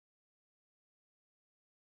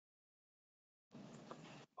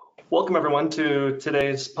Welcome everyone to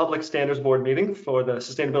today's Public Standards Board meeting for the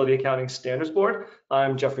Sustainability Accounting Standards Board.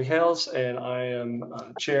 I'm Jeffrey Hales and I am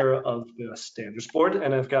chair of the Standards Board,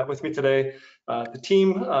 and I've got with me today the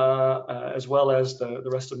team as well as the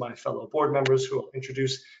rest of my fellow board members who I'll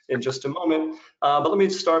introduce in just a moment. But let me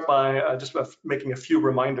start by just making a few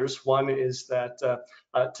reminders. One is that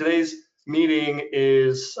today's meeting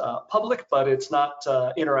is public, but it's not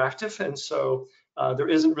interactive, and so there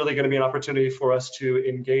isn't really going to be an opportunity for us to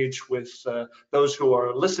engage with those who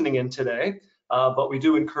are listening in today, but we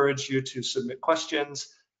do encourage you to submit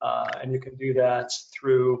questions, and you can do that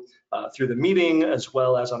through the meeting as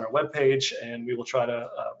well as on our webpage, and we will try to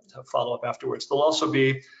follow up afterwards. There'll also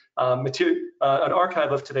be an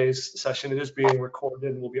archive of today's session. It is being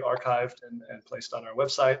recorded and will be archived and placed on our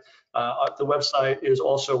website. The website is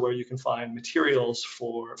also where you can find materials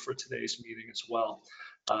for today's meeting as well.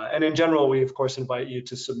 And in general, we of course invite you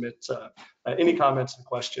to submit any comments and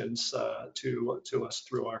questions to us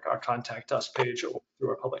through our Contact Us page or through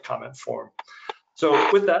our public comment form.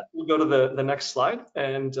 So with that, we'll go to the next slide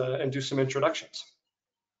and do some introductions.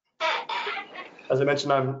 As I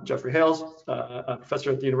mentioned, I'm Jeffrey Hales, a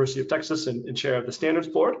professor at the University of Texas and chair of the Standards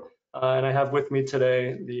Board. And I have with me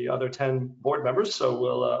today the other 10 board members. So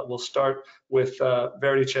we'll start with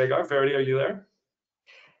Verity Chagar. Verity, are you there?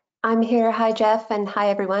 I'm here. Hi, Jeff, and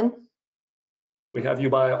hi, everyone. We have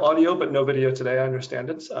you by audio, but no video today, I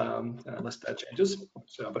understand it, unless that changes.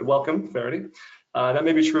 So, but welcome, Verity. That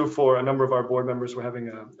may be true for a number of our board members. We're having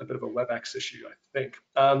a bit of a WebEx issue, I think.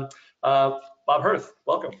 Bob Hirth,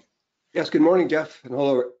 welcome. Yes, good morning, Jeff, and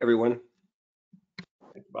hello, everyone.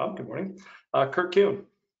 Thank you, Bob. Good morning. Kurt Kuhn.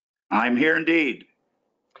 I'm here indeed.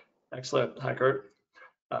 Excellent. Hi, Kurt.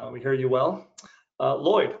 We hear you well.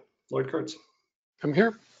 Lloyd Kurtz. I'm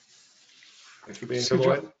here. Thanks for being here,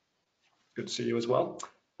 Lloyd. Good to see you as well.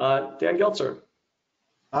 Dan Geltzer.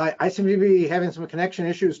 I seem to be having some connection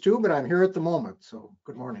issues too, but I'm here at the moment, so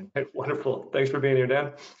good morning. Hey, wonderful. Thanks for being here,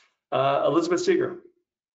 Dan. Elizabeth Seeger.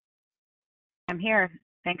 I'm here.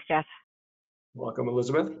 Thanks, Jeff. Welcome,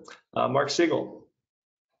 Elizabeth. Mark Siegel.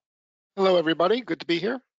 Hello, everybody. Good to be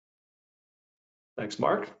here. Thanks,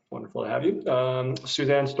 Mark. Wonderful to have you.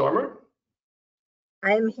 Suzanne Stormer.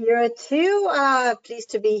 I'm here too.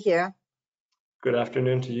 Pleased to be here. Good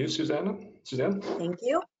afternoon to you, Suzanne. Thank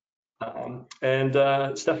you.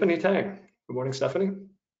 And Stephanie Tang. Good morning, Stephanie.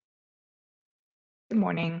 Good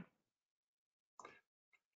morning.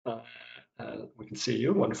 We can see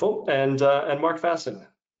you. Wonderful. And Mark Fasten.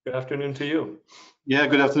 Good afternoon to you. Yeah,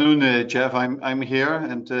 good afternoon, Jeff. I'm here,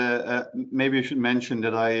 and maybe I should mention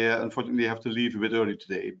that I unfortunately have to leave a bit early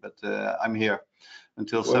today, but I'm here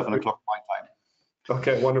until 7 o'clock my time.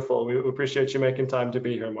 Okay, wonderful. We appreciate you making time to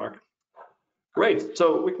be here, Mark. Great.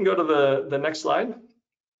 So we can go to the next slide.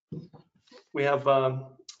 We have, I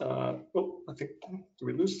think, did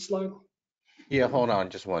we lose the slide? Yeah, hold on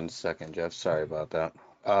just 1 second, Jeff. Sorry about that.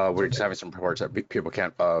 We're just having some reports that people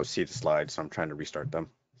can't see the slides, so I'm trying to restart them.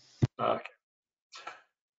 Okay.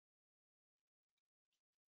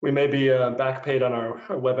 We may be back paid on our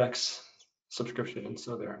WebEx subscription, and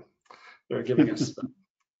so they're giving us.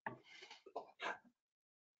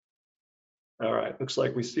 All right, looks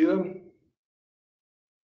like we see them.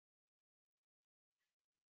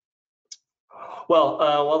 Well,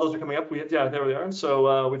 while those are coming up, yeah, there we are.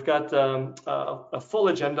 So we've got a full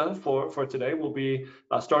agenda for today. We'll be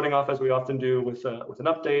starting off as we often do with an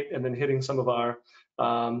update, and then hitting some of our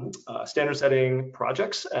standard setting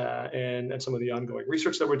projects and some of the ongoing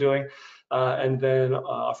research that we're doing, and then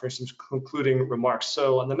offering some concluding remarks.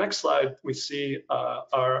 So on the next slide, we see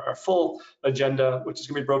our full agenda, which is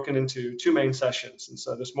going to be broken into 2 main sessions. And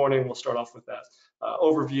so this morning we'll start off with that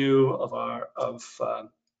overview of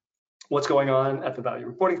what's going on at the Value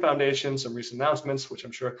Reporting Foundation, some recent announcements, which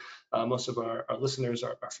I'm sure most of our listeners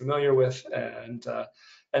are familiar with, and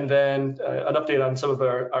then an update on some of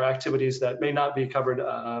our activities that may not be covered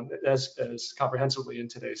as comprehensively in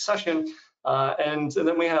today's session. And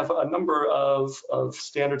then we have a number of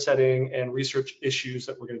standard setting and research issues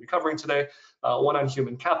that we're going to be covering today. One on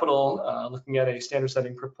human capital, looking at a standard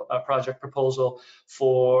setting project proposal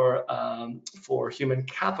for human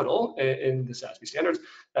capital in the SASB standards.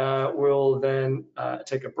 We'll then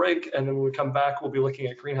take a break, and then when we come back, we'll be looking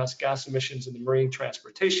at greenhouse gas emissions in the marine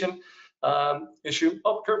transportation issue.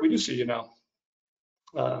 Oh, Kurt, we do see you now.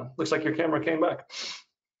 Looks like your camera came back.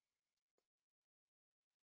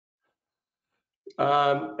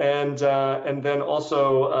 And then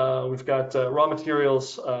also we've got raw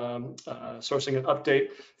materials sourcing an update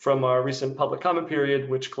from our recent public comment period,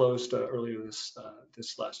 which closed earlier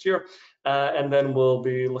this last year. And then we'll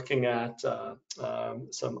be looking at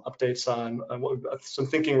some updates on some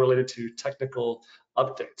thinking related to technical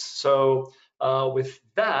updates. So with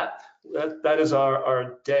that is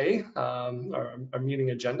our day, our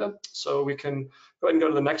meeting agenda. So we can go ahead and go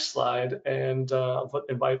to the next slide and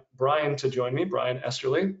invite Brian to join me, Brian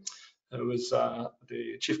Esterly, who is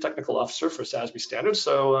the Chief Technical Officer for SASB Standards.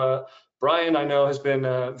 So Brian, I know, has been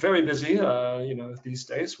very busy, these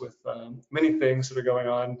days with many things that are going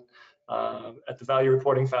on at the Value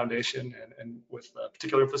Reporting Foundation, and with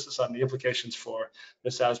particular emphasis on the implications for the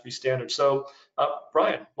SASB standards. So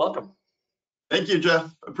Brian, welcome. Thank you,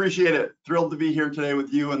 Jeff. Appreciate it. Thrilled to be here today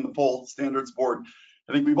with you and the full standards board.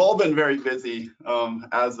 I think we've all been very busy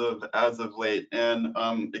as of late, and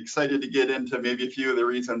I'm excited to get into maybe a few of the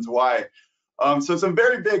reasons why. So some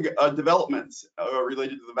very big developments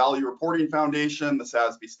related to the Value Reporting Foundation, the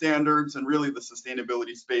SASB standards, and really the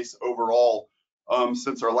sustainability space overall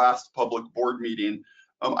since our last public board meeting.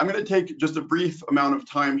 I'm going to take just a brief amount of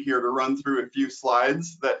time here to run through a few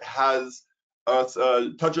slides that has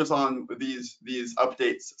touches on these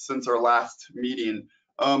updates since our last meeting.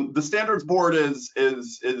 The standards board is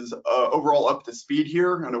overall up to speed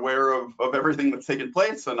here and aware of everything that's taken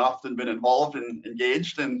place and often been involved and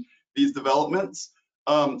engaged in these developments.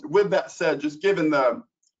 With that said, just given the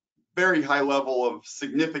very high level of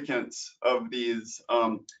significance of these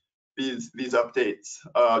updates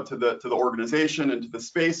to the organization and to the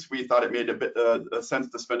space, we thought it made a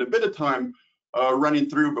sense to spend a bit of time running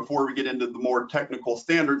through before we get into the more technical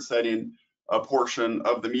standard setting portion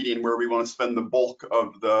of the meeting, where we want to spend the bulk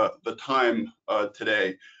of the time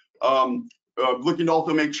today. Looking to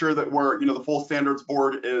also make sure that we're, the full standards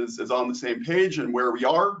board is on the same page and where we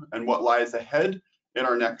are and what lies ahead in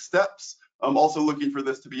our next steps. I'm also looking for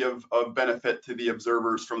this to be of benefit to the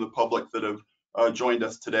observers from the public that have joined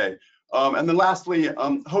us today. And then lastly,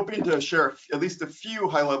 I'm hoping to share at least a few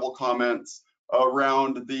high-level comments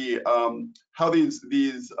around the how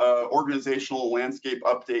these organizational landscape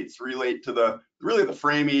updates relate to the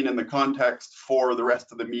framing and the context for the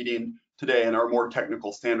rest of the meeting today and our more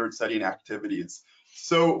technical standard setting activities.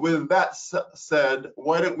 So with that said,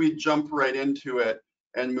 why don't we jump right into it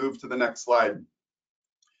and move to the next slide.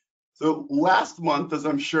 So last month, as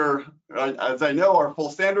I'm sure, as I know our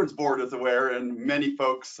full standards board is aware, and many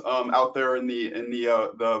folks out there in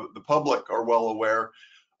the public are well aware,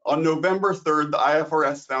 on November 3rd, the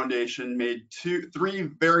IFRS Foundation made three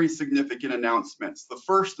very significant announcements. The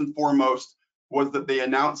first and foremost was that they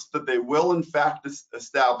announced that they will in fact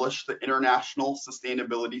establish the International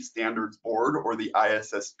Sustainability Standards Board, or the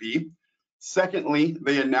ISSB. Secondly,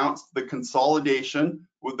 they announced the consolidation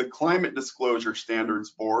with the Climate Disclosure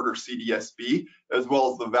Standards Board, or CDSB, as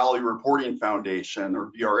well as the Value Reporting Foundation,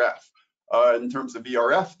 or VRF. In terms of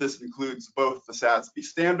VRF, this includes both the SASB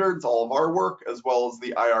standards, all of our work, as well as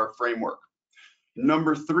the IR framework.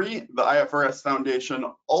 Number three, the IFRS Foundation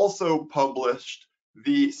also published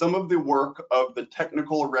some of the work of the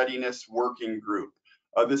Technical Readiness Working Group.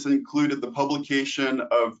 This included the publication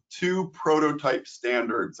of two prototype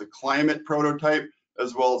standards, a climate prototype,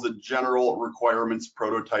 as well as a general requirements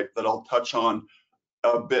prototype that I'll touch on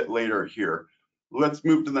a bit later here. Let's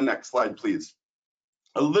move to the next slide, please.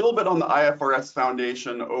 A little bit on the IFRS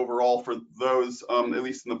Foundation overall for those, at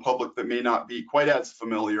least in the public, that may not be quite as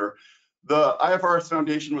familiar. The IFRS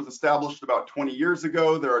Foundation was established about 20 years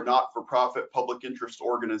ago. They're a not-for-profit public interest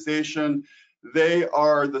organization. They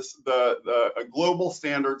are a global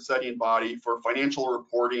standard setting body for financial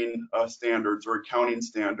reporting standards or accounting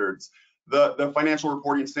standards. The financial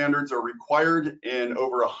reporting standards are required in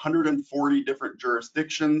over 140 different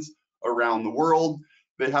jurisdictions around the world.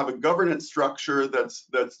 They have a governance structure that's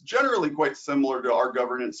generally quite similar to our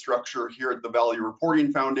governance structure here at the Value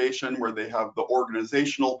Reporting Foundation, where they have the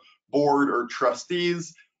organizational board or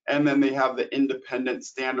trustees, and then they have the independent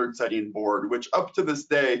standard setting board, which up to this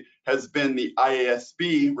day has been the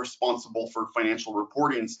IASB responsible for financial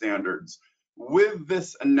reporting standards. With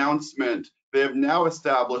this announcement, they have now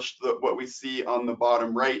established what we see on the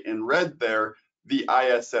bottom right in red there, the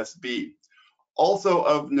ISSB. Also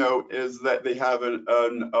of note is that they have an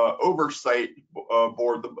oversight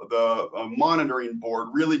board, the monitoring board,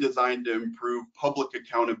 really designed to improve public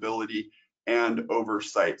accountability and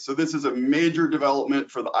oversight. So this is a major development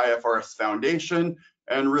for the IFRS Foundation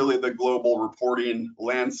and really the global reporting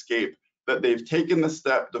landscape, that they've taken the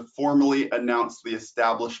step to formally announce the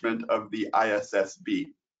establishment of the ISSB.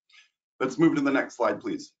 Let's move to the next slide,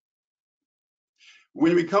 please.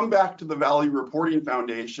 When we come back to the Value Reporting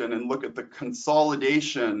Foundation and look at the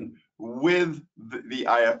consolidation with the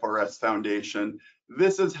IFRS Foundation,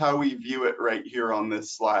 this is how we view it right here on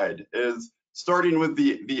this slide. Is Starting with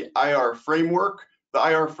the IR framework. The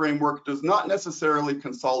IR framework does not necessarily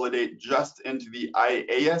consolidate just into the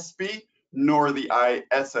IASB nor the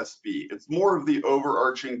ISSB. It's more of the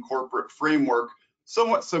overarching corporate framework,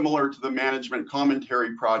 somewhat similar to the management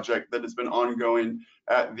commentary project that has been ongoing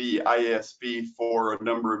at the IASB for a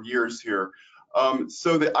number of years here.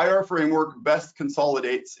 So the IR framework best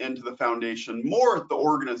consolidates into the foundation more at the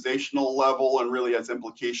organizational level and really has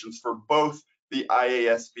implications for both the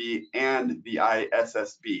IASB and the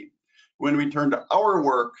ISSB. When we turn to our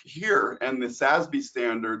work here and the SASB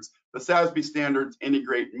standards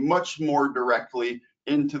integrate much more directly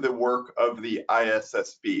into the work of the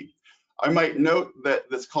ISSB. I might note that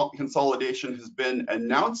this consolidation has been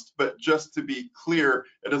announced, but just to be clear,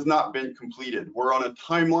 it has not been completed. We're on a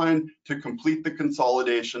timeline to complete the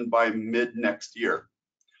consolidation by mid next year.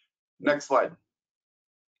 Next slide.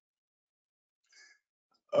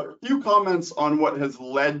 A few comments on what has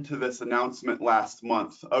led to this announcement last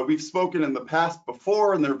month. We've spoken in the past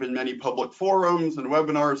before, and there have been many public forums and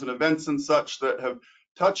webinars and events and such that have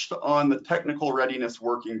touched on the Technical Readiness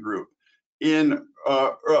Working Group. In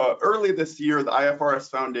early this year, the IFRS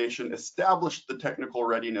Foundation established the Technical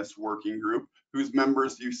Readiness Working Group, whose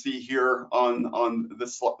members you see here on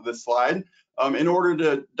this slide, in order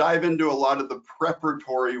to dive into a lot of the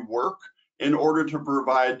preparatory work in order to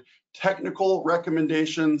provide technical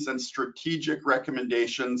recommendations and strategic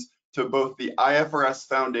recommendations to both the IFRS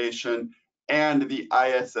Foundation and the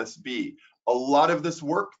ISSB. A lot of this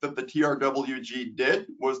work that the TRWG did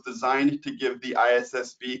was designed to give the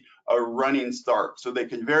ISSB a running start so they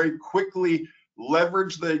can very quickly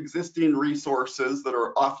leverage the existing resources that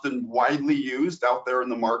are often widely used out there in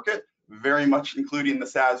the market, very much including the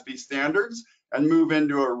SASB standards, and move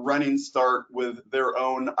into a running start with their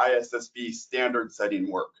own ISSB standard setting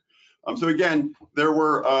work. So again, there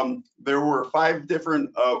were 5 different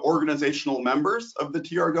organizational members of the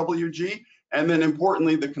TRWG, and then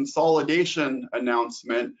importantly, the consolidation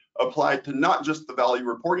announcement applied to not just the Value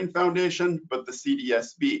Reporting Foundation, but the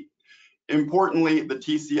CDSB. Importantly, the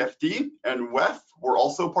TCFD and WEF were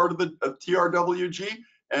also part of the TRWG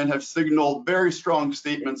and have signaled very strong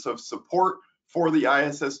statements of support for the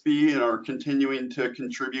ISSB and are continuing to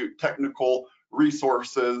contribute technical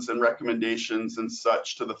resources and recommendations and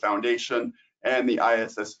such to the foundation and the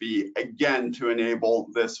ISSB, again, to enable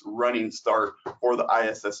this running start for the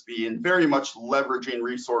ISSB and very much leveraging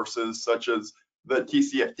resources such as the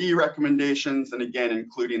TCFD recommendations and again,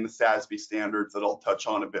 including the SASB standards that I'll touch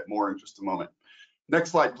on a bit more in just a moment.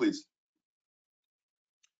 Next slide, please.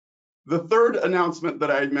 The third announcement that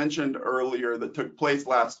I had mentioned earlier that took place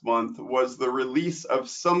last month was the release of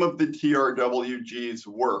some of the TRWG's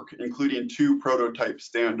work, including 2 prototype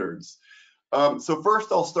standards. So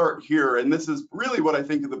first I'll start here, and this is really what I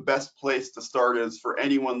think the best place to start is for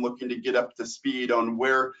anyone looking to get up to speed on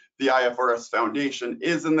where the IFRS Foundation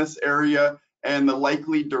is in this area and the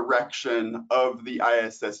likely direction of the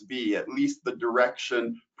ISSB, at least the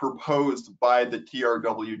direction proposed by the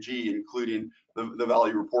TRWG, including the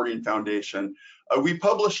Value Reporting Foundation. We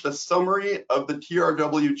published a summary of the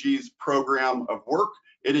TRWG's program of work.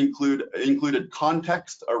 It included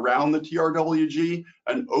context around the TRWG,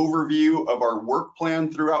 an overview of our work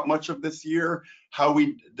plan throughout much of this year, how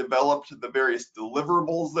we developed the various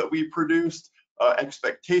deliverables that we produced,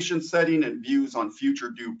 expectation setting and views on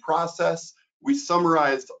future due process. We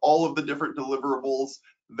summarized all of the different deliverables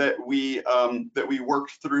that we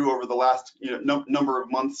worked through over the last number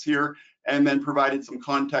of months here, and then provided some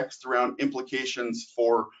context around implications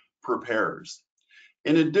for preparers.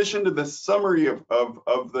 In addition to the summary of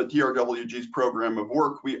the TRWG's program of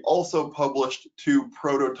work, we also published 2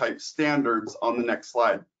 prototype standards on the next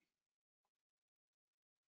slide.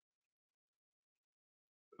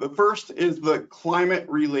 The first is the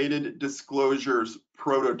Climate-Related Disclosures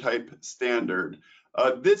Prototype Standard.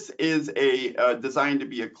 This is designed to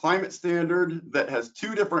be a climate standard that has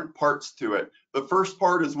 2 different parts to it. The first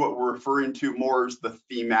part is what we're referring to more as the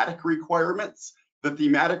thematic requirements. The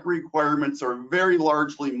thematic requirements are very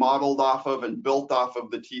largely modeled off of and built off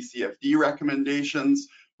of the TCFD recommendations,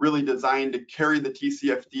 really designed to carry the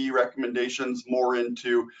TCFD recommendations more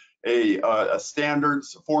into a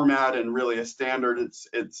standards format and really a standard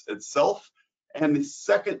itself. And the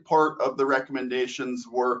second part of the recommendations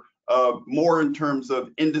were more in terms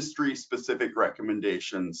of industry-specific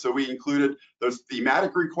recommendations. So we included those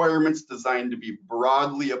thematic requirements designed to be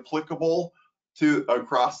broadly applicable to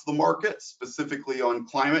across the market, specifically on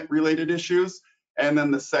climate-related issues. And then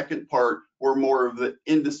the second part were more of the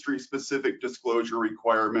industry-specific disclosure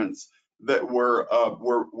requirements that were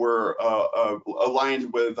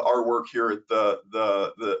aligned with our work here at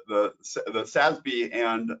the SASB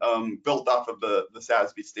and built off of the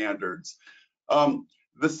SASB standards.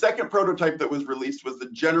 The second prototype that was released was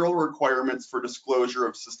the general requirements for disclosure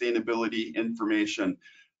of sustainability information.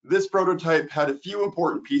 This prototype had a few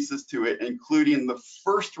important pieces to it, including the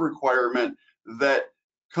first requirement that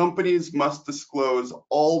companies must disclose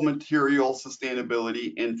all material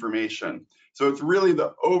sustainability information. So it's really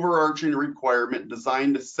the overarching requirement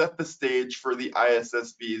designed to set the stage for the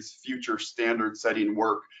ISSB's future standard setting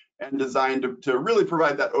work and designed to really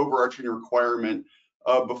provide that overarching requirement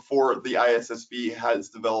before the ISSB has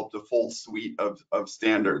developed a full suite of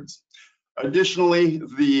standards. Additionally,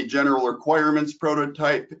 the general requirements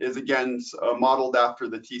prototype is again modeled after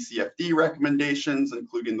the TCFD recommendations,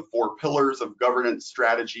 including the 4 pillars of governance,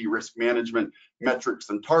 strategy, risk management, metrics,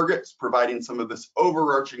 and targets, providing some of this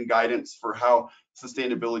overarching guidance for how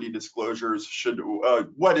sustainability disclosures should,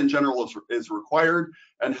 what in general is required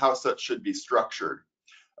and how such should be structured.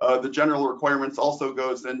 The general requirements also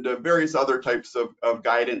goes into various other types of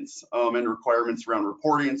guidance and requirements around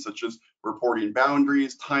reporting, such as reporting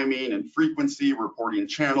boundaries, timing and frequency, reporting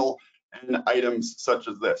channel, and items such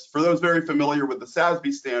as this. For those very familiar with the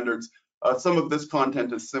SASB standards, some of this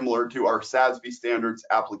content is similar to our SASB standards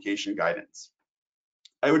application guidance.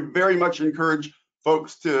 I would very much encourage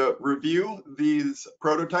folks to review these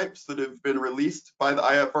prototypes that have been released by the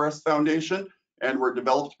IFRS Foundation and were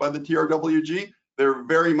developed by the TRWG. They're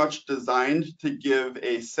very much designed to give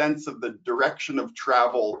a sense of the direction of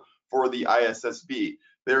travel for the ISSB.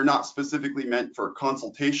 They're not specifically meant for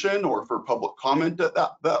consultation or for public comment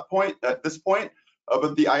at this point,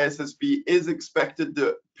 but the ISSB is expected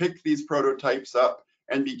to pick these prototypes up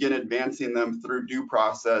and begin advancing them through due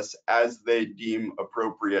process as they deem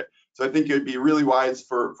appropriate. So I think it'd be really wise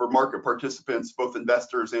for market participants, both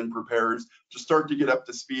investors and preparers, to start to get up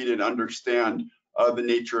to speed and understand the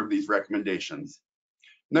nature of these recommendations.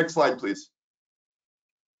 Next slide, please.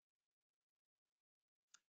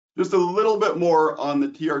 Just a little bit more on the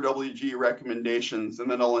TRWG recommendations,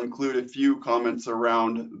 and then I'll include a few comments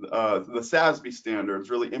around the SASB standards,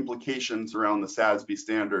 really implications around the SASB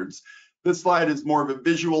standards. This slide is more of a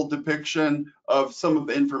visual depiction of some of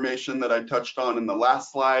the information that I touched on in the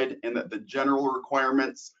last slide, and that the general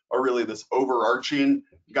requirements are really this overarching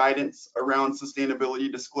guidance around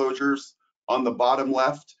sustainability disclosures. On the bottom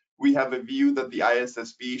left, we have a view that the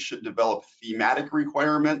ISSB should develop thematic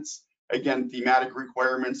requirements. Again, thematic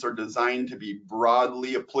requirements are designed to be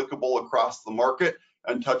broadly applicable across the market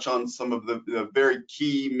and touch on some of the very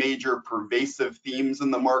key major pervasive themes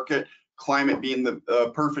in the market, climate being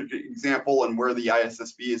the perfect example and where the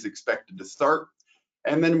ISSB is expected to start.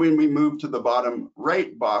 And then when we move to the bottom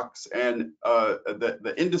right box and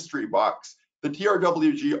the industry box, the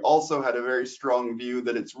TRWG also had a very strong view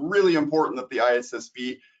that it's really important that the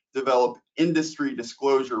ISSB develop industry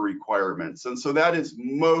disclosure requirements. And so that is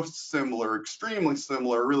most similar, extremely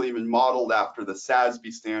similar, really even modeled after the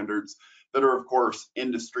SASB standards that are, of course,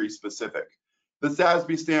 industry specific. The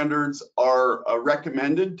SASB standards are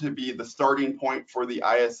recommended to be the starting point for the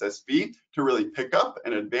ISSB to really pick up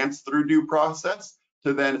and advance through due process,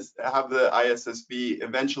 to then have the ISSB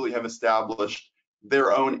eventually have established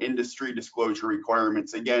their own industry disclosure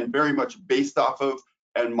requirements, again, very much based off of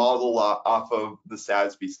and model off of the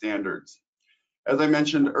SASB standards. As I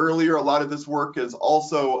mentioned earlier, a lot of this work is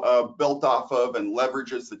also built off of and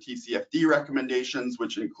leverages the TCFD recommendations,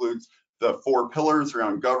 which includes the 4 pillars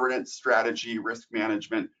around governance, strategy, risk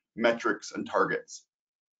management, metrics, and targets.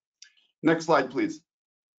 Next slide, please.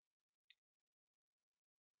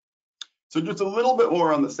 So just a little bit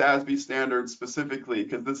more on the SASB standards specifically,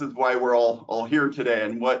 because this is why we're all here today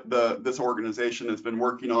and what this organization has been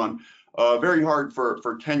working on very hard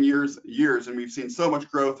for 10 years, and we've seen so much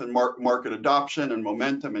growth in market adoption and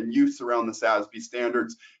momentum and use around the SASB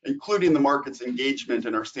standards, including the market's engagement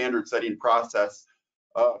in our standard setting process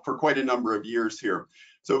for quite a number of years here.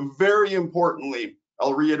 So very importantly,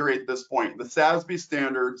 I'll reiterate this point, the SASB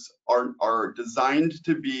standards are designed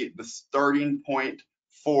to be the starting point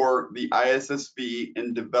for the ISSB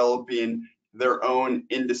in developing their own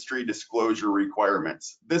industry disclosure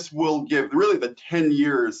requirements. This will give really the 10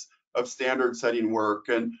 years of standard setting work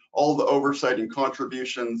and all the oversight and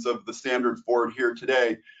contributions of the standards board here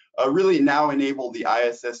today really now enable the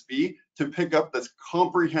ISSB to pick up this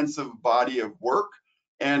comprehensive body of work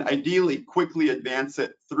and ideally quickly advance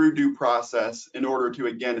it through due process in order to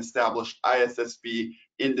again establish ISSB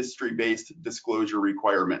industry-based disclosure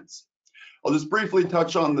requirements. I'll just briefly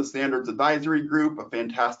touch on the Standards Advisory Group, a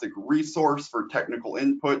fantastic resource for technical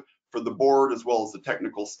input for the board as well as the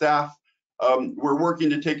technical staff. We're working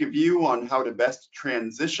to take a view on how to best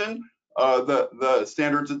transition the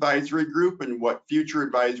Standards Advisory Group and what future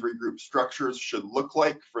advisory group structures should look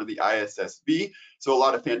like for the ISSB. So a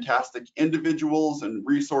lot of fantastic individuals and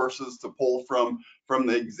resources to pull from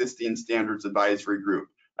the existing Standards Advisory Group.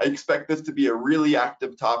 I expect this to be a really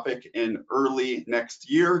active topic in early next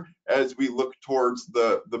year as we look towards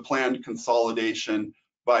the planned consolidation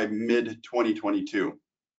by mid-2022.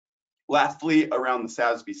 Lastly, around the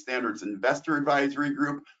SASB Standards Investor Advisory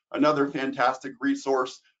Group, another fantastic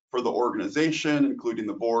resource for the organization, including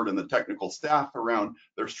the board and the technical staff around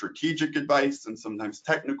their strategic advice and sometimes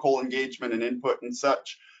technical engagement and input and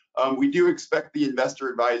such. We do expect the Investor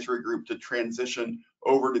Advisory Group to transition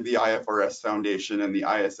over to the IFRS Foundation and the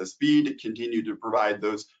ISSB to continue to provide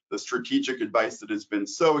the strategic advice that has been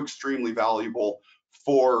so extremely valuable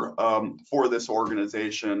for this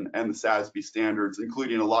organization and the SASB standards,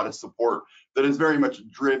 including a lot of support that is very much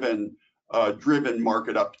driven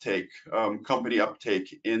market uptake, company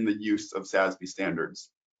uptake in the use of SASB standards.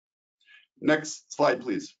 Next slide,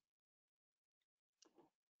 please.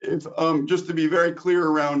 Just to be very clear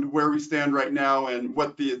around where we stand right now and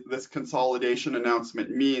what this consolidation announcement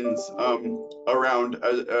means around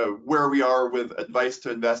where we are with advice to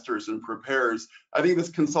investors and preparers, I think this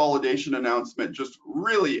consolidation announcement just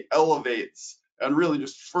really elevates and really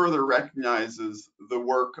just further recognizes the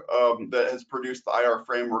work that has produced the IR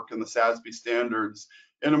framework and the SASB standards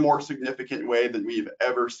in a more significant way than we've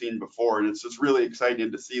ever seen before. And it's just really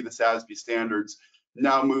exciting to see the SASB standards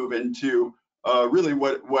now move into really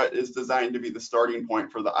what is designed to be the starting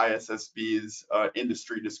point for the ISSB's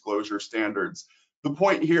industry disclosure standards. The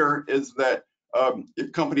point here is that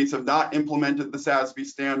if companies have not implemented the SASB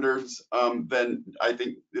standards, then I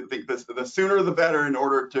think the sooner the better in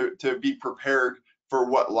order to be prepared for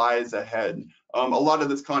what lies ahead. A lot of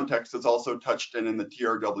this context is also touched in the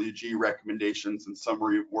TRWG recommendations and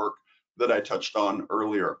summary work that I touched on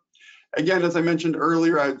earlier. Again, as I mentioned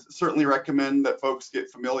earlier, I'd certainly recommend that folks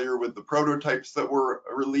get familiar with the prototypes that were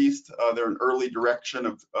released. They're an early direction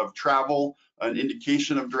of travel, an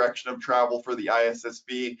indication of direction of travel for the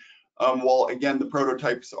ISSB. While again, the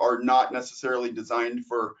prototypes are not necessarily designed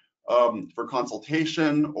for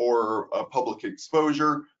consultation or public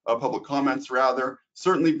exposure, public comments rather,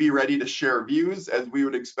 certainly be ready to share views as we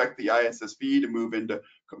would expect the ISSB to move into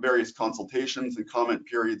various consultations and comment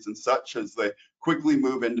periods and such as they quickly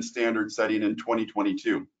move into standard setting in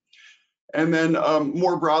 2022. And then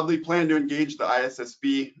more broadly, plan to engage the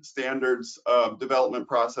ISSB standards development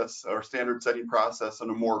process or standard setting process on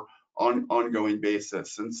a more ongoing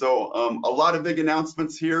basis. And so a lot of big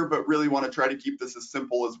announcements here, but really want to try to keep this as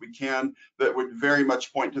simple as we can. That would very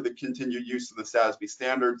much point to the continued use of the SASB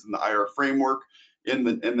standards and the IR framework in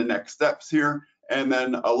the next steps here. And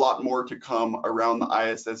then a lot more to come around the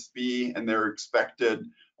ISSB and their expected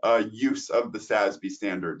use of the SASB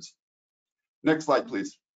standards. Next slide,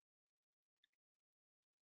 please.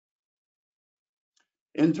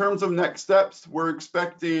 In terms of next steps, we're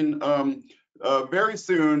expecting very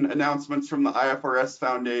soon announcements from the IFRS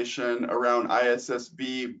Foundation around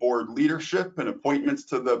ISSB board leadership and appointments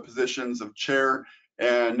to the positions of chair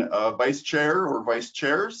and vice chair or vice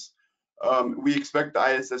chairs. We expect the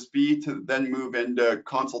ISSB to then move into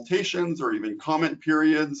consultations or even comment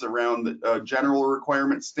periods around the general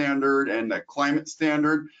requirement standard and the climate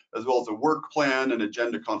standard, as well as a work plan and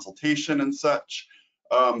agenda consultation and such.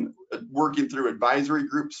 Working through advisory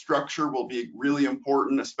group structure will be really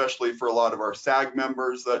important, especially for a lot of our SAG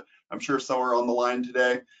members that I'm sure some are on the line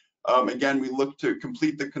today. Again, we look to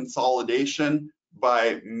complete the consolidation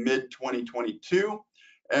by mid-2022.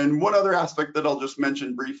 And one other aspect that I'll just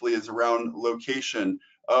mention briefly is around location.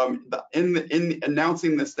 In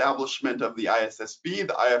announcing the establishment of the ISSB,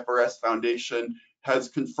 the IFRS Foundation has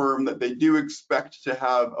confirmed that they do expect to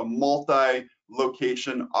have a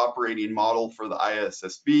multi-location operating model for the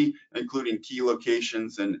ISSB, including key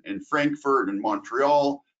locations in Frankfurt and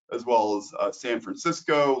Montreal, as well as San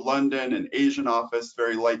Francisco, London, and Asian office,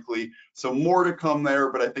 very likely. So more to come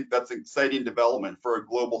there, but I think that's an exciting development for a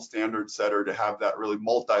global standard setter to have that really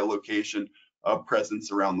multi-location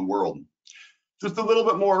presence around the world. Just a little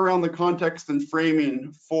bit more around the context and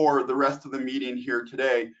framing for the rest of the meeting here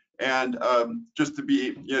today. And just to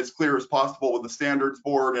be as clear as possible with the standards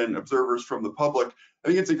board and observers from the public, I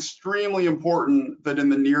think it's extremely important that in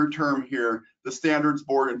the near term here, the standards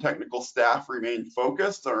board and technical staff remain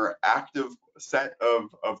focused on our active set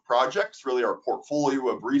of projects, really our portfolio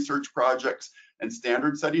of research projects and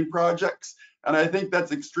standard setting projects. And I think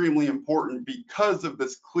that's extremely important because of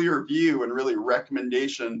this clear view and really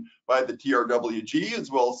recommendation by the TRWG,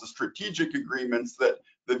 as well as the strategic agreements that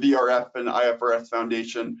the VRF and IFRS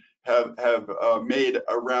Foundation have made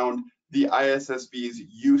around the ISSB's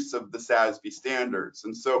use of the SASB standards.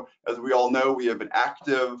 And so, as we all know, we have an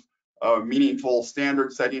active, meaningful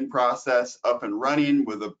standard setting process up and running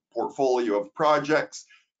with a portfolio of projects.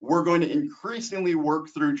 We're going to increasingly work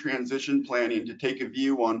through transition planning to take a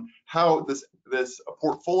view on how this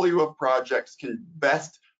portfolio of projects can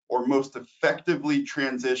best or most effectively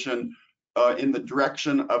transition in the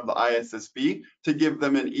direction of the ISSB to give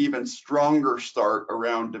them an even stronger start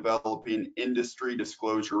around developing industry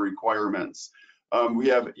disclosure requirements. We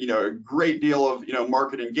have, a great deal of,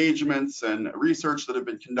 market engagements and research that have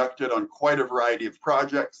been conducted on quite a variety of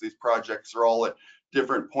projects. These projects are all at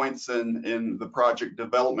different points in the project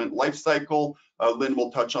development lifecycle. Lynn will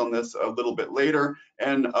touch on this a little bit later.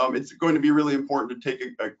 And it's going to be really important to take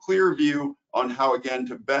a clear view on how, again,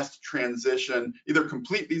 to best transition, either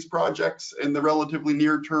complete these projects in the relatively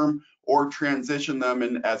near term or transition them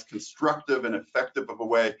in as constructive and effective of a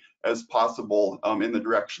way as possible in the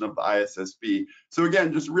direction of the ISSB. So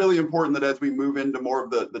again, just really important that as we move into more of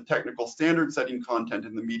the technical standard setting content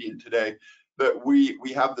in the meeting today, that we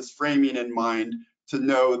have this framing in mind to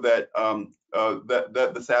know that that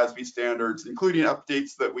the SASB standards, including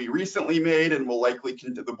updates that we recently made and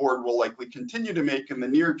the board will likely continue to make in the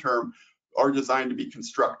near term, are designed to be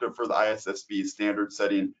constructive for the ISSB standard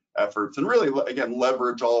setting efforts, and really, again,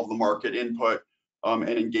 leverage all of the market input and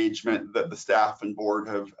engagement that the staff and board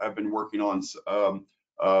have been working on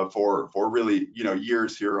for really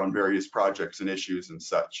years here on various projects and issues and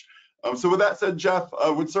such. So with that said, Jeff,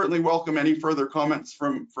 would certainly welcome any further comments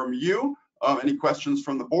from you. Any questions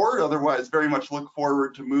from the board? Otherwise, very much look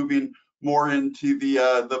forward to moving more into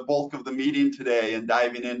the bulk of the meeting today and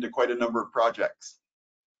diving into quite a number of projects.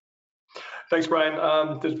 Thanks,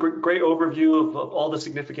 Brian. There's a great overview of all the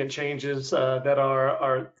significant changes that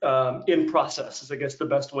are in process, is I guess the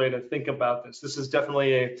best way to think about this. This is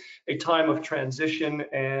definitely a time of transition,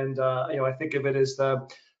 and I think of it as the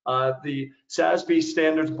SASB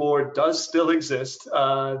Standards Board does still exist.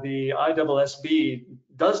 The ISSB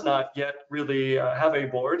does not yet really have a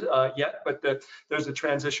board yet, but there's a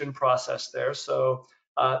transition process there. So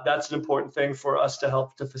that's an important thing for us to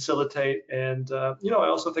help to facilitate. And I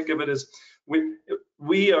also think of it as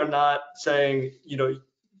we are not saying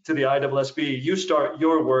to the ISSB, you start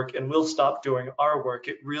your work and we'll stop doing our work.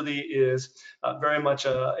 It really is very much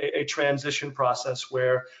a transition process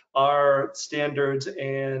where our standards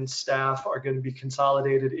and staff are going to be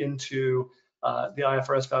consolidated into the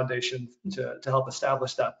IFRS Foundation to help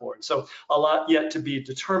establish that board. So a lot yet to be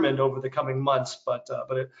determined over the coming months, but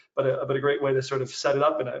a great way to sort of set it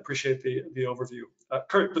up, and I appreciate the overview.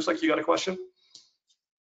 Kurt, looks like you got a question.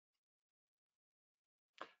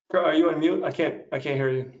 Kurt, are you on mute? I can't hear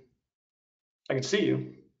you. I can see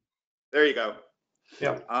you. There you go.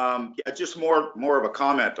 Yeah. Yeah, just more of a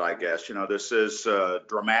comment, I guess. This is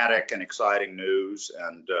dramatic and exciting news,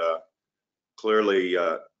 and clearly,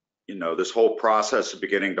 this whole process of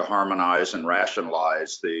beginning to harmonize and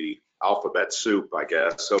rationalize the alphabet soup, I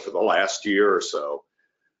guess, over the last year or so,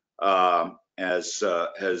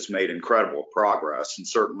 has made incredible progress. And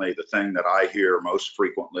certainly the thing that I hear most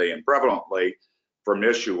frequently and prevalently from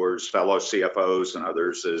issuers, fellow CFOs and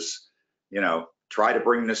others is, try to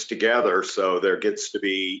bring this together so there gets to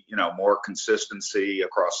be, more consistency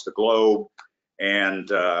across the globe, and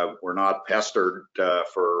we're not pestered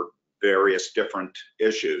for various different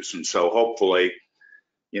issues. And so hopefully,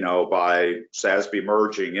 by SASB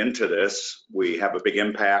merging into this, we have a big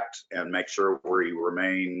impact and make sure we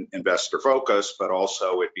remain investor focused, but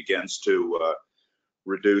also it begins to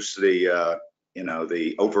reduce the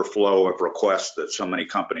the overflow of requests that so many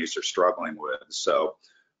companies are struggling with. So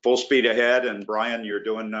full speed ahead, and Brian, you're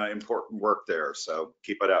doing important work there, so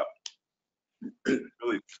keep it up.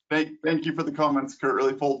 Really, thank you for the comments, Kurt.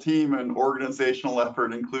 Really full team and organizational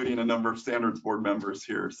effort, including a number of standards board members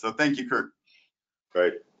here. So thank you, Kurt.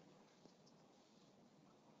 Great.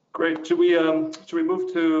 Great. Should we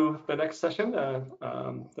move to the next session?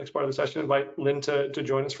 Next part of the session, invite Lynn to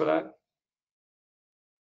join us for that.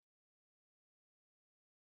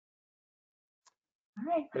 All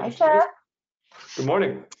right. Hi, Jeff. Good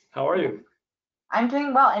morning. How are you? I'm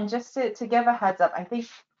doing well. And just to give a heads up, I think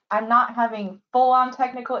I'm not having full-on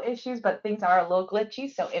technical issues, but things are a little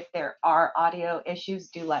glitchy. So if there are audio issues,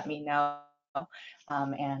 do let me know,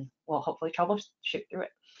 and we'll hopefully troubleshoot through it.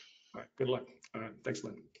 All right. Good luck. All right. Thanks,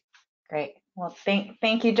 Lynn. Great. Well,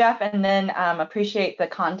 thank you, Jeff, and then appreciate the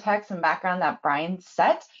context and background that Brian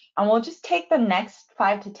set. And we'll just take the next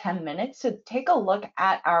 5 to 10 minutes to take a look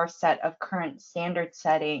at our set of current standard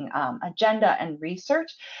setting agenda and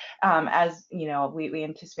research. As you know, we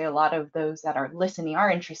anticipate a lot of those that are listening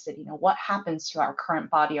are interested, what happens to our current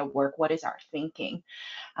body of work? What is our thinking?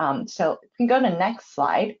 So we can go to the next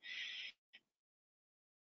slide.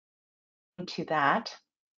 To that,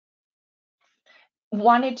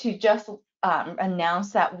 wanted to just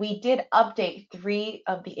announce that we did update 3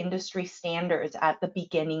 of the industry standards at the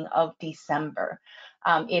beginning of December.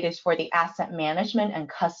 It is for the asset management and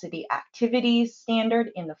custody activities standard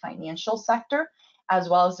in the financial sector, as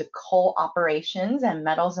well as the coal operations and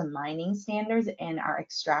metals and mining standards in our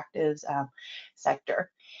extractives sector.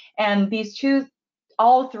 And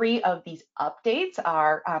all 3 of these updates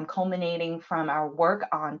are culminating from our work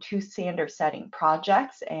on 2 standard setting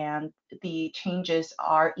projects, and the changes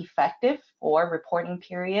are effective for reporting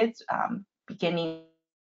periods beginning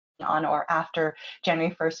on or after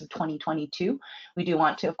January 1st of 2022. We do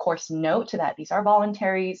want to, of course, note that these are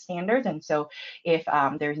voluntary standards, and so if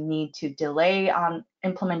there's need to delay on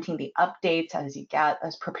implementing the updates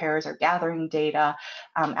as preparers are gathering data,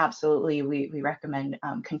 absolutely we recommend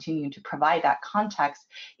continuing to provide that context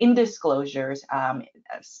in disclosures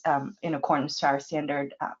in accordance to our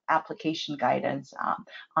standard application guidance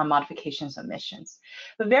on modification submissions.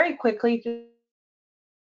 But very quickly,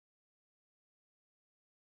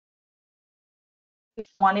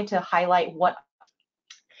 wanted to highlight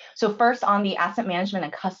so first on the asset management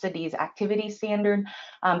and custodies activity standard,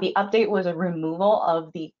 the update was a removal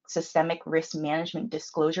of the systemic risk management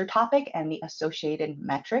disclosure topic and the associated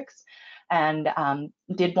metrics. And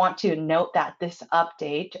did want to note that this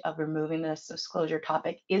update of removing this disclosure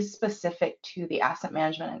topic is specific to the asset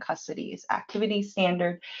management and custodies activity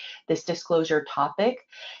standard. This disclosure topic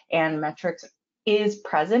and metrics is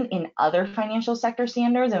present in other financial sector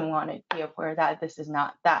standards, and want to be aware that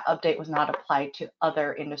that update was not applied to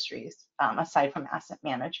other industries aside from asset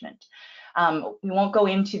management. We won't go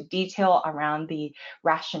into detail around the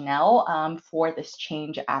rationale for this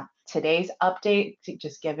change at today's update,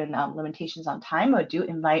 just given limitations on time. I do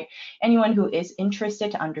invite anyone who is interested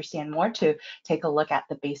to understand more to take a look at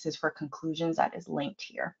the basis for conclusions that is linked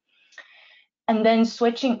here. And then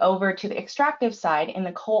switching over to the extractive side, in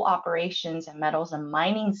the coal operations and metals and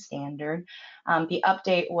mining standard, the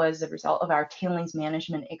update was the result of our tailings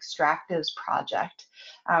management extractives project.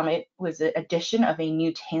 It was the addition of a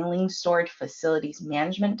new tailings storage facilities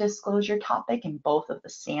management disclosure topic in both of the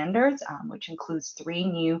standards, which includes 3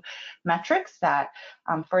 new metrics that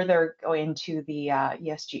further go into the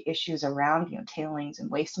ESG issues around tailings and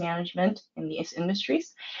waste management in these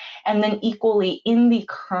industries. And then equally in the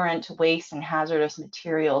current waste and hazardous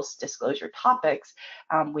materials disclosure topics,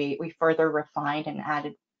 we further refined and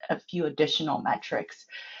added a few additional metrics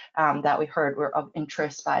that we heard were of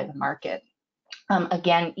interest by the market.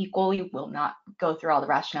 Again, equally, we'll not go through all the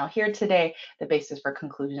rationale here today. The basis for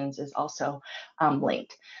conclusions is also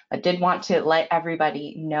linked. I did want to let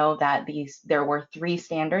everybody know that there were 3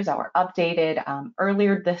 standards that were updated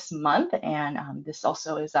earlier this month, and this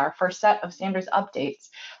also is our first set of standards updates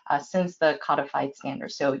since the codified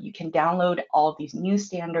standards. So you can download all of these new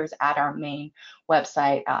standards at our main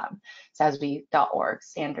website, SASB.org,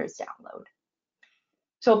 standards download.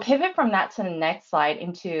 So pivot from that to the next slide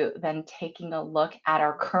into then taking a look at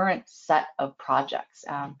our current set of projects.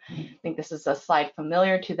 I think this is a slide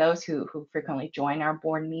familiar to those who frequently join our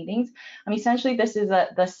board meetings. Essentially, this is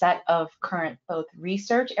the set of current both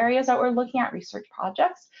research areas that we're looking at, research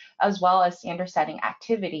projects, as well as standard setting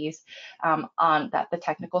activities that the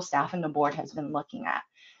technical staff and the board has been looking at.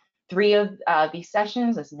 3 of these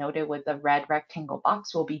sessions, as noted with the red rectangle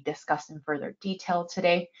box, will be discussed in further detail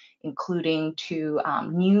today, including 2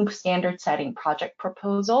 new standard setting project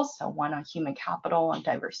proposals. So one on human capital on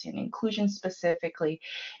diversity and inclusion specifically,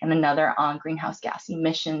 and another on greenhouse gas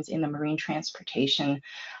emissions in the marine transportation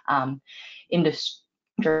industry.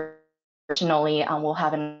 Additionally, we'll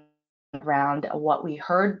have around what we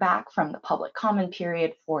heard back from the public comment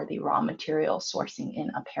period for the raw material sourcing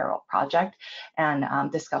in apparel project,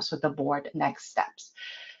 and discuss with the board next steps.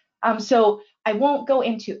 So I won't go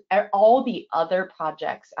into all the other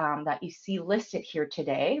projects that you see listed here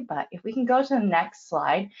today, but if we can go to the next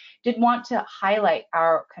slide, did want to highlight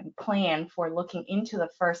our plan for looking into the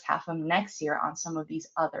first half of next year on some of these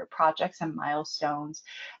other projects and milestones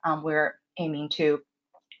we're aiming to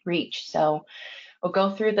reach. So We'll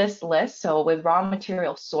go through this list. So with raw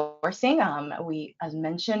material sourcing, we, as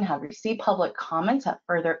mentioned, have received public comments that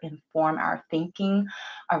further inform our thinking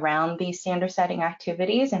around these standard setting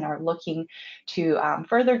activities and are looking to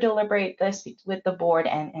further deliberate this with the board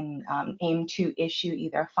and aim to issue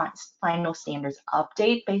either a final standards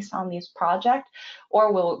update based on these projects,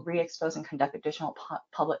 or we'll re-expose and conduct additional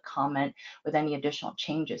public comment with any additional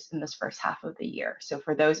changes in this first half of the year. So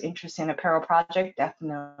for those interested in apparel project,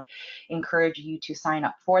 definitely encourage you to sign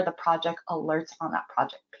up for the project alerts on that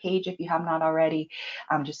project page if you have not already,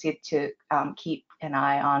 just to keep an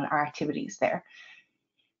eye on our activities there.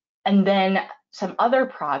 And then some other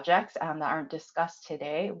projects that aren't discussed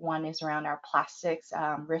today. One is around our plastics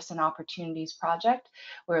risks and opportunities project.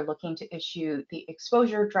 We're looking to issue the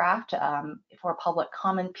exposure draft for a public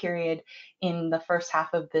comment period in the first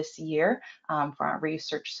half of this year for our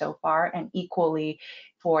research so far, and equally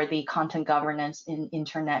for the content governance in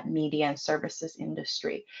internet media and services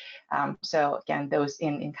industry. So again, those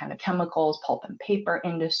in kind of chemicals, pulp and paper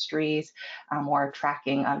industries, or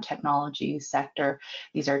tracking technology sector.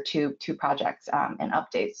 These are two projects and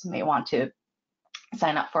updates. You may want to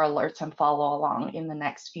sign up for alerts and follow along in the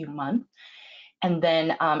next few months. And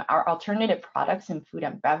then our alternative products in food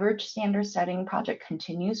and beverage standard setting project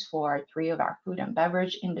continues for 3 of our food and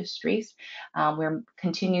beverage industries. We're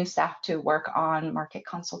continue staff to work on market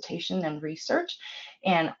consultation and research,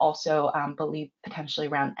 and also believe potentially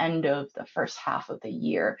around end of the first half of the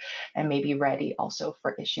year, and may be ready also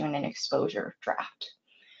for issuing an exposure draft.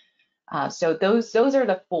 So those are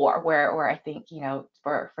the 4 where I think,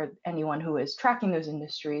 for anyone who is tracking those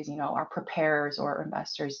industries, are preparers or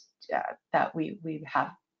investors, that we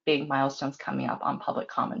have big milestones coming up on public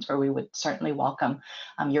comments where we would certainly welcome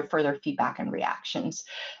your further feedback and reactions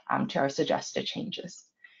to our suggested changes.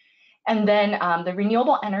 And then the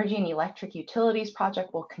renewable energy and electric utilities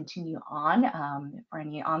project will continue on. For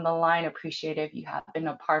any on the line, appreciate if you have been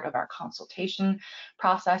a part of our consultation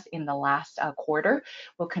process in the last quarter.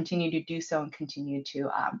 We'll continue to do so and continue to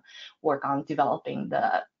work on developing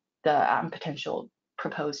the potential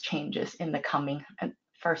proposed changes in the coming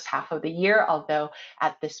first half of the year, although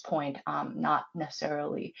at this point, not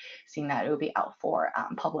necessarily seeing that it will be out for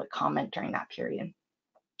public comment during that period.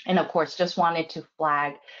 And of course, just wanted to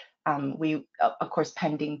flag, we, of course,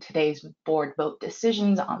 pending today's board vote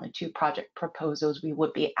decisions on the 2 project proposals, we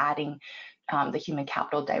would be adding the human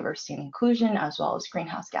capital diversity and inclusion, as well as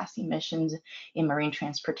greenhouse gas emissions in marine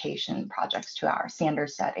transportation projects to our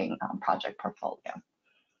standard setting project portfolio.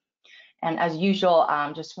 And as usual,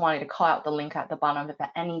 just wanted to call out the link at the bottom. If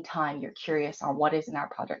at any time you're curious on what is in our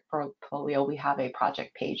project portfolio, we have a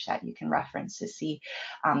project page that you can reference to see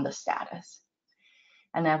the status.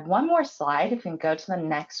 And then one more slide, if we can go to the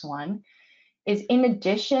next one, is in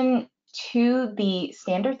addition to the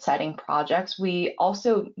standard setting projects, we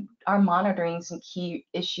also are monitoring some key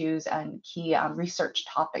issues and key research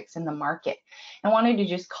topics in the market. I wanted to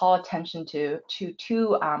just call attention to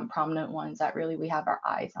 2 prominent ones that really we have our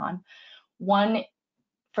eyes on. One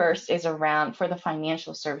first is around, for the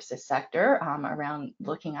financial services sector, around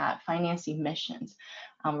looking at finance emissions.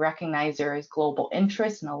 Recognize there is global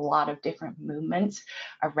interest and a lot of different movements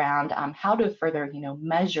around how to further,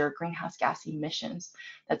 measure greenhouse gas emissions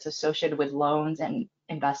that's associated with loans and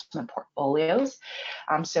investment portfolios.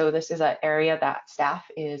 So this is an area that staff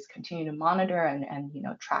is continuing to monitor and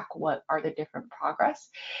track what are the different progress.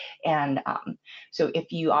 And so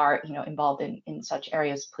if you are involved in such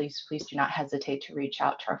areas, please do not hesitate to reach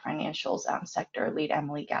out to our financials sector lead,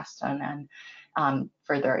 Emily Gaston, and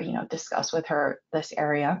further discuss with her this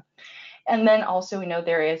area. And then also we know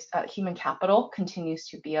there is human capital continues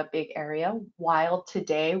to be a big area. While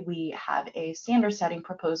today we have a standard setting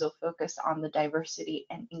proposal focused on the diversity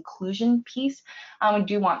and inclusion piece, we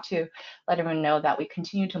do want to let everyone know that we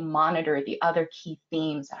continue to monitor the other key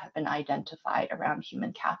themes that have been identified around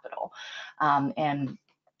human capital. And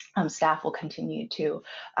staff will continue to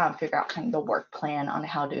figure out kind of the work plan on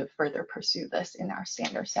how to further pursue this in our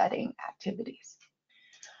standard setting activities.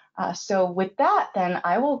 So with that, then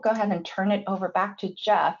I will go ahead and turn it over back to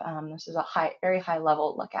Jeff. This is a very high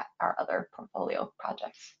level look at our other portfolio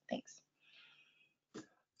projects. Thanks.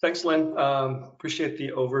 Thanks, Lynn. Appreciate the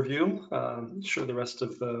overview. I'm sure the rest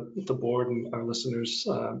of the board and our listeners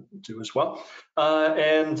do as well.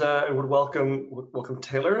 And I would welcome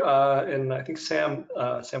Taylor. And I think Sam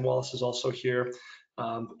Wallace is also here.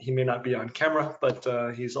 He may not be on camera, but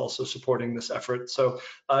he's also supporting this effort. So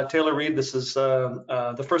Taylor Reed, this is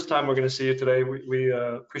the first time we're going to see you today. We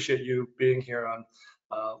appreciate you being here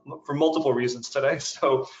for multiple reasons today.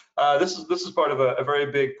 So this is part of a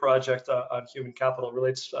very big project on human capital.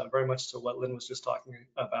 Relates very much to what Lynn was just talking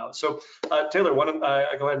about. So Taylor, why don't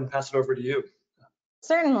I go ahead and pass it over to you?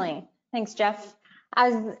 Certainly. Thanks, Jeff.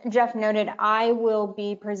 As Jeff noted, I will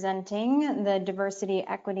be presenting the diversity,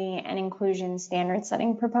 equity, and inclusion standard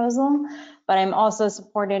setting proposal, but I'm also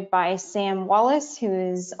supported by Sam Wallace, who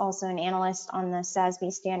is also an analyst on the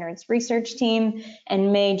SASB standards research team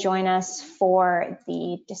and may join us for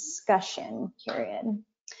the discussion period.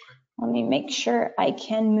 Let me make sure I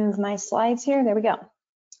can move my slides here. There we go.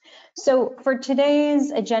 So for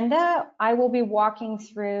today's agenda, I will be walking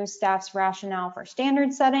through staff's rationale for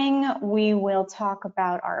standard setting. We will talk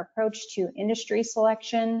about our approach to industry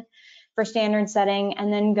selection for standard setting,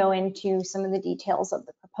 and then go into some of the details of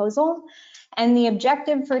the proposal. And the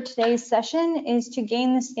objective for today's session is to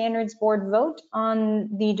gain the standards board vote on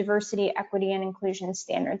the diversity, equity, and inclusion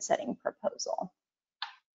standard setting proposal.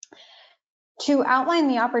 To outline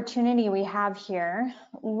the opportunity we have here,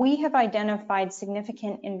 we have identified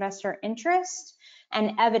significant investor interest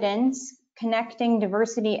and evidence connecting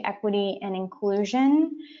diversity, equity, and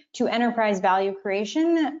inclusion to enterprise value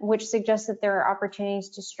creation, which suggests that there are opportunities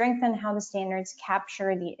to strengthen how the standards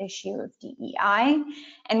capture the issue of DEI.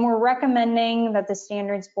 And we're recommending that the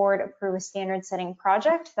standards board approve a standard setting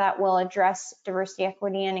project that will address diversity,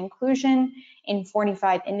 equity, and inclusion in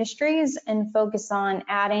 45 industries and focus on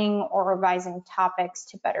adding or revising topics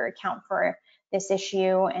to better account for this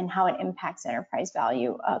issue and how it impacts enterprise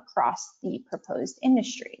value across the proposed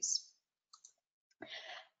industries.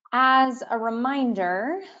 As a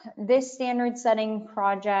reminder, this standard setting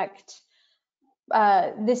project,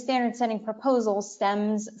 this standard setting proposal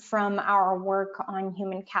stems from our work on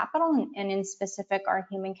human capital, and in specific our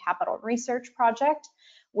human capital research project,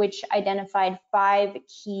 which identified 5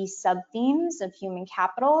 key sub-themes of human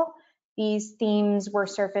capital. These themes were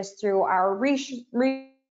surfaced through our research.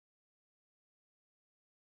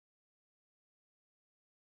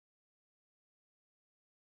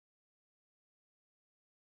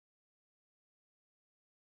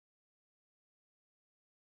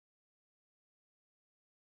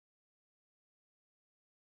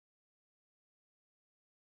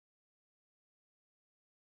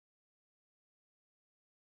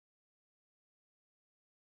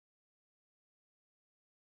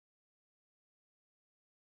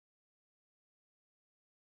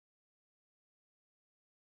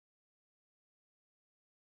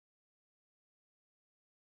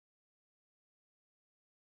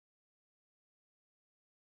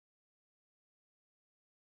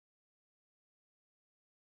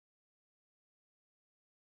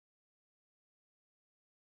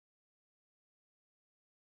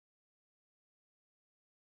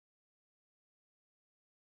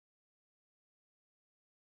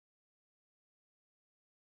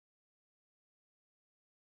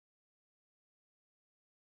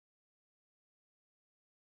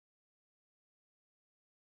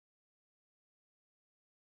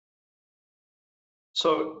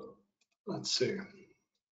 So let's see.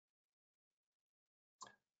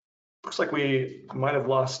 Looks like we might have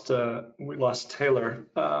lost Taylor.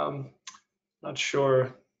 Not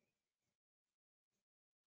sure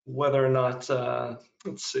whether or not,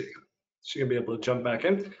 let's see, she can be able to jump back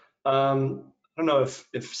in. I don't know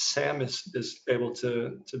if Sam is able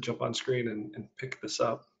to jump on screen and pick this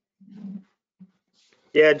up.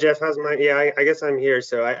 Yeah, Jeff, I guess I'm here,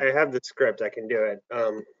 so I have the script, I can do it.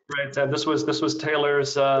 Right, and this was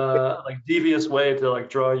Taylor's like devious way to like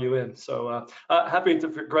draw you in. So happy to,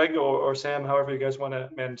 Greg or Sam, however you guys want to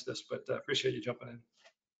manage this, but appreciate you jumping in.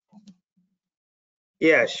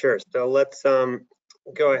 Yeah, sure. So let's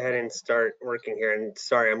go ahead and start working here. And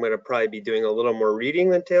sorry, I'm going to probably be doing a little more reading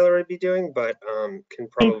than Taylor would be doing, but can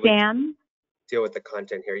probably deal with the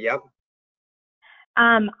content here. Yep.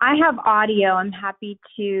 I have audio. I'm happy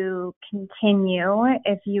to continue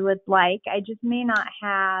if you would like. I just may not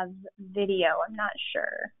have video. I'm not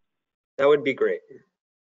sure. That would be great.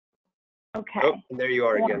 Okay. Oh, and there you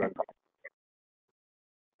are again.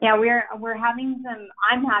 Yeah, I'm having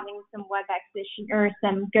some WebEx issues or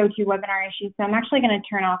some GoToWebinar issues. So I'm actually going to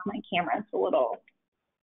turn off my camera. It's a little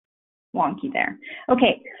wonky there.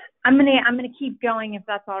 Okay. I'm gonna keep going if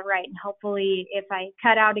that's all right, and hopefully if I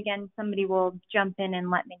cut out again, somebody will jump in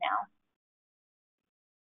and let me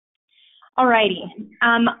know. Alrighty,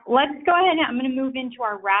 let's go ahead. I'm gonna move into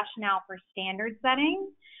our rationale for standard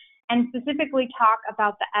setting, and specifically talk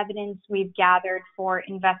about the evidence we've gathered for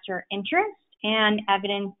investor interest and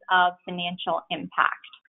evidence of financial impact.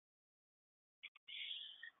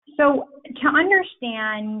 So to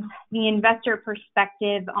understand the investor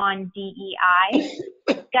perspective on DEI,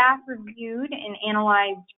 staff reviewed and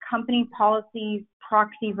analyzed company policies,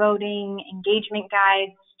 proxy voting, engagement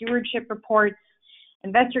guides, stewardship reports,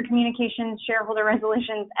 investor communications, shareholder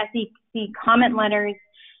resolutions, SEC comment letters,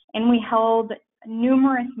 and we held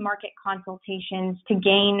numerous market consultations to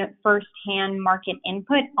gain firsthand market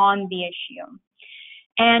input on the issue.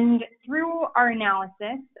 And through our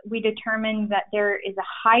analysis, we determined that there is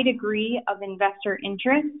a high degree of investor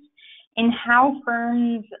interest in how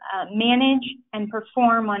firms manage and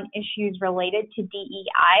perform on issues related to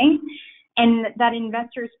DEI, and that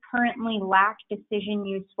investors currently lack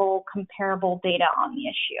decision-useful comparable data on the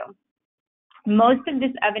issue. Most of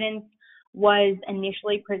this evidence was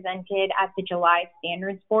initially presented at the July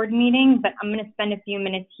Standards Board meeting, but I'm going to spend a few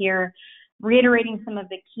minutes here reiterating some of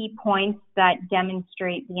the key points that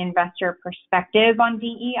demonstrate the investor perspective on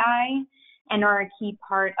DEI and are a key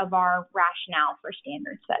part of our rationale for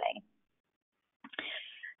standard setting.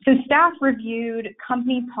 So staff reviewed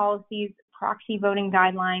company policies, proxy voting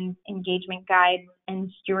guidelines, engagement guides, and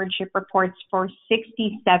stewardship reports for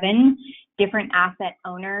 67 different asset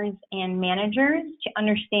owners and managers to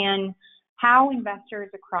understand how investors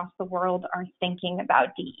across the world are thinking about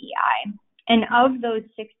DEI. And of those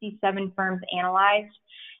 67 firms analyzed,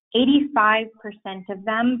 85% of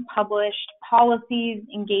them published policies,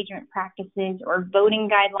 engagement practices, or voting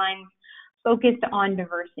guidelines focused on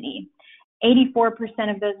diversity.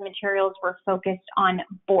 84% of those materials were focused on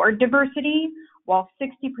board diversity, while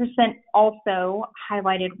 60% also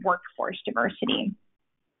highlighted workforce diversity.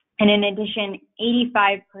 And in addition,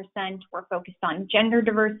 85% were focused on gender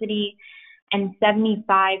diversity, and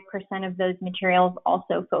 75% of those materials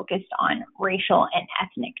also focused on racial and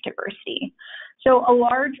ethnic diversity. So a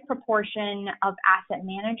large proportion of asset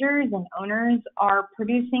managers and owners are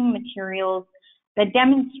producing materials that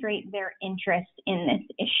demonstrate their interest in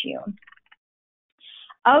this issue.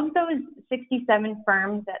 Of those 67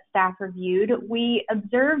 firms that staff reviewed, we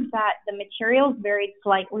observed that the materials varied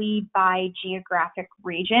slightly by geographic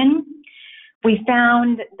region. We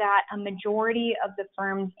found that a majority of the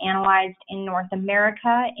firms analyzed in North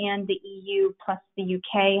America and the EU plus the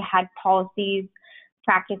UK had policies,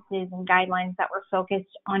 practices, and guidelines that were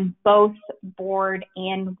focused on both board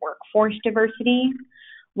and workforce diversity,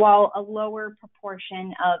 while a lower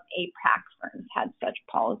proportion of APAC firms had such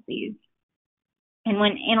policies. And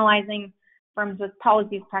when analyzing firms with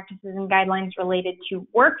policies, practices, and guidelines related to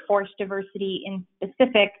workforce diversity in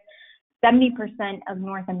specific, 70% of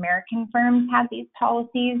North American firms have these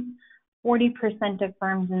policies, 40% of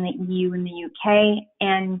firms in the EU and the UK,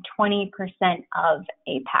 and 20% of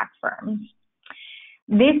APAC firms.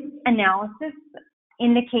 This analysis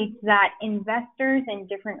indicates that investors in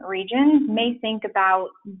different regions may think about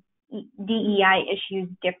DEI issues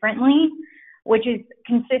differently, which is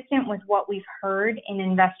consistent with what we've heard in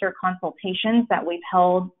investor consultations that we've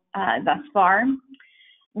held thus far.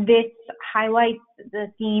 This highlights the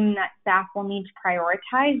theme that staff will need to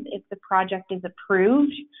prioritize if the project is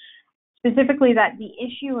approved, specifically that the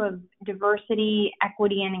issue of diversity,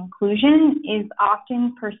 equity, and inclusion is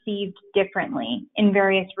often perceived differently in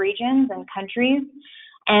various regions and countries,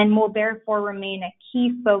 and will therefore remain a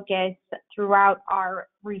key focus throughout our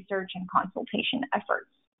research and consultation efforts.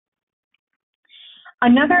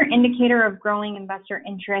 Another indicator of growing investor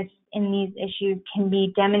interest in these issues can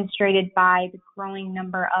be demonstrated by the growing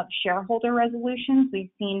number of shareholder resolutions we've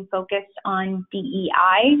seen focused on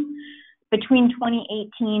DEI. Between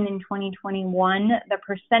 2018 and 2021, the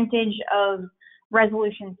percentage of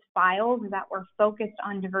resolutions filed that were focused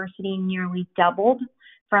on diversity nearly doubled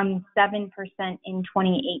from 7% in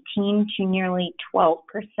 2018 to nearly 12%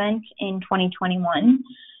 in 2021.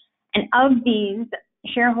 And of these,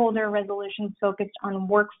 shareholder resolutions focused on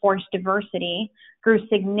workforce diversity grew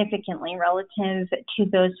significantly relative to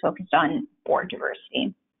those focused on board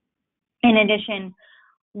diversity. In addition,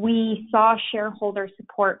 we saw shareholder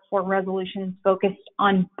support for resolutions focused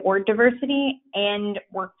on board diversity and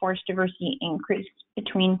workforce diversity increase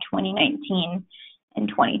between 2019 and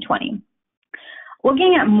 2020.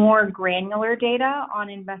 Looking at more granular data on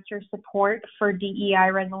investor support for DEI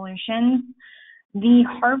resolutions, the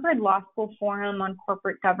Harvard Law School Forum on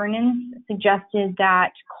Corporate Governance suggested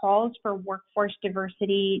that calls for workforce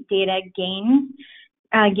diversity data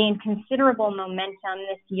gained considerable momentum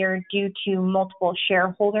this year due to multiple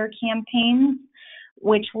shareholder campaigns,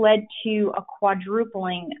 which led to a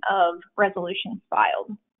quadrupling of resolutions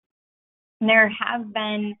filed. There have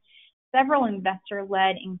been several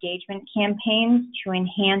investor-led engagement campaigns to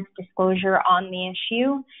enhance disclosure on the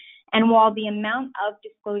issue. And while the amount of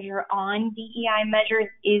disclosure on DEI measures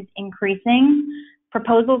is increasing,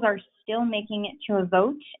 proposals are still making it to a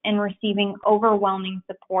vote and receiving overwhelming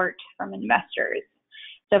support from investors.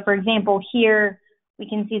 So for example, here we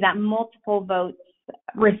can see that multiple votes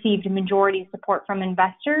received majority support from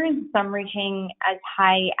investors, some reaching as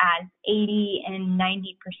high as 80 and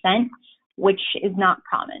 90%, which is not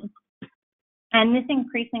common. And this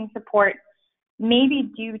increasing support may be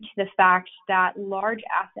due to the fact that large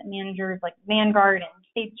asset managers like Vanguard and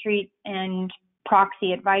State Street and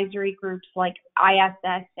proxy advisory groups like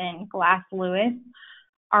ISS and Glass Lewis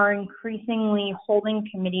are increasingly holding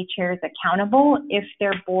committee chairs accountable if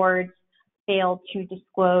their boards fail to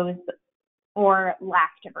disclose or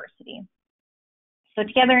lack diversity. So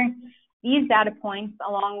together, these data points,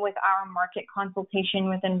 along with our market consultation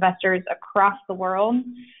with investors across the world,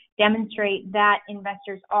 demonstrate that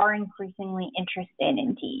investors are increasingly interested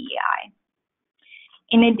in DEI.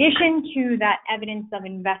 In addition to that evidence of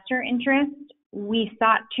investor interest, we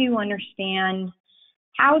sought to understand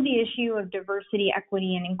how the issue of diversity,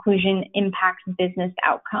 equity, and inclusion impacts business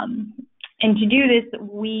outcomes. And to do this,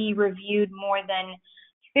 we reviewed more than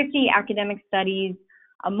 50 academic studies,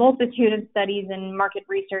 a multitude of studies and market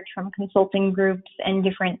research from consulting groups and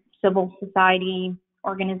different civil society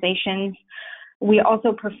organizations. We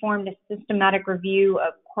also performed a systematic review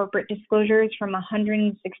of corporate disclosures from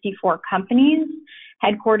 164 companies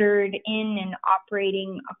headquartered in and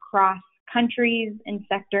operating across countries and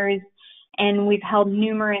sectors, and we've held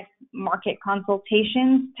numerous market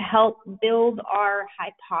consultations to help build our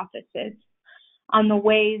hypothesis on the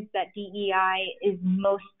ways that DEI is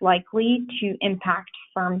most likely to impact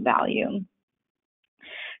firm value.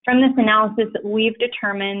 From this analysis, we've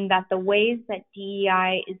determined that the ways that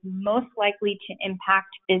DEI is most likely to impact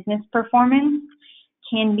business performance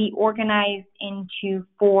can be organized into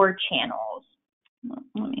 4 channels.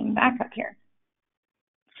 Let me back up here.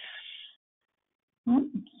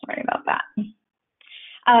 Sorry about that.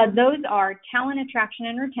 Those are talent attraction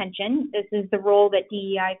and retention. This is the role that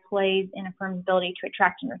DEI plays in a firm's ability to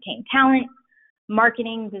attract and retain talent.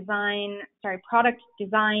 Product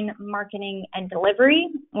design, marketing, and delivery,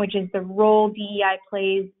 which is the role DEI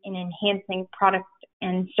plays in enhancing product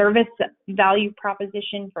and service value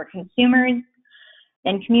proposition for consumers.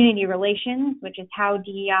 Then community relations, which is how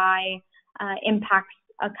DEI impacts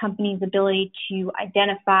a company's ability to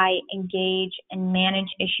identify, engage, and manage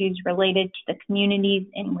issues related to the communities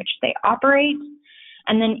in which they operate.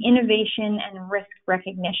 And then innovation and risk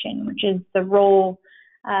recognition, which is the role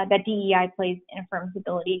that DEI plays in a firm's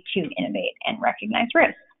ability to innovate and recognize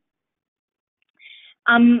risk.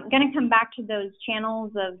 I'm going to come back to those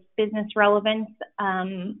channels of business relevance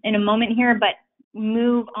in a moment here, but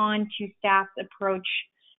move on to staff's approach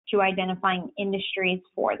to identifying industries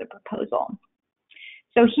for the proposal.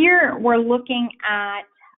 So here we're looking at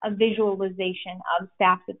a visualization of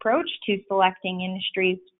staff's approach to selecting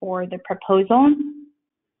industries for the proposal.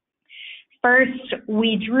 First,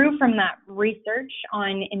 we drew from that research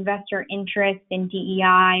on investor interest in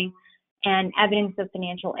DEI and evidence of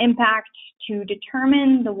financial impact to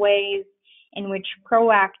determine the ways in which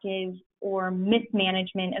proactive or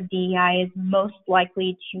mismanagement of DEI is most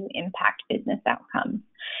likely to impact business outcomes.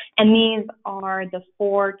 And these are the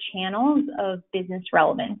 4 channels of business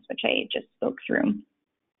relevance, which I just spoke through.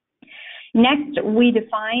 Next, we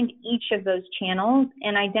defined each of those channels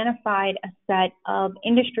and identified a set of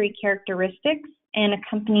industry characteristics and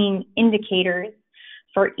accompanying indicators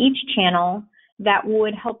for each channel that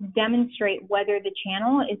would help demonstrate whether the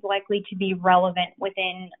channel is likely to be relevant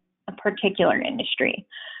within a particular industry.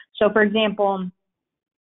 So for example,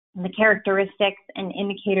 the characteristics and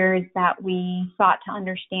indicators that we sought to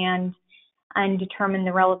understand and determine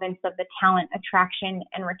the relevance of the talent attraction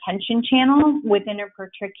and retention channel within a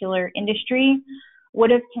particular industry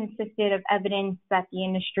would have consisted of evidence that the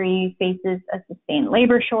industry faces a sustained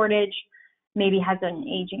labor shortage, maybe has an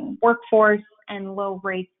aging workforce, and low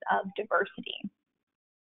rates of diversity.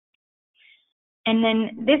 And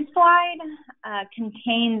then this slide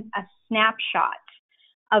contains a snapshot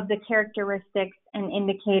of the characteristics and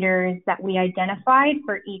indicators that we identified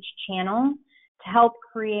for each channel to help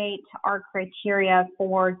create our criteria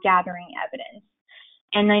for gathering evidence.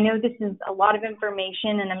 And I know this is a lot of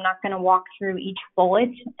information and I'm not going to walk through each bullet,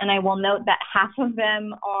 and I will note that half of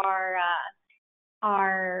them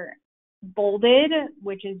are bolded,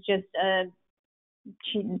 which is just a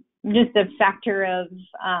factor of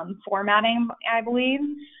formatting, I believe.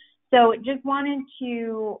 So just wanted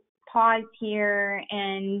to pause here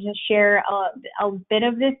and just share a bit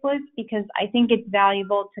of this list because I think it's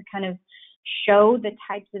valuable to kind of show the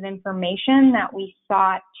types of information that we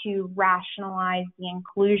sought to rationalize the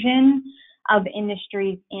inclusion of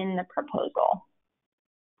industries in the proposal.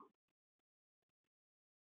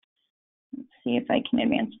 see if I can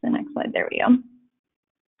advance to the next slide. There we go.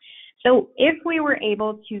 So if we were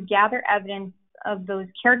able to gather evidence of those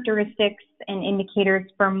characteristics and indicators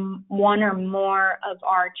from one or more of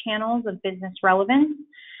our channels of business relevance,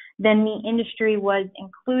 then the industry was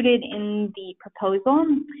included in the proposal.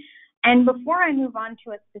 And before I move on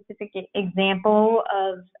to a specific example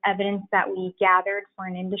of evidence that we gathered for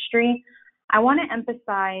an industry, I want to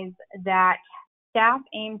emphasize that staff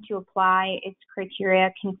aimed to apply its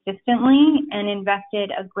criteria consistently and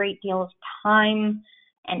invested a great deal of time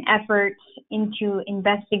and effort into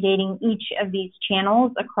investigating each of these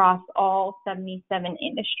channels across all 77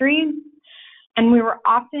 industries. And we were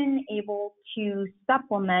often able to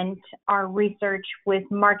supplement our research with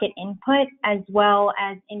market input as well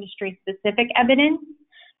as industry-specific evidence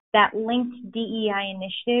that linked DEI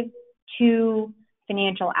initiatives to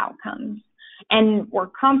financial outcomes. And we're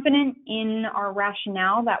confident in our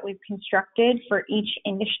rationale that we've constructed for each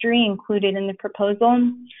industry included in the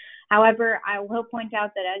proposal. However, I will point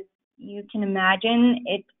out that, as you can imagine,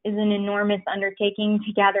 it is an enormous undertaking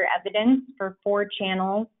to gather evidence for 4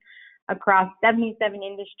 channels across 77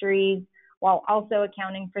 industries, while also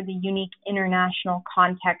accounting for the unique international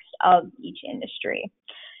context of each industry.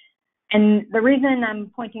 And the reason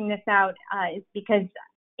I'm pointing this out is because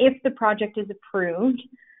if the project is approved,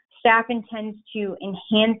 staff intends to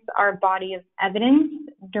enhance our body of evidence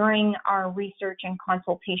during our research and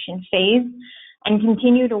consultation phase and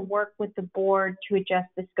continue to work with the board to adjust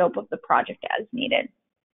the scope of the project as needed.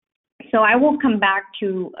 So I will come back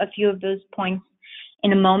to a few of those points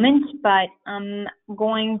in a moment, but I'm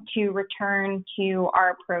going to return to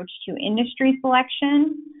our approach to industry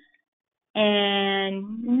selection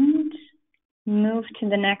and move to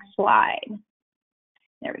the next slide.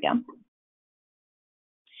 There we go.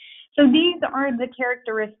 So these are the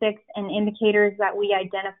characteristics and indicators that we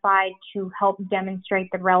identified to help demonstrate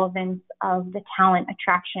the relevance of the talent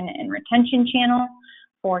attraction and retention channel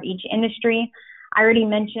for each industry. I already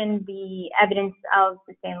mentioned the evidence of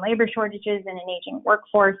sustained labor shortages and an aging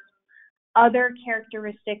workforce. Other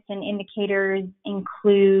characteristics and indicators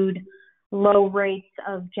include low rates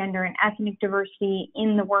of gender and ethnic diversity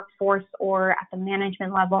in the workforce or at the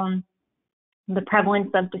management level, the prevalence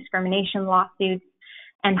of discrimination lawsuits,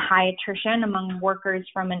 and high attrition among workers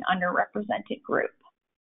from an underrepresented group.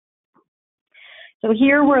 So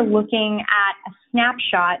here we're looking at a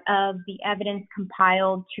snapshot of the evidence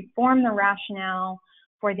compiled to form the rationale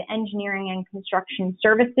for the engineering and construction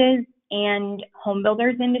services and home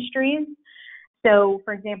builders industries. So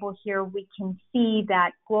for example, here we can see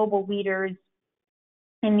that global leaders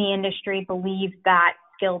in the industry believe that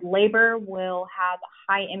skilled labor will have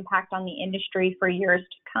a high impact on the industry for years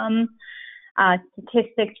to come.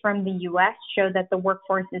 Statistics from the U.S. show that the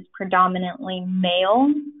workforce is predominantly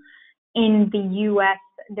male. In the U.S.,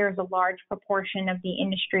 there's a large proportion of the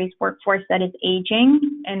industry's workforce that is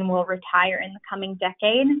aging and will retire in the coming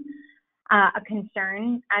decade. A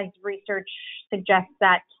concern, as research suggests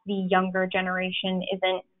that the younger generation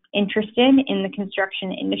isn't interested in the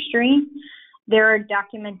construction industry. There are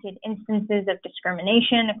documented instances of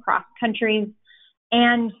discrimination across countries,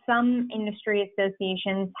 and some industry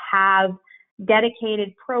associations have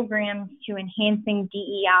dedicated programs to enhancing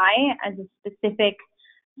DEI as a specific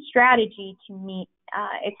strategy to meet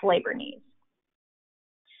its labor needs.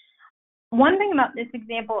 One thing about this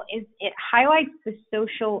example is it highlights the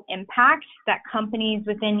social impact that companies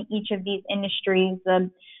within each of these industries, the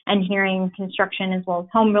engineering, construction, as well as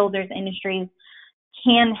home builders industries,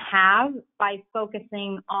 can have by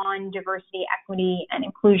focusing on diversity, equity, and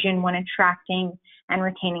inclusion when attracting and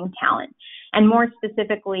retaining talent. And more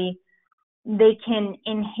specifically, they can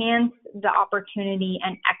enhance the opportunity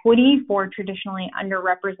and equity for traditionally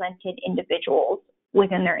underrepresented individuals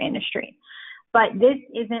within their industry. But this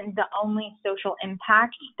isn't the only social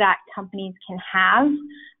impact that companies can have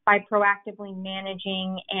by proactively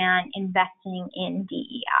managing and investing in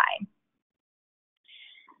DEI.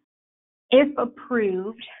 If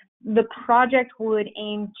approved, the project would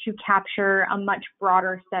aim to capture a much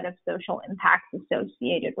broader set of social impacts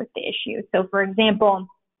associated with the issue. So for example,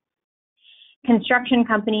 construction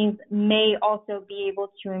companies may also be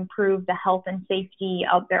able to improve the health and safety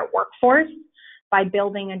of their workforce by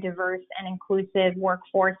building a diverse and inclusive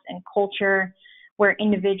workforce and culture where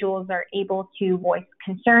individuals are able to voice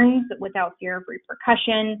concerns without fear of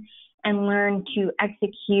repercussion and learn to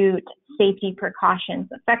execute safety precautions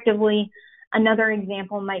effectively. Another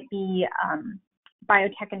example might be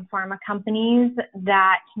biotech and pharma companies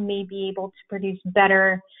that may be able to produce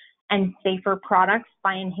better and safer products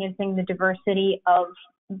by enhancing the diversity of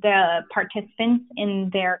the participants in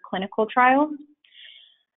their clinical trials.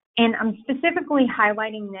 And I'm specifically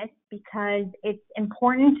highlighting this because it's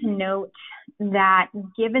important to note that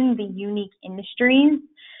given the unique industries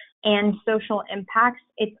and social impacts,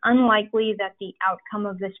 it's unlikely that the outcome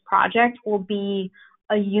of this project will be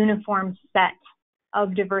a uniform set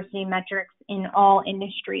of diversity metrics in all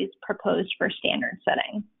industries proposed for standard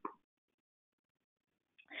setting.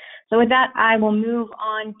 So with that, I will move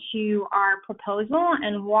on to our proposal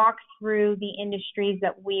and walk through the industries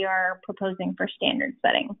that we are proposing for standard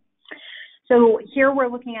setting. So here we're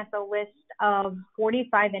looking at the list of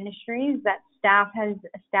 45 industries that staff has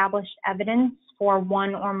established evidence for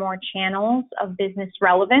one or more channels of business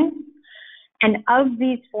relevance. And of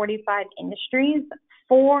these 45 industries,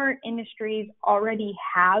 4 industries already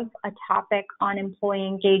have a topic on employee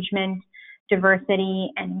engagement,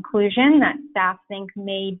 diversity, and inclusion that staff think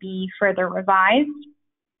may be further revised.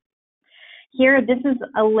 Here, this is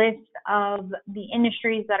a list of the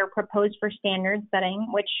industries that are proposed for standard setting,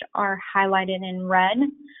 which are highlighted in red,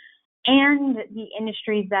 and the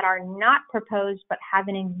industries that are not proposed but have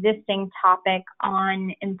an existing topic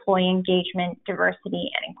on employee engagement,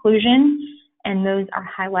 diversity, and inclusion, and those are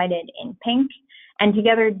highlighted in pink. And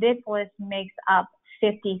together, this list makes up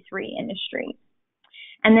 53 industries.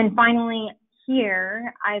 And then finally,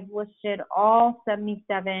 here, I've listed all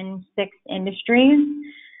 77 industries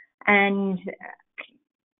and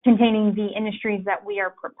containing the industries that we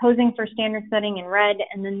are proposing for standard setting in red,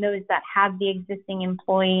 and then those that have the existing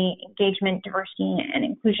employee engagement, diversity, and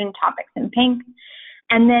inclusion topics in pink,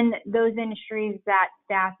 and then those industries that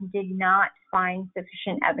staff did not find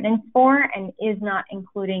sufficient evidence for and is not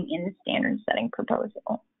including in the standard setting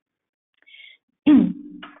proposal. And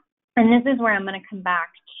this is where I'm going to come back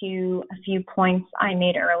to a few points I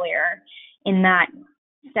made earlier, in that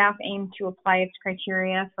staff aims to apply its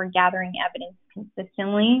criteria for gathering evidence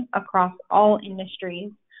consistently across all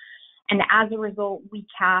industries. And as a result, we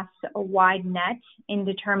cast a wide net in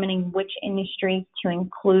determining which industries to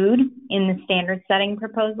include in the standard setting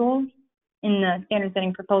proposal, And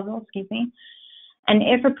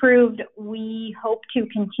if approved, we hope to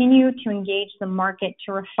continue to engage the market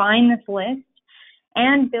to refine this list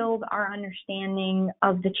and build our understanding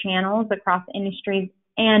of the channels across industries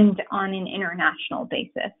and on an international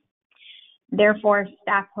basis. Therefore,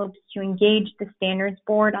 staff hopes to engage the Standards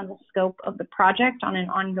Board on the scope of the project on an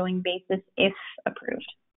ongoing basis if approved.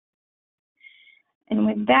 And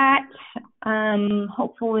with that,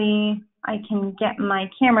 hopefully I can get my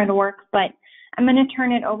camera to work, but I'm going to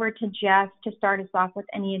turn it over to Jeff to start us off with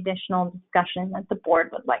any additional discussion that the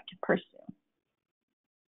board would like to pursue.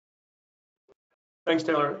 Thanks,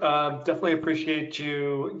 Taylor. Definitely appreciate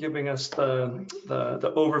you giving us the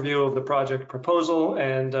overview of the project proposal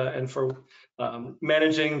and for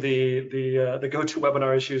managing the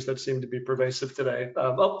GoToWebinar issues that seem to be pervasive today.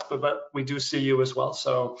 But we do see you as well,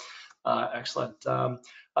 so excellent.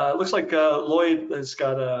 Looks like Lloyd has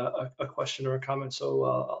got a question or a comment, so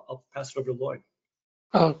I'll pass it over to Lloyd.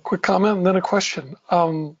 Quick comment and then a question.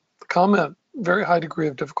 Comment. Very high degree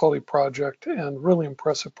of difficulty project and really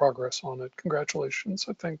impressive progress on it. Congratulations.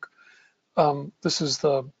 I think this is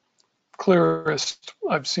the clearest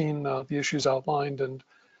I've seen the issues outlined, and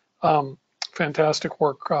fantastic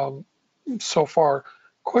work so far.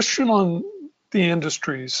 Question on the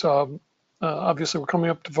industries. Obviously, we're coming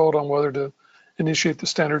up to vote on whether to initiate the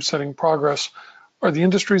standard setting progress. Are the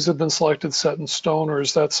industries that have been selected set in stone, or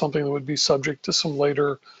is that something that would be subject to some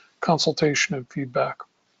later consultation and feedback?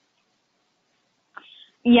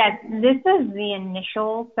 Yes, this is the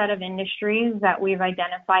initial set of industries that we've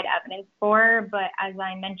identified evidence for, but as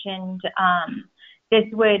I mentioned, this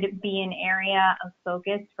would be an area of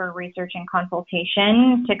focus for research and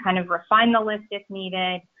consultation to kind of refine the list if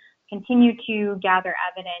needed, continue to gather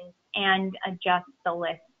evidence, and adjust the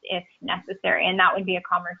list if necessary. And that would be a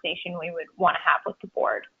conversation we would want to have with the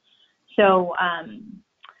board. So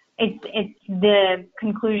it's the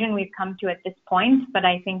conclusion we've come to at this point, but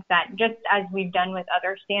I think that just as we've done with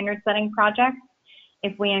other standard setting projects,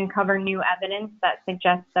 if we uncover new evidence that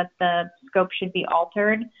suggests that the scope should be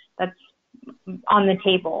altered, that's on the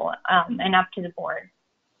table and up to the board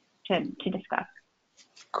to discuss.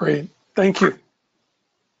 Great, thank you.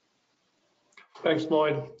 Thanks,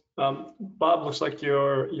 Lloyd. Bob, looks like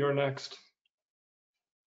you're next.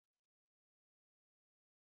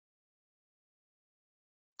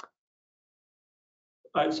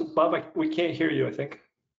 So Bob, we can't hear you, I think.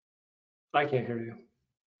 I can't hear you.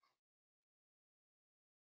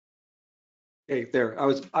 Hey, there.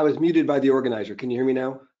 I was muted by the organizer. Can you hear me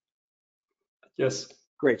now? Yes.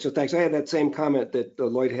 Great. So thanks. I had that same comment that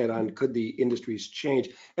Lloyd had on could the industries change.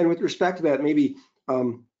 And with respect to that, maybe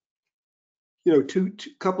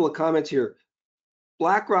couple of comments here.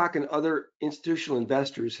 BlackRock and other institutional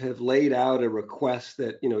investors have laid out a request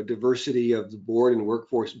that, diversity of the board and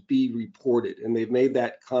workforce be reported, and they've made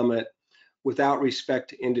that comment without respect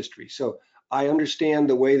to industry. So I understand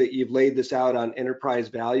the way that you've laid this out on enterprise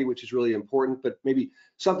value, which is really important, but maybe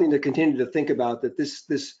something to continue to think about, that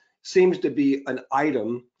this seems to be an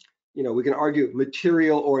item, we can argue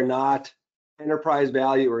material or not, enterprise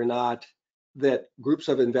value or not, that groups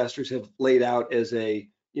of investors have laid out as a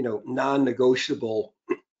non-negotiable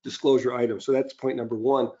disclosure item. So that's point number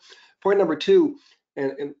one. Point number two,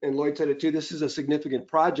 and Lloyd said it too, this is a significant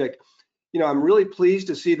project. I'm really pleased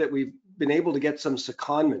to see that we've been able to get some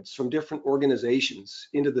secondments from different organizations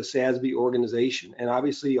into the SASB organization. And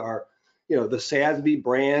obviously our, the SASB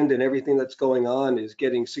brand and everything that's going on is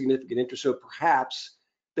getting significant interest. So perhaps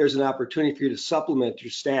there's an opportunity for you to supplement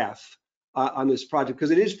your staff on this project,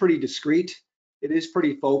 because it is pretty discreet. It is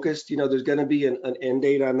pretty focused. There's going to be an end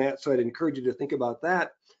date on that. So I'd encourage you to think about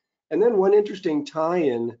that. And then one interesting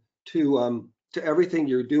tie-in to everything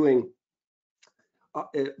you're doing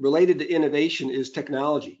related to innovation is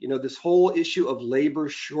technology. This whole issue of labor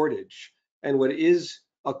shortage, and what is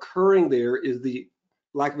occurring there is the,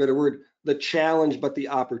 lack of a better word, the challenge, but the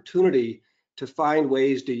opportunity to find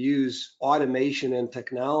ways to use automation and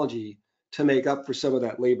technology to make up for some of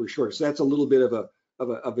that labor shortage. So that's a little bit of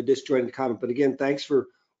a disjointed comment. But again, thanks for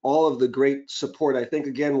all of the great support. I think,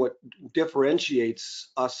 again, what differentiates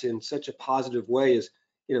us in such a positive way is,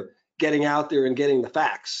 getting out there and getting the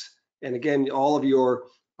facts. And again, all of your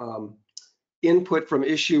input from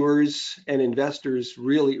issuers and investors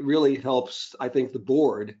really helps, I think, the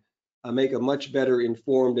board make a much better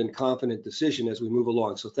informed and confident decision as we move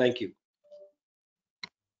along. So thank you.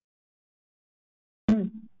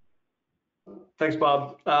 Thanks,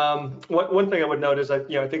 Bob. One thing I would note is I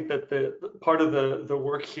think that the part of the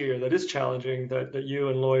work here that is challenging that you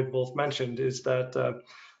and Lloyd both mentioned is that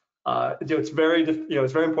it's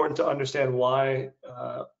very important to understand why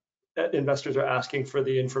investors are asking for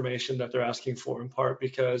the information that they're asking for, in part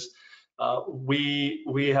because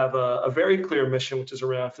we have a very clear mission, which is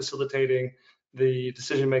around facilitating the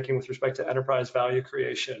decision making with respect to enterprise value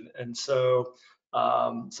creation, and so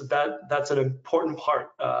that's an important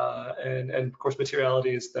part, and of course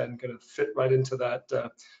materiality is then going to fit right into that.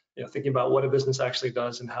 Thinking about what a business actually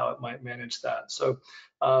does and how it might manage that. So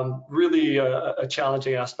really a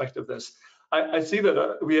challenging aspect of this. I see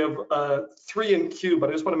that we have 3 in queue, but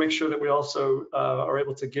I just want to make sure that we also are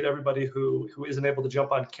able to get everybody who isn't able to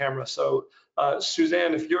jump on camera. So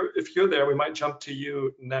Suzanne, if you're there, we might jump to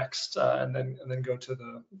you next, and then go to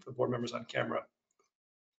the board members on camera.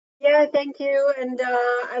 Yeah, thank you. And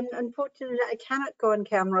unfortunately, I cannot go on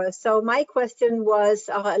camera. So my question was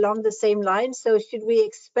along the same line. So should we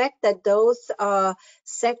expect that those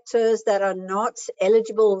sectors that are not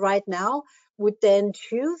eligible right now would then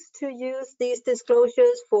choose to use these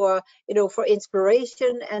disclosures for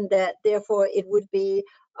inspiration, and that therefore it would be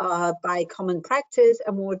by common practice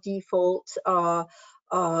a more default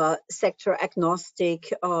sector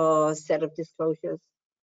agnostic set of disclosures?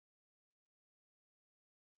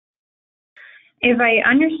 If I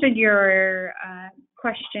understood your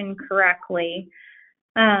question correctly,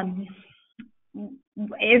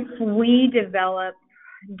 if we develop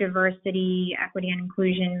diversity, equity, and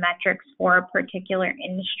inclusion metrics for a particular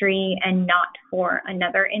industry and not for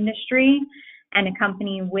another industry, and a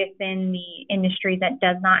company within the industry that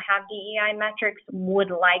does not have DEI metrics would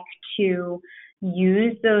like to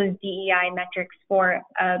use those DEI metrics for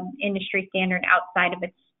industry standard outside of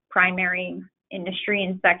its primary industry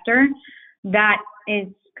and sector, that is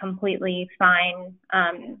completely fine.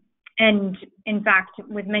 And in fact,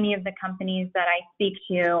 with many of the companies that I speak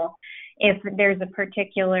to, if there's a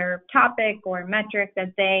particular topic or metric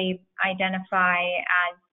that they identify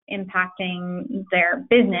as impacting their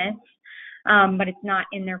business, but it's not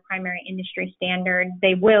in their primary industry standard,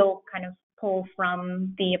 they will kind of pull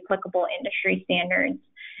from the applicable industry standards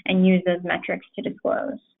and use those metrics to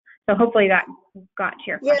disclose. So hopefully that got to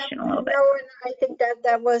your question a little bit. No, and I think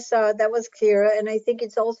that was clear, and I think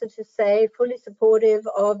it's also to say fully supportive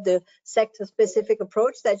of the sector-specific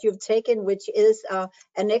approach that you've taken, which is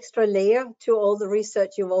an extra layer to all the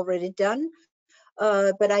research you've already done.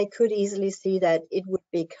 But I could easily see that it would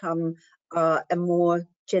become a more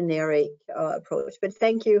generic approach. But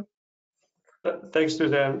thank you. Thanks,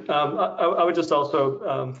 Suzanne. I would just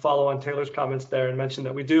also follow on Taylor's comments there and mention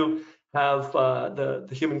that we do have the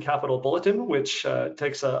Human Capital Bulletin, which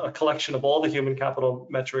takes a collection of all the human capital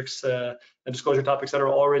metrics and disclosure topics that are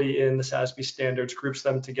already in the SASB standards, groups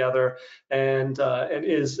them together, and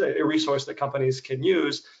is a resource that companies can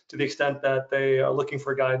use to the extent that they are looking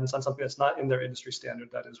for guidance on something that's not in their industry standard.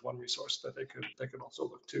 That is one resource that they could also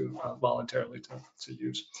look to voluntarily to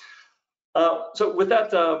use. So with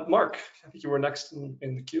that, Mark, I think you were next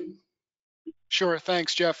in the queue. Sure,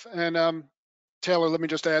 thanks, Jeff. And Taylor, let me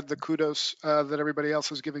just add the kudos that everybody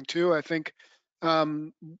else is giving too. I think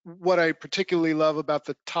what I particularly love about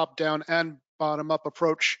the top-down and bottom-up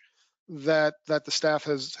approach that the staff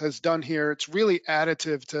has done here, it's really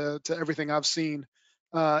additive to everything I've seen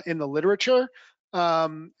in the literature.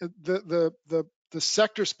 The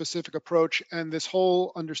sector-specific approach and this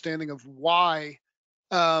whole understanding of why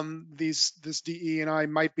this DE&I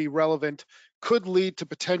might be relevant could lead to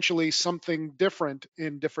potentially something different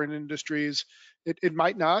in different industries. It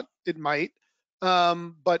might not, it might.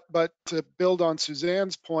 But to build on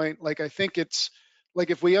Suzanne's point, like I think it's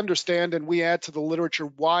like if we understand and we add to the literature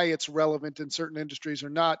why it's relevant in certain industries or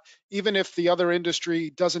not, even if the other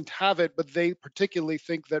industry doesn't have it, but they particularly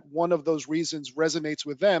think that one of those reasons resonates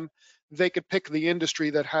with them, they could pick the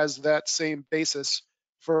industry that has that same basis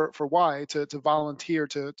for why to volunteer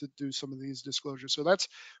to do some of these disclosures. So that's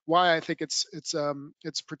why I think it's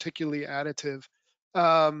particularly additive.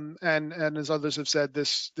 And as others have said,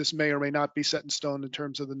 this may or may not be set in stone in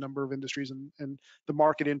terms of the number of industries and the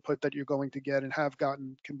market input that you're going to get and have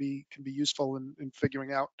gotten can be useful in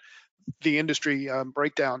figuring out the industry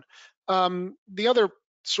breakdown. The other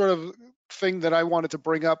sort of thing that I wanted to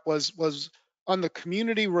bring up was on the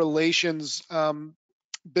community relations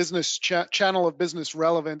business channel of business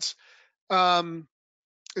relevance.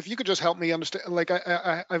 If you could just help me understand, like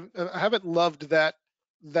I haven't loved that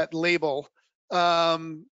label.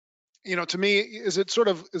 You know, to me, is it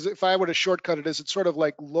if I were to shortcut it, is it sort of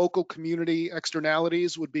like local community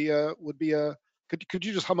externalities would be a could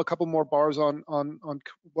you just hum a couple more bars on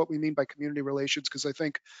what we mean by community relations? Because I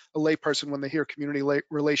think a layperson, when they hear community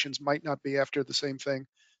relations, might not be after the same thing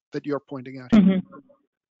that you're pointing out. Mm-hmm.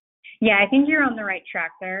 Yeah, I think you're on the right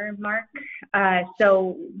track there, Mark.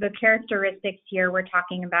 So the characteristics here we're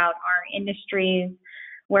talking about are industries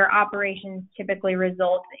where operations typically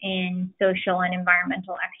result in social and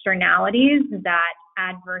environmental externalities that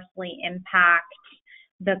adversely impact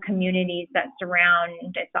the communities that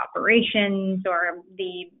surround its operations, or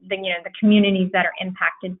the communities that are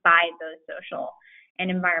impacted by those social and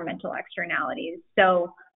environmental externalities.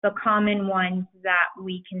 So the common ones that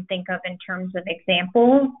we can think of in terms of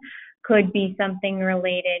examples could be something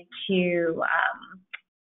related to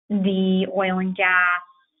the oil and gas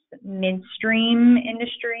midstream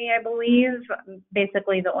industry, I believe.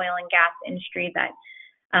 Basically the oil and gas industry that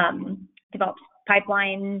develops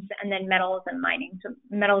pipelines, and then metals and mining. So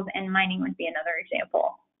metals and mining would be another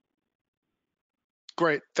example.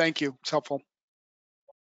 Great, thank you, it's helpful.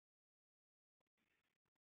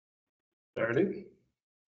 Verity?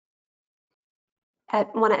 I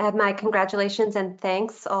want to add my congratulations and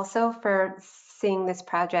thanks also for seeing this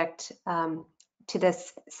project to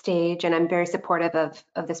this stage, and I'm very supportive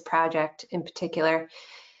of this project in particular.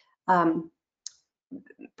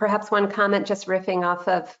 Perhaps one comment, just riffing off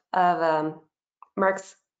of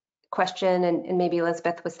Mark's question, and maybe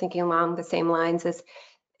Elizabeth was thinking along the same lines, is,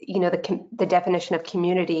 you know, the definition of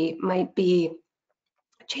community might be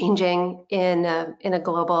changing in a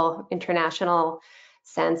global, international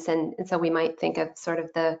sense, and so we might think of sort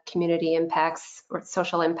of the community impacts or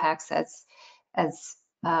social impacts as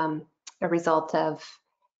a result of,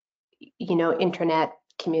 you know, internet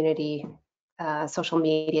community, social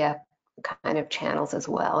media kind of channels as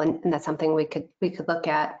well, and that's something we could look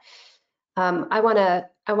at. I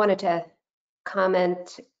wanted to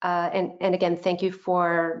comment, and again, thank you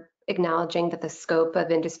for acknowledging that the scope of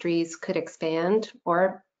industries could expand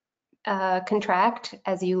or contract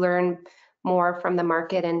as you learn more from the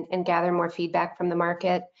market and gather more feedback from the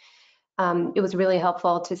market. It was really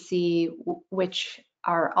helpful to see which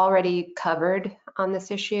are already covered on this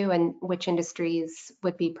issue and which industries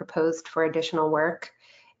would be proposed for additional work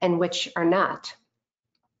and which are not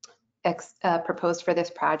proposed for this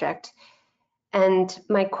project. And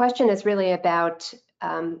my question is really about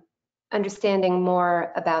understanding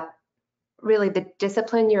more about really the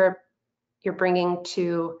discipline you're bringing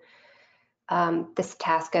to this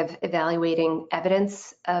task of evaluating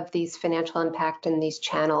evidence of these financial impact in these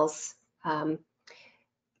channels,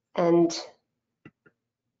 and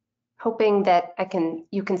hoping that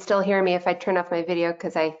you can still hear me if I turn off my video,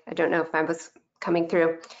 because I don't know if I was coming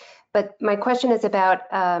through. But my question is about,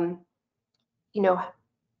 you know,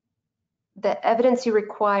 the evidence you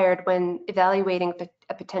required when evaluating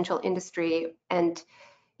a potential industry and,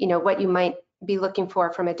 you know, what you might be looking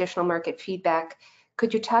for from additional market feedback.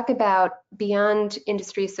 Could you talk about, beyond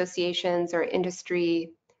industry associations or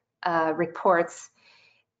industry reports,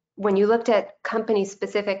 when you looked at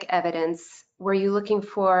company-specific evidence, were you looking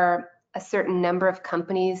for a certain number of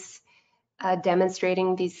companies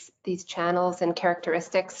demonstrating these channels and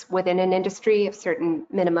characteristics within an industry, a certain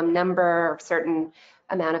minimum number, or a certain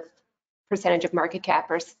amount of percentage of market cap,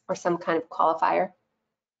 or some kind of qualifier?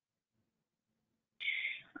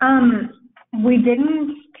 We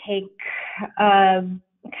didn't take a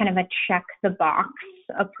kind of a check the box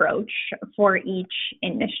approach for each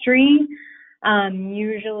industry.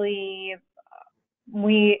 Usually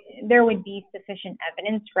there would be sufficient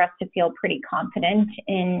evidence for us to feel pretty confident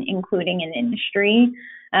in including an industry.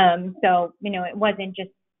 So, you know, it wasn't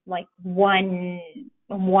just like one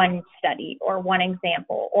study or one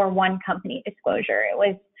example or one company disclosure. It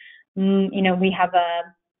was, you know, we have a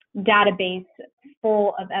database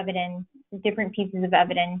full of evidence, different pieces of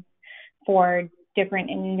evidence for different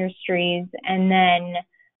industries. And then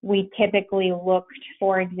we typically looked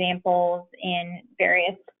for examples in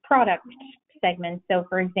various product segments. So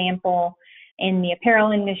for example, in the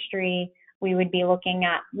apparel industry, we would be looking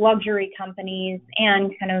at luxury companies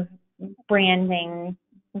and kind of branding,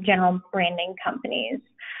 general branding companies.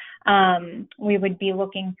 We would be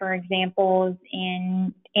looking for examples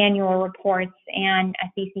in annual reports and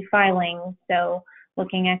SEC filings. So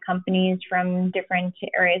looking at companies from different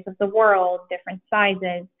areas of the world, different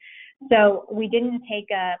sizes. So we didn't take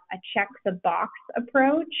a check the box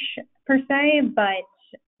approach per se, but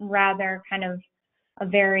rather kind of a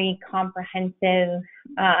very comprehensive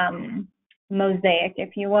mosaic,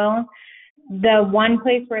 if you will. The one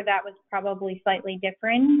place where that was probably slightly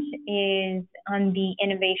different is on the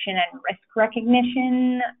innovation and risk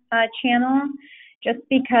recognition channel, just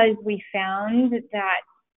because we found that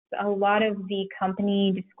a lot of the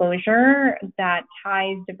company disclosure that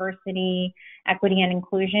ties diversity, equity, and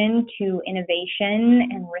inclusion to innovation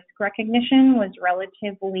and risk recognition was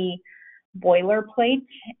relatively boilerplate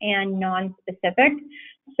and non-specific.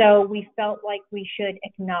 So we felt like we should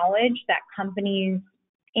acknowledge that companies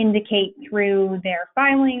indicate through their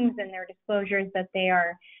filings and their disclosures that they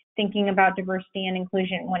are thinking about diversity and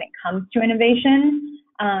inclusion when it comes to innovation.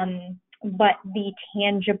 But the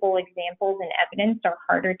tangible examples and evidence are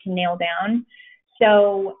harder to nail down.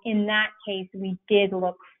 So in that case, we did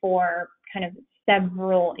look for kind of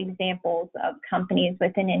several examples of companies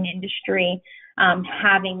within an industry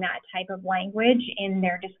having that type of language in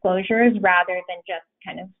their disclosures rather than just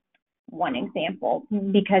kind of one example,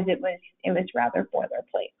 because it was rather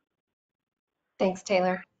boilerplate. Thanks,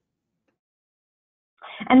 Taylor.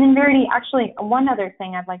 And then Verity, actually, one other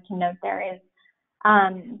thing I'd like to note there is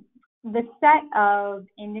the set of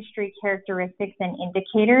industry characteristics and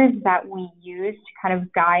indicators that we use to kind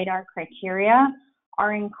of guide our criteria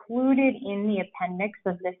are included in the appendix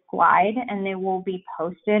of this slide, and they will be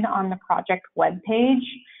posted on the project webpage.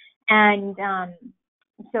 And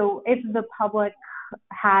so if the public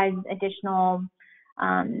has additional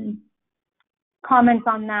comments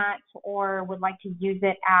on that or would like to use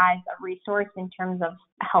it as a resource in terms of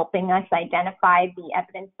helping us identify the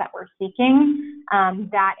evidence that we're seeking,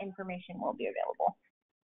 that information will be available.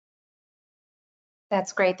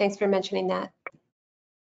 That's great. Thanks for mentioning that.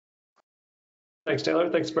 Thanks, Taylor.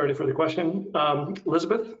 Thanks, Verity, for the question.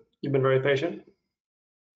 Elizabeth, you've been very patient.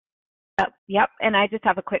 Yep, and I just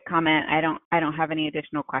have a quick comment. I don't have any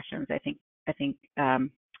additional questions. I think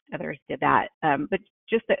others did that. But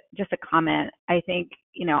just a comment. I think,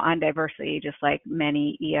 you know, on diversity, just like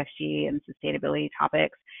many ESG and sustainability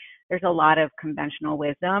topics, there's a lot of conventional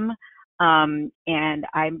wisdom. And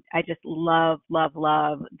I just love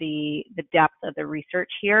the depth of the research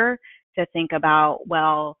here to think about,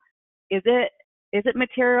 well, is it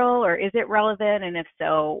material or is it relevant? And if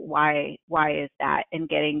so, why is that? And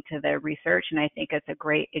getting to the research. And I think it's a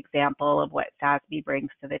great example of what SASB brings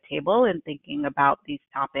to the table in thinking about these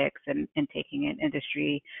topics and taking an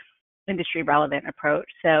industry relevant approach.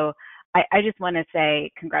 So I just want to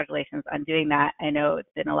say congratulations on doing that. I know it's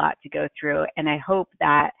been a lot to go through, and I hope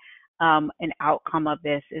that an outcome of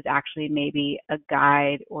this is actually maybe a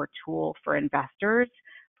guide or tool for investors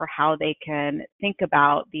for how they can think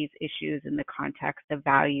about these issues in the context of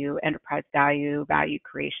value, enterprise value, value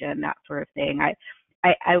creation, that sort of thing.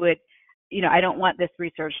 I would, you know, I don't want this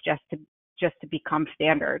research just to become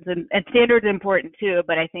standards, and standards are important too,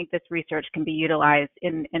 but I think this research can be utilized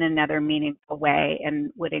in another meaningful way,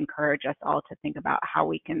 and would encourage us all to think about how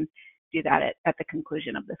we can do that at the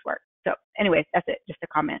conclusion of this work. So anyways, that's it, just a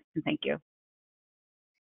comment, and thank you.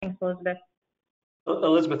 Thanks, Elizabeth.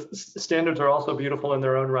 Elizabeth, standards are also beautiful in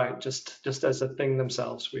their own right, just as a thing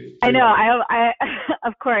themselves. I know. I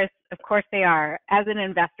of course they are. As an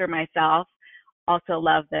investor myself, also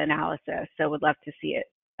love the analysis, so would love to see it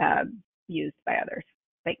used by others.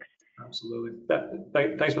 Thanks. Absolutely.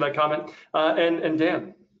 Thanks for that comment. And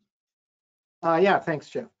Dan. Yeah, thanks,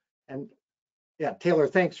 Jeff. And yeah, Taylor,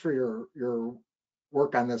 thanks for your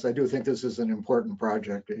work on this. I do think this is an important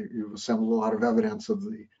project. You've assembled a lot of evidence of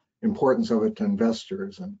the importance of it to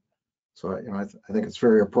investors, and so I think it's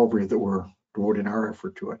very appropriate that we're devoting our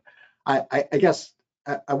effort to it. I guess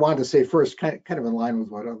I wanted to say first, kind of in line with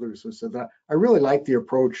what others have said, that I really like the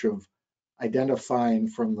approach of identifying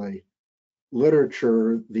from the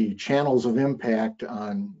literature the channels of impact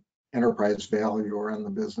on enterprise value or on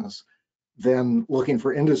the business, then looking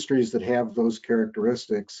for industries that have those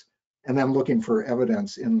characteristics, and then looking for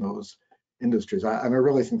evidence in those industries. I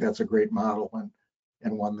really think that's a great model,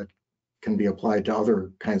 and one that can be applied to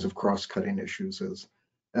other kinds of cross-cutting issues as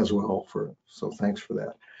well. So thanks for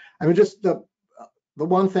that. I mean, just the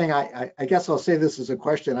one thing, I guess I'll say this as a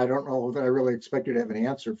question. I don't know that I really expect you to have an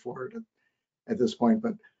answer for it at this point,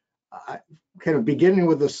 but kind of beginning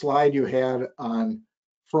with the slide you had on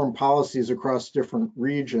firm policies across different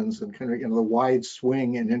regions and kind of the wide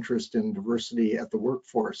swing in interest in diversity at the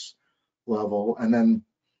workforce level, and then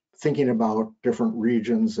thinking about different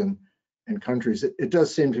regions and countries, it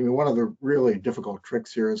does seem to me one of the really difficult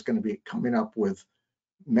tricks here is going to be coming up with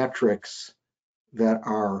metrics that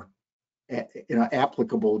are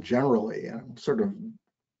applicable generally, and sort of,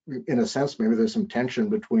 in a sense, maybe there's some tension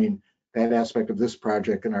between that aspect of this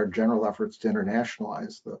project and our general efforts to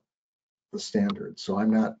internationalize the standards. So I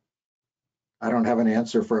don't have an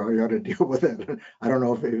answer for how you ought to deal with it. I don't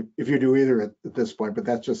know if you do either at this point, but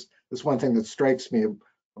that's one thing that strikes me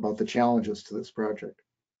about the challenges to this project.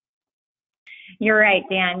 You're right,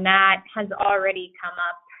 Dan. That has already come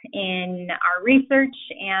up in our research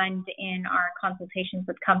and in our consultations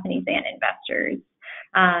with companies and investors.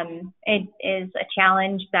 It is a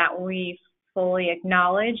challenge that we fully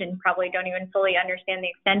acknowledge and probably don't even fully understand the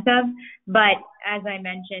extent of, but as I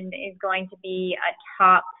mentioned, is going to be a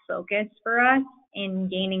top focus for us in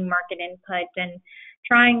gaining market input and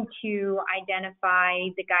trying to identify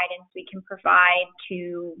the guidance we can provide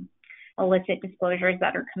to elicit disclosures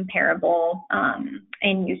that are comparable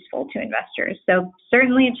and useful to investors. So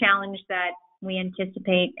certainly a challenge that we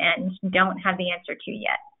anticipate and don't have the answer to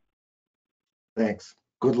yet. Thanks.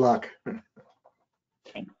 Good luck.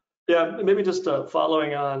 Thanks. Yeah, maybe just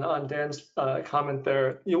following on Dan's comment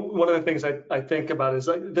there. One of the things I think about is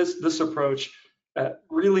like this approach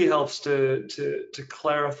really helps to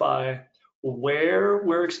clarify where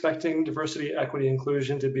we're expecting diversity, equity,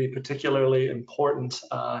 inclusion to be particularly important.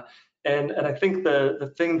 And I think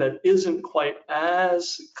the thing that isn't quite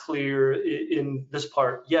as clear in this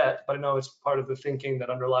part yet, but I know it's part of the thinking that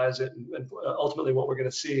underlies it, and ultimately what we're going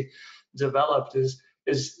to see developed is,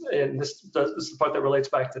 and this is the part that relates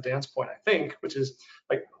back to Dan's point, I think, which is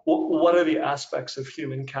like, what are the aspects of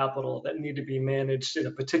human capital that need to be managed in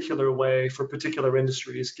a particular way for particular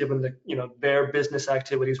industries, given the, their business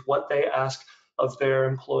activities, what they ask of their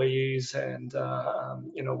employees, and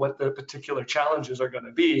what the particular challenges are going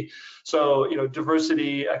to be. So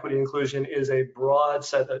diversity, equity, inclusion is a broad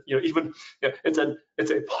set of it's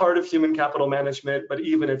a part of human capital management, but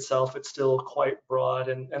even itself, it's still quite broad,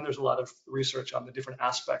 and there's a lot of research on the different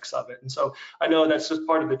aspects of it. And so I know that's just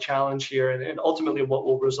part of the challenge here, and ultimately what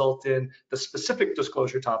will result in the specific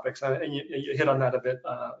disclosure topics, and you hit on that a bit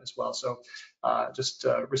as well. So just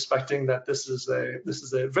respecting that this is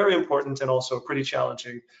a very important and also pretty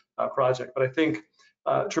challenging project, but I think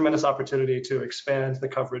tremendous opportunity to expand the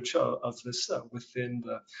coverage of this within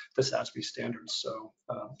the SASB standards. So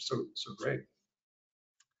great.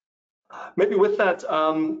 Maybe with that,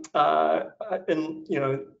 and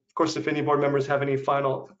of course, if any board members have any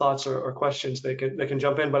final thoughts or questions, they can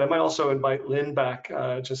jump in. But I might also invite Lynn back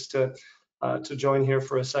just to join here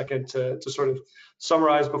for a second to sort of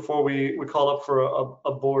summarize before we call up for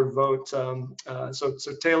a board vote. So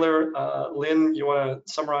Taylor, Lynn, you want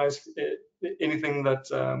to summarize anything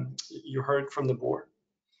that you heard from the board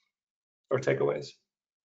or takeaways?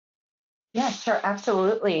 Yeah, sure,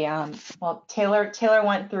 absolutely. Well, Taylor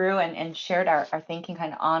went through and shared our thinking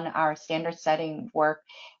kind of on our standard setting work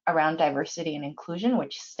around diversity and inclusion,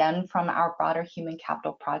 which stemmed from our broader human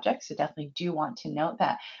capital project. So definitely do want to note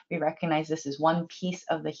that we recognize this is one piece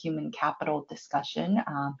of the human capital discussion.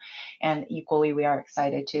 And equally, we are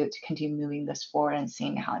excited to continue moving this forward and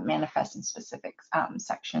seeing how it manifests in specific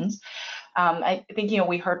sections. I think,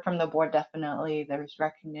 we heard from the board, definitely there's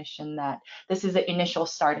recognition that this is the initial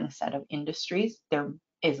starting set of industries. There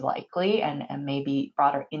is likely, and maybe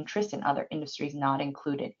broader interest in other industries not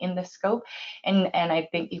included in the scope. And I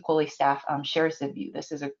think equally staff shares the view.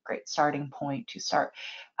 This is a great starting point to start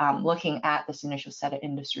looking at this initial set of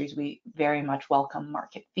industries. We very much welcome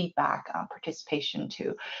market feedback, participation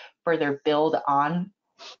to further build on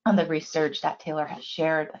the research that Taylor has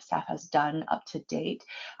shared, that staff has done up to date,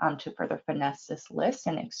 to further finesse this list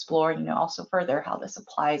and explore, also further how this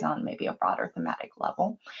applies on maybe a broader thematic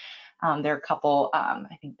level. There are a couple,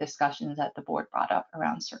 I think, discussions that the board brought up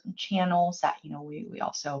around certain channels that, we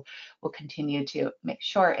also will continue to make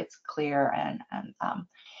sure it's clear and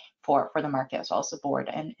for the market as well as the board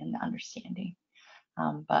and the understanding.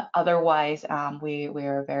 But otherwise, we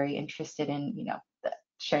are very interested in,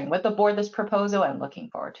 sharing with the board this proposal and looking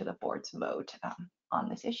forward to the board's vote on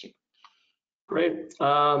this issue. Great.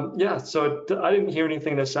 Yeah, so I didn't hear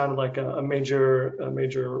anything that sounded like a major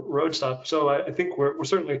road stop. So I think we're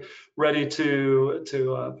certainly ready to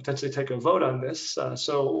potentially take a vote on this.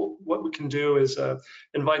 So what we can do is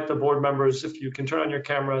invite the board members. If you can turn on your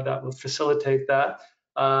camera, that will facilitate that.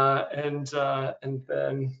 And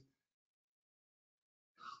then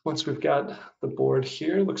once we've got the board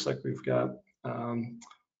here, looks like we've got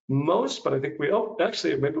most, but I think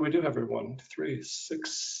actually, maybe we do have everyone. 3,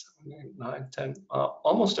 6, 7, 8, 9, 10,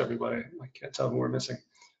 almost everybody. I can't tell who we're missing.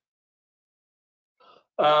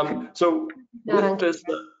 So with this,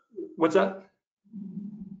 what's that?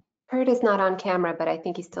 Kurt is not on camera, but I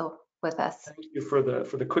think he's still with us. Thank you for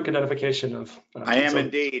the quick identification of. I am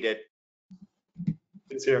indeed.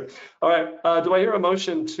 It's here. All right. Do I hear a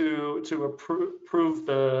motion to approve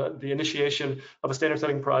the initiation of a standard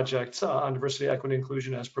setting project on diversity, equity,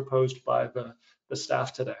 inclusion as proposed by the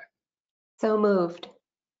staff today? So moved.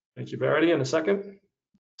 Thank you, Verity. And a second?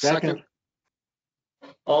 Second.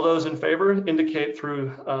 All those in favor indicate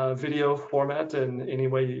through video format in any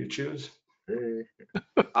way you choose.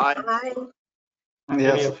 Aye.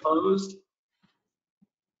 Any opposed?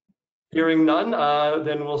 Hearing none,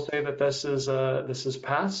 then we'll say that this is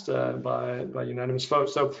passed by unanimous vote.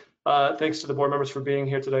 So thanks to the board members for being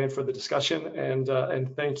here today and for the discussion,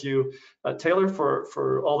 and thank you, Taylor,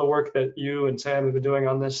 for all the work that you and Sam have been doing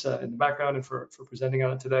on this in the background and for presenting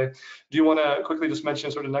on it today. Do you want to quickly just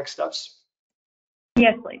mention sort of next steps?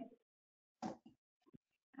 Yes, please.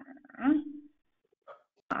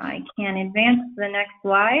 I can advance to the next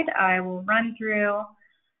slide. I will run through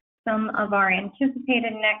some of our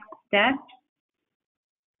anticipated next steps,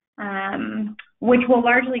 which will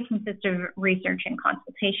largely consist of research and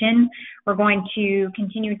consultation. We're going to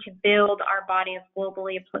continue to build our body of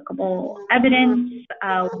globally applicable evidence.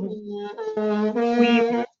 I'm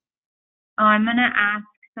going to ask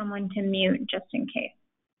someone to mute just in case.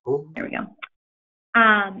 There we go.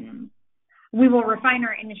 We will refine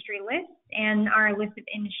our industry list and our list of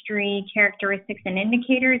industry characteristics and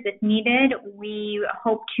indicators if needed. We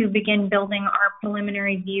hope to begin building our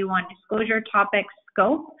preliminary view on disclosure topic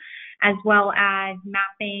scope, as well as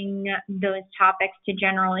mapping those topics to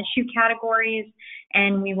general issue categories.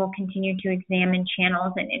 And we will continue to examine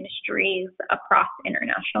channels and industries across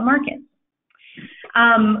international markets.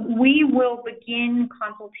 We will begin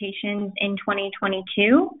consultations in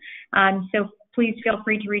 2022. So please feel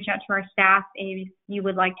free to reach out to our staff if you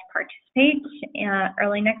would like to participate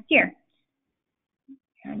early next year.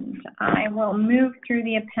 And I will move through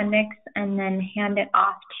the appendix and then hand it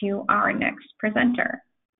off to our next presenter.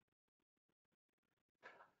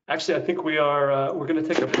 Actually, I think we're going to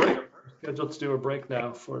take a break. We're scheduled to do a break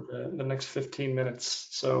now for the next 15 minutes.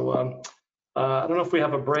 So I don't know if we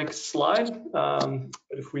have a break slide, but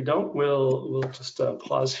if we don't, we'll just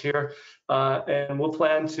pause here, and we'll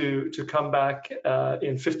plan to come back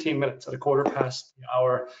in 15 minutes at 1/4 the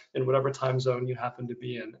hour in whatever time zone you happen to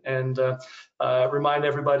be in. And remind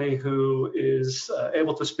everybody who is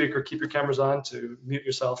able to speak or keep your cameras on to mute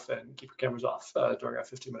yourself and keep your cameras off during our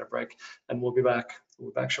 15-minute break. And we'll be back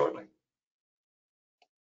shortly.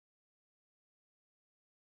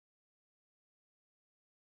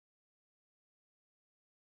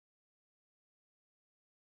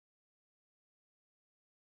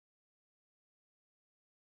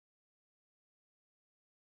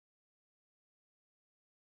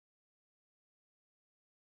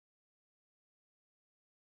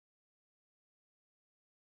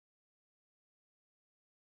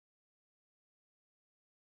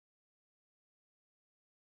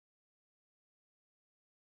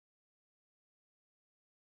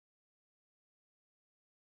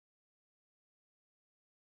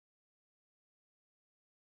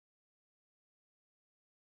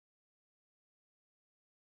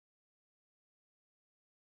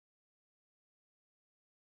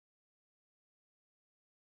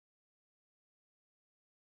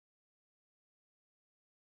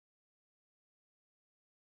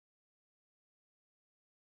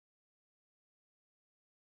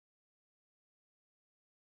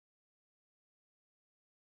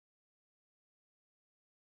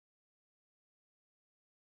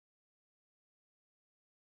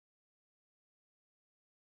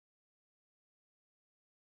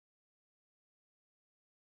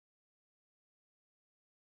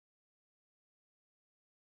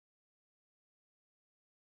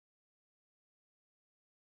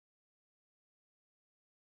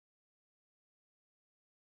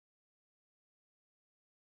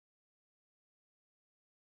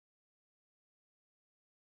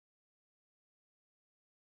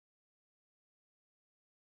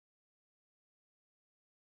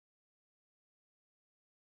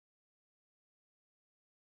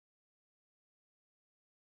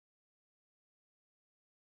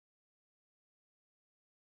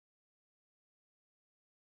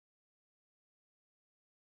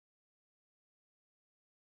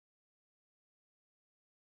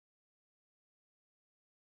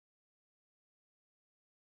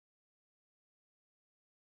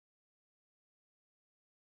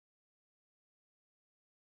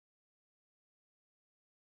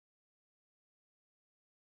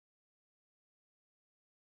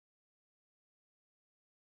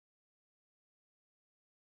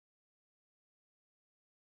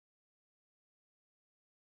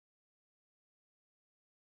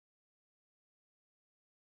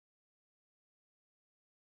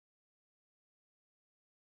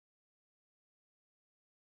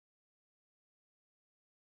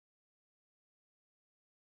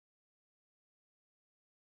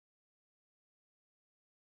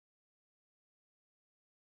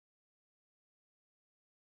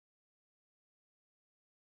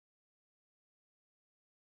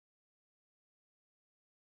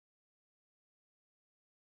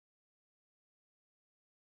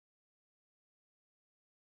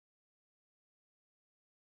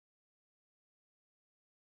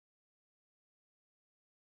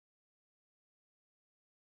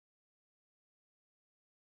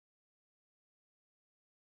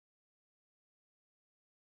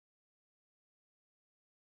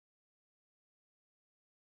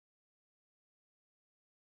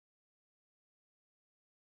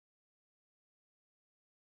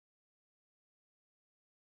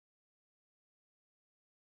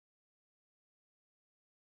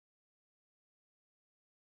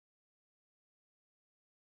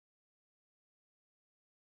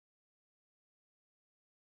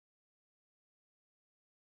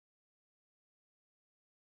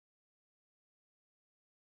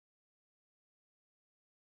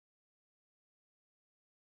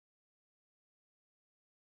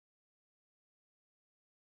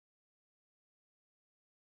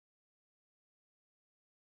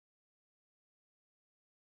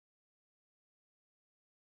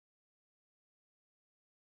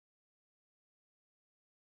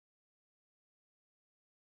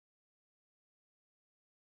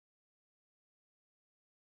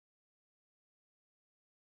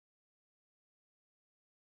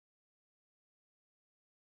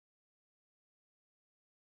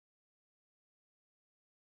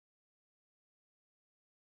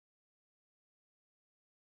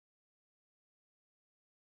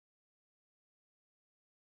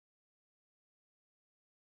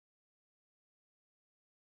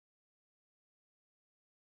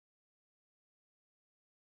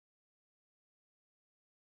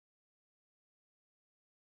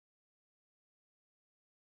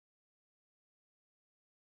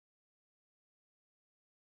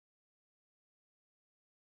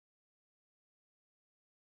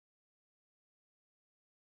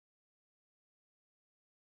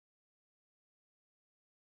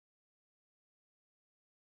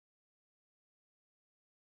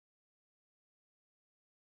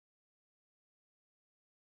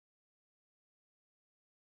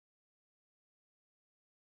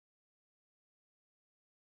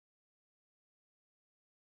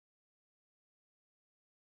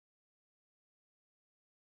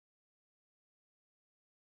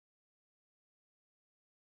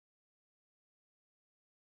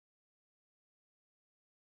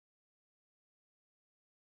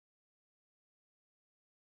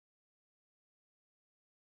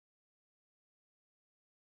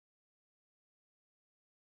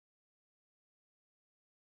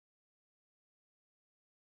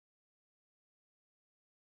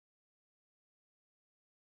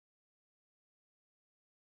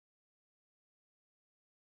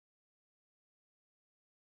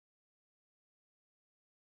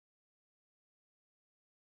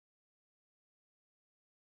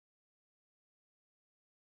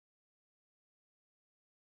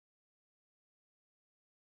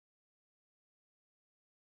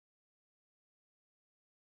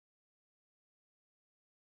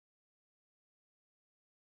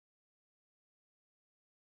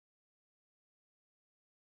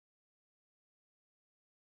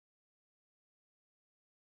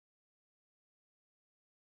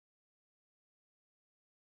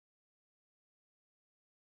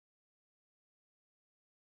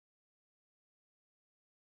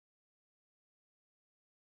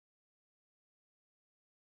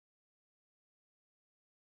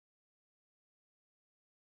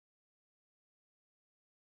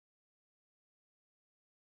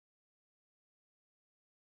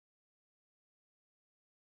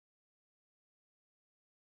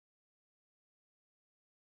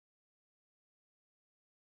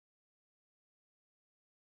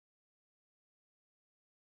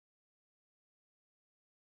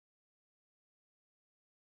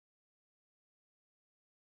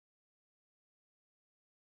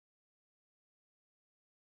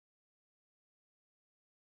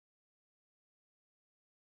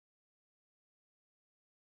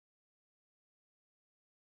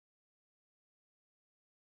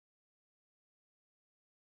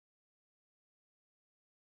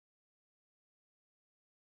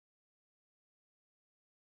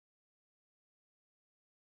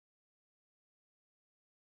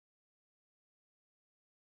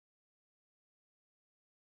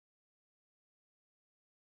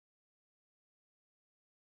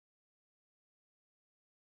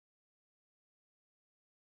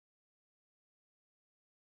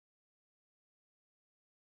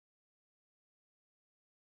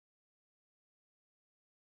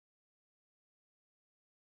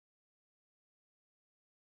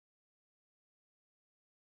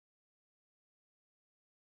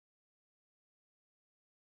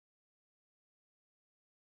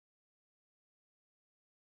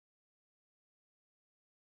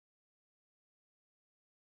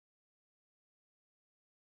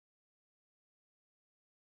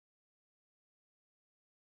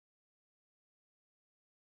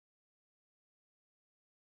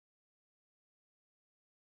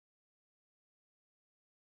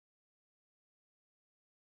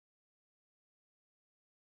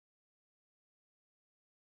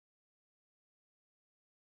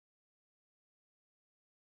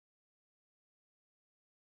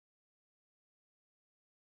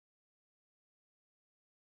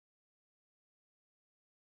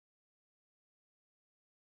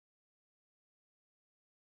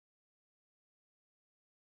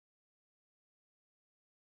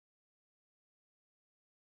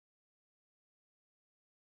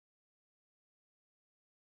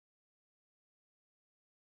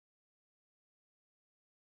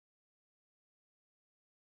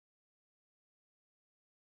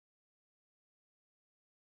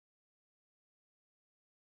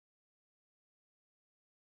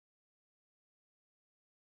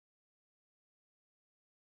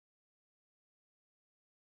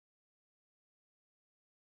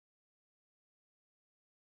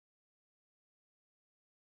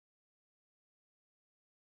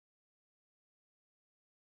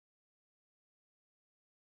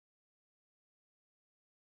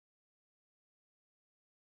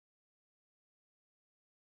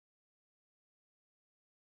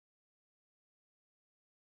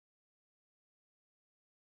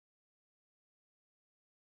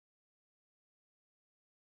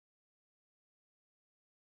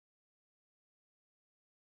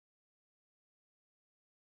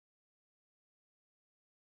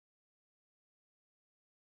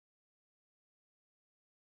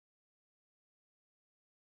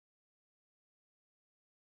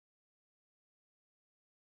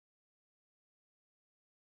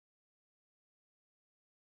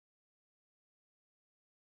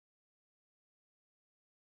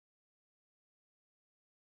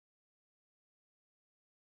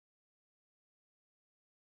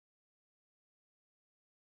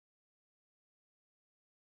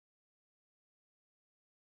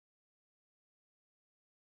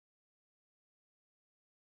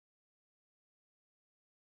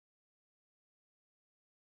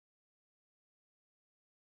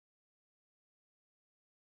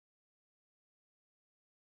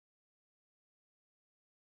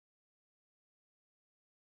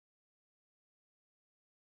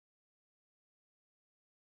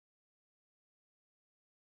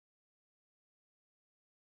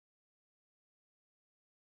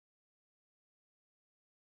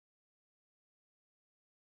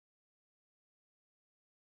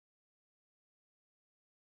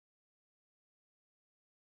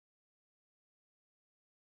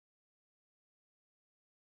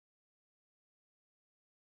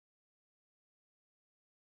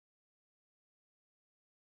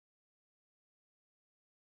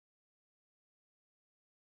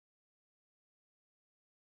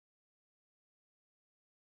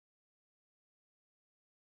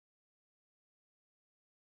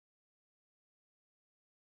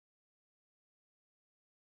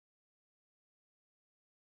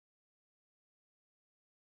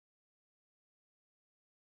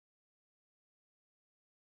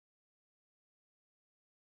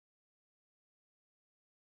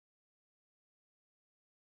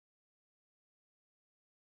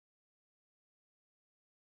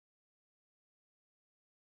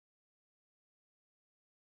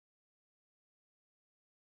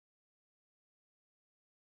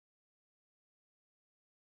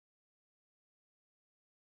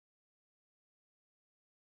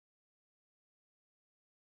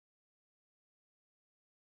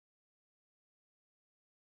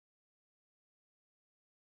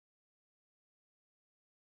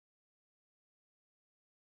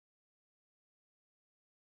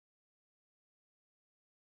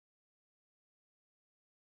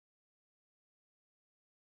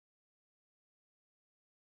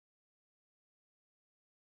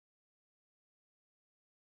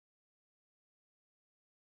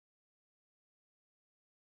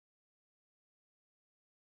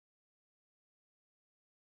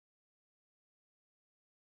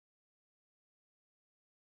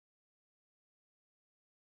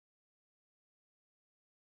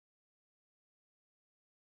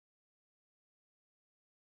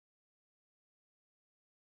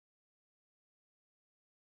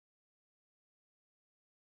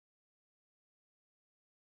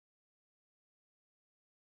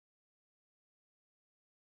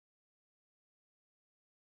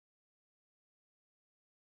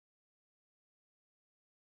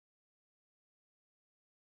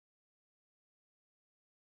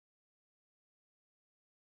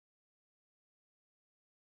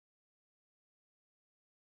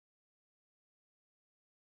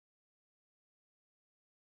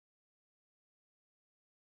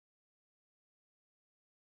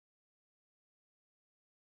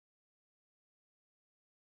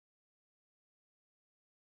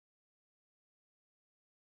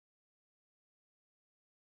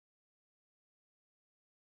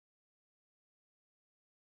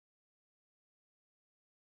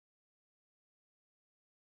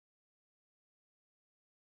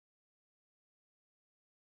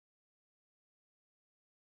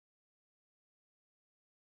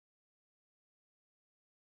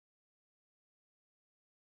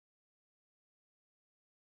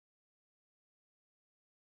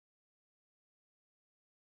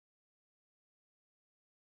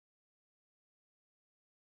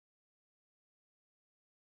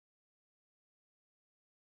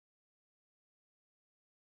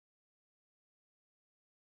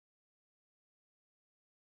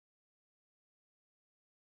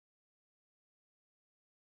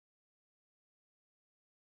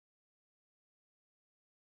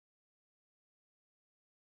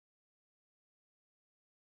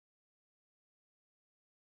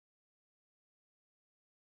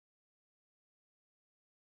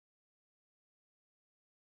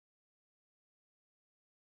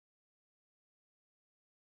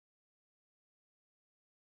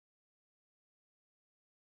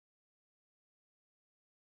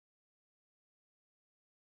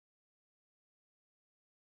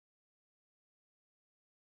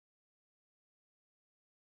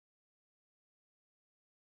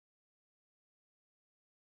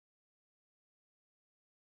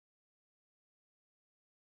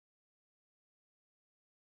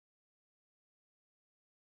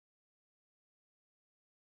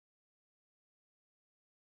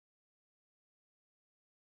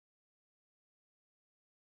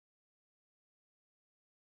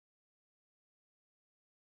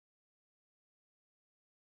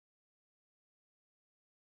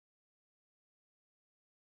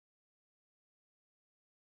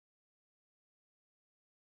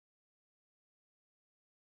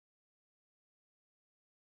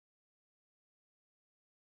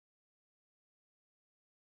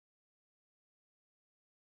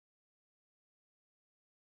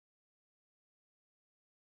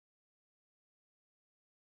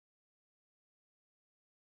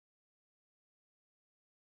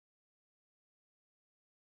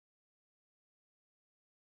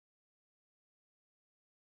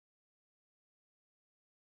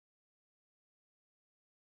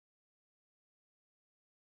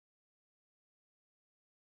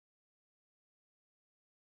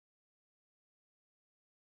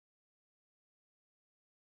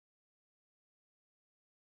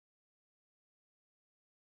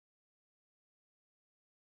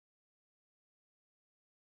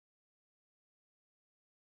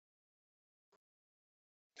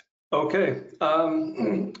 Okay,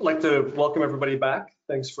 I'd like to welcome everybody back.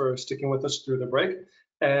 Thanks for sticking with us through the break.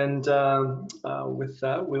 And with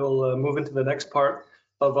that, we'll move into the next part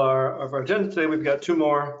of our agenda today. We've got two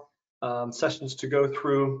more sessions to go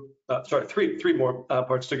through. Sorry, three more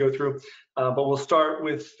parts to go through. But we'll start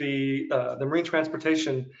with the marine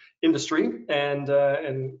transportation industry and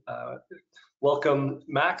welcome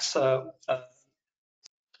Max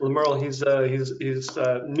Lemerle. He's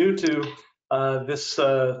new to this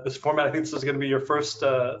format. I think this is going to be your first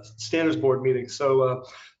standards board meeting. So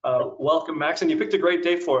welcome, Max. And you picked a great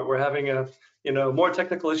day for it. We're having more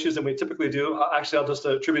technical issues than we typically do. Actually, I'll just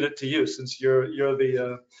attribute it to you since you're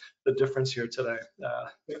the difference here today.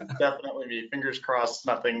 Definitely me. Fingers crossed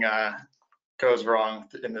nothing goes wrong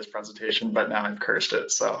in this presentation, but now I've cursed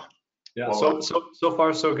it. So yeah, well, so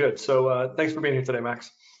far so good. So thanks for being here today,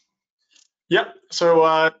 Max. Yeah.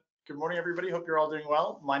 So good morning, everybody. Hope you're all doing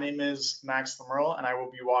well. My name is Max Lemerle, and I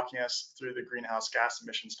will be walking us through the greenhouse gas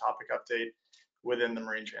emissions topic update within the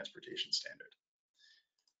Marine Transportation Standard.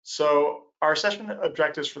 So our session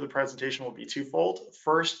objectives for the presentation will be twofold.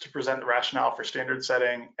 First, to present the rationale for standard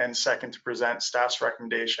setting, and second, to present staff's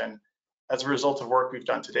recommendation as a result of work we've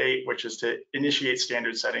done to date, which is to initiate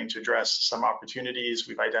standard setting to address some opportunities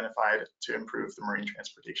we've identified to improve the marine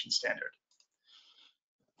transportation standard.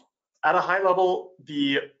 At a high level,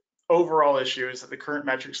 the overall issue is that the current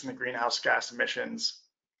metrics in the greenhouse gas emissions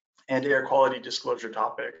and air quality disclosure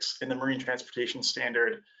topics in the marine transportation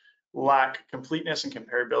standard lack completeness and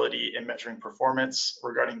comparability in measuring performance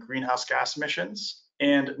regarding greenhouse gas emissions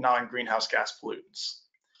and non-greenhouse gas pollutants.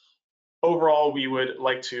 Overall, we would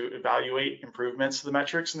like to evaluate improvements to the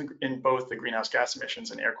metrics in both the greenhouse gas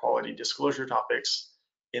emissions and air quality disclosure topics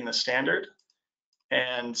in the standard.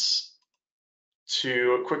 And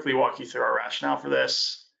to quickly walk you through our rationale for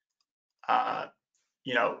this,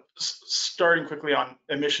 starting quickly on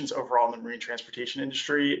emissions overall in the marine transportation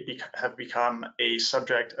industry have become a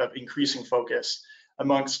subject of increasing focus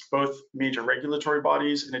amongst both major regulatory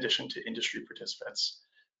bodies in addition to industry participants.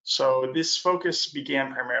 So this focus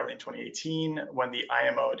began primarily in 2018 when the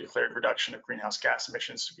IMO declared reduction of greenhouse gas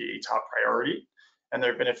emissions to be a top priority. And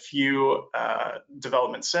there have been a few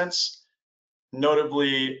developments since.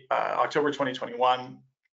 Notably, October 2021,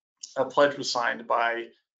 a pledge was signed by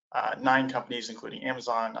 9 companies, including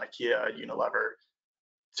Amazon, IKEA, Unilever,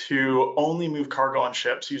 to only move cargo on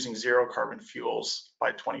ships using zero carbon fuels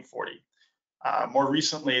by 2040. More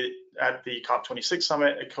recently, at the COP26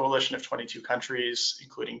 summit, a coalition of 22 countries,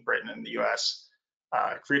 including Britain and the US,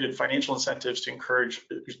 created financial incentives to encourage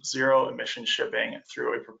zero emission shipping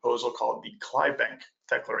through a proposal called the Clydebank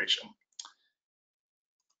Declaration.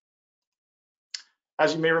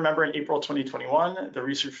 As you may remember, in April 2021, the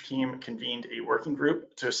research team convened a working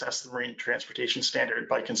group to assess the marine transportation standard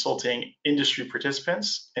by consulting industry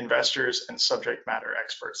participants, investors, and subject matter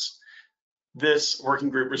experts. This working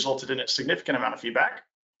group resulted in a significant amount of feedback.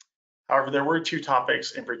 However, there were 2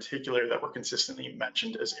 topics in particular that were consistently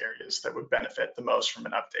mentioned as areas that would benefit the most from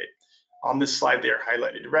an update. On this slide, they are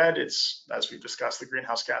highlighted red. It's, as we've discussed, the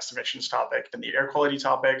greenhouse gas emissions topic and the air quality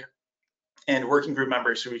topic. And working group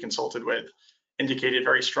members who we consulted with indicated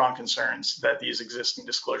very strong concerns that these existing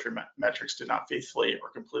disclosure metrics did not faithfully or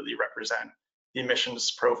completely represent the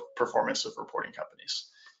emissions performance of reporting companies,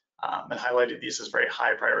 and highlighted these as very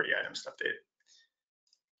high priority items to update.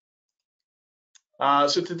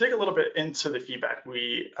 So to dig a little bit into the feedback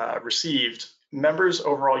we received, members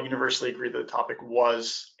overall universally agreed that the topic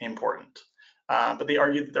was important, but they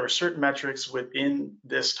argued that there were certain metrics within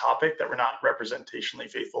this topic that were not representationally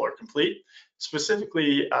faithful or complete.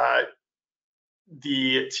 Specifically,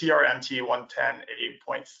 the TRMT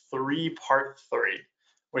 110A.3 Part 3,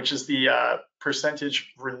 which is the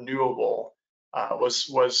percentage renewable,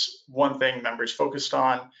 was one thing members focused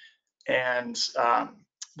on. And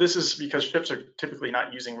this is because ships are typically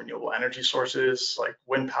not using renewable energy sources like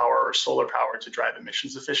wind power or solar power to drive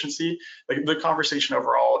emissions efficiency. The conversation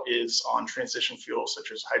overall is on transition fuels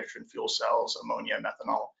such as hydrogen fuel cells, ammonia,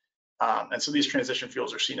 methanol. And so these transition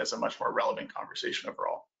fuels are seen as a much more relevant conversation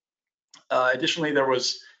overall. Additionally, there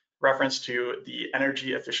was reference to the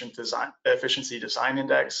Energy Efficiency Design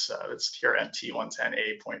Index, that's TRMT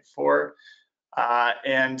 110A.4.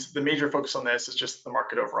 And the major focus on this is just the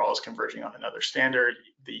market overall is converging on another standard.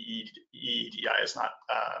 The EEDI is not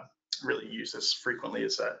really used as frequently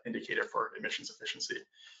as an indicator for emissions efficiency.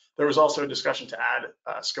 There was also a discussion to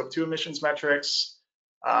add Scope 2 emissions metrics,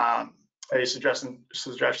 a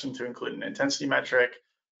suggestion to include an intensity metric,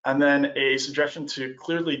 and then a suggestion to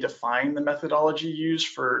clearly define the methodology used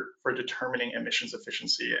for determining emissions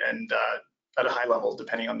efficiency. And at a high level,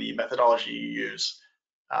 depending on the methodology you use,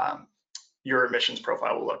 your emissions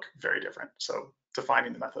profile will look very different. So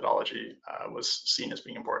defining the methodology was seen as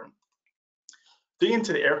being important. Digging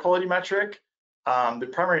into the air quality metric, the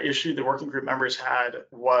primary issue the working group members had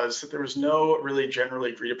was that there was no really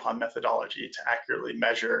generally agreed upon methodology to accurately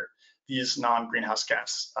measure these non-greenhouse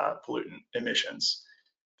gas pollutant emissions.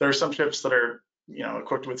 There are some ships that are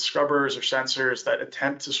equipped with scrubbers or sensors that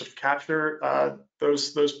attempt to sort of capture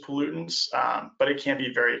those pollutants, but it can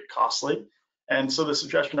be very costly. And so the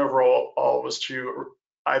suggestion overall was to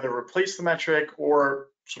either replace the metric or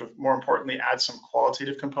sort of more importantly, add some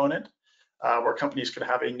qualitative component where companies could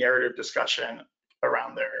have a narrative discussion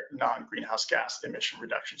around their non-greenhouse gas emission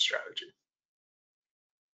reduction strategy.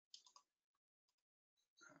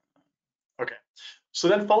 Okay, so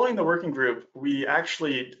then following the working group, we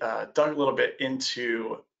actually dug a little bit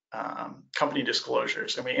into company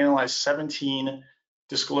disclosures, and we analyzed 17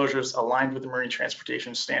 disclosures aligned with the Marine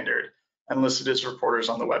Transportation Standard and listed as reporters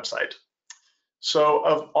on the website. So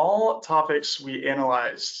of all topics we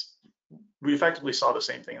analyzed, we effectively saw the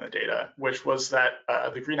same thing in the data, which was that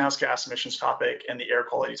the greenhouse gas emissions topic and the air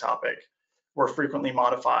quality topic were frequently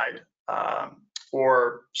modified,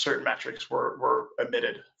 or certain metrics were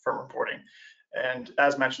omitted from reporting. And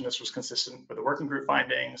as mentioned, this was consistent with the working group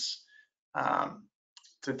findings.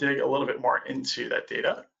 To dig a little bit more into that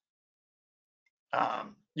data,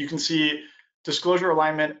 you can see disclosure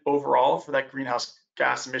alignment overall for that greenhouse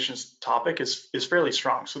gas emissions topic is fairly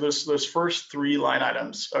strong. So those first 4 line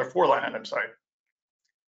items, sorry,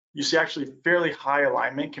 you see actually fairly high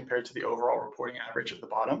alignment compared to the overall reporting average at the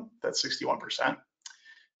bottom, that's 61%.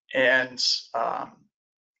 And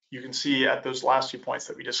you can see at those last 2 points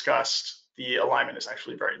that we discussed, the alignment is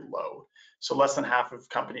actually very low. So less than half of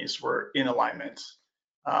companies were in alignment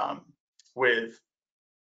with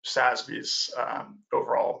SASB's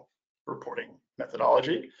overall reporting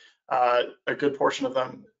methodology. A good portion of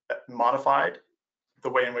them modified the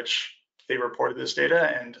way in which they reported this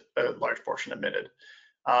data, and a large portion omitted.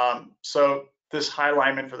 So this high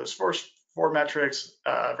alignment for those first 4 metrics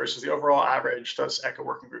versus the overall average does echo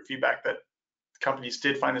working group feedback that companies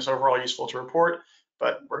did find this overall useful to report,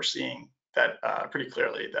 but we're seeing that pretty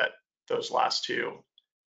clearly that those last 2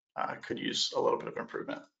 could use a little bit of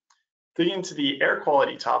improvement. Digging into the air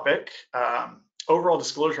quality topic, overall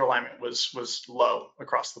disclosure alignment was low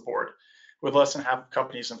across the board, with less than half of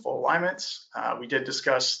companies in full alignment. We did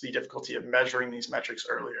discuss the difficulty of measuring these metrics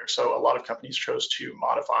earlier, so a lot of companies chose to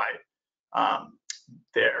modify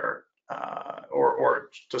their or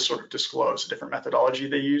to sort of disclose a different methodology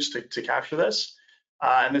they use to capture this,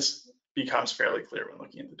 and this becomes fairly clear when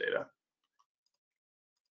looking at the data.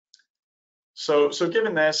 So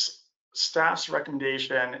given this, staff's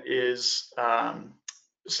recommendation is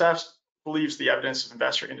staff believes the evidence of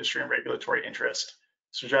investor, industry, and regulatory interest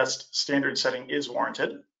suggests standard setting is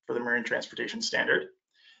warranted for the Marine Transportation Standard.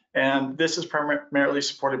 And this is primarily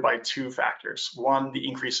supported by 2 factors. 1, the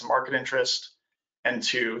increase in market interest, and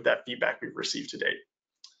 2, that feedback we've received to date.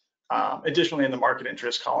 Additionally, in the market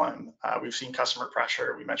interest column, we've seen customer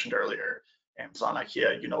pressure. We mentioned earlier, Amazon,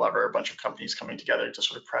 IKEA, Unilever, a bunch of companies coming together to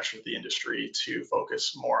sort of pressure the industry to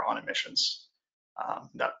focus more on emissions.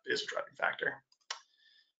 That is a driving factor.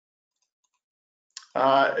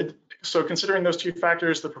 So considering those 2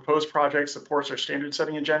 factors, the proposed project supports our standard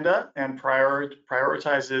setting agenda and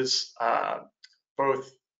prioritizes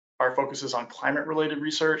both our focuses on climate related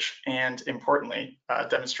research and, importantly,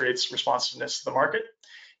 demonstrates responsiveness to the market.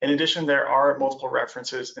 In addition, there are multiple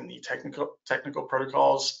references in the technical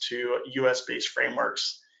protocols to US-based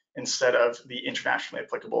frameworks instead of the internationally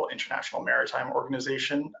applicable International Maritime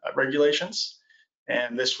Organization regulations.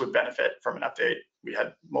 And this would benefit from an update. We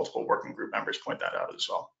had multiple working group members point that out as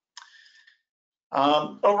well.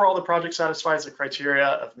 Overall, the project satisfies the criteria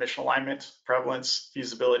of mission alignment, prevalence,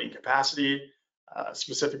 feasibility, and capacity.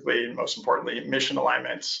 Specifically, and most importantly, mission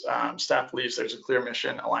alignment. Staff believes there's a clear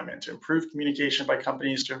mission alignment to improve communication by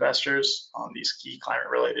companies to investors on these key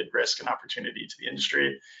climate-related risk and opportunity to the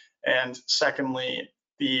industry. And secondly,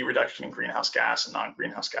 the reduction in greenhouse gas and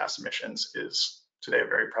non-greenhouse gas emissions is today a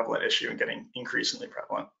very prevalent issue and getting increasingly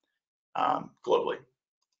prevalent globally.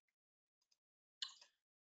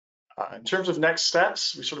 In terms of next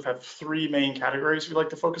steps, we sort of have 3 main categories we'd like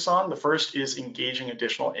to focus on. The first is engaging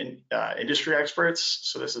additional industry experts.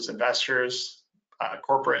 So this is investors,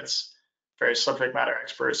 corporates, various subject matter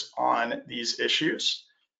experts on these issues.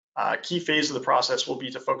 Key phase of the process will be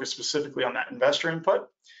to focus specifically on that investor input,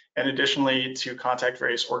 and additionally to contact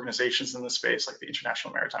various organizations in the space like the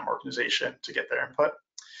International Maritime Organization to get their input.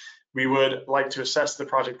 We would like to assess the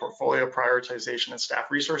project portfolio prioritization and staff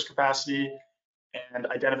resource capacity, and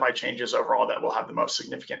identify changes overall that will have the most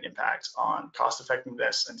significant impact on cost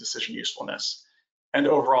effectiveness and decision usefulness, and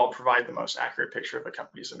overall provide the most accurate picture of a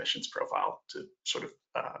company's emissions profile to sort of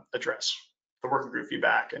address the working group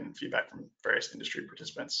feedback and feedback from various industry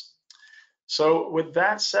participants. So with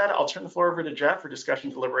that said, I'll turn the floor over to Jeff for discussion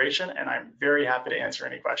and deliberation, and I'm very happy to answer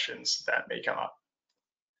any questions that may come up.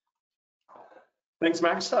 Thanks,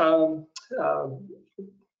 Max. Looks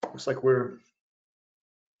like we're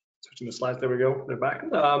switching the slides. There we go. They're back.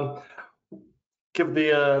 Give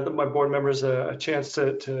my board members a chance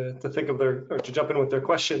to think of or to jump in with their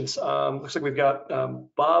questions. Looks like we've got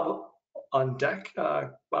Bob on deck.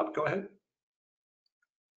 Bob, go ahead.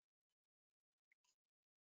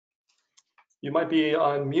 You might be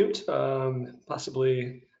on mute,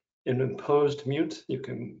 possibly in imposed mute. You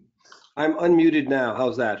can. I'm unmuted now.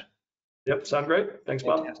 How's that? Yep, sound great. Thanks,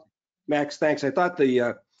 Bob. Fantastic. Max, thanks. I thought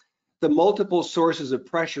the multiple sources of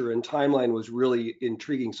pressure and timeline was really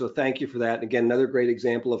intriguing. So thank you for that. And again, another great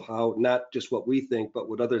example of how not just what we think, but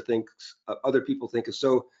what other people think is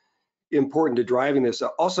so important to driving this.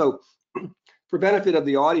 Also, for benefit of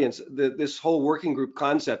the audience, this whole working group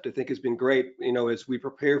concept, I think, has been great. You know, as we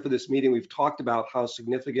prepare for this meeting, we've talked about how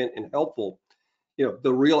significant and helpful, you know,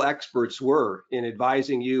 the real experts were in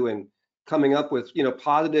advising you and coming up with, you know,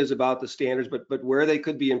 positives about the standards, but where they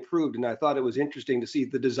could be improved. And I thought it was interesting to see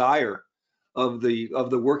the desire of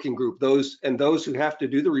the working group, those who have to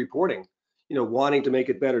do the reporting, you know, wanting to make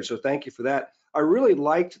it better. So thank you for that. I really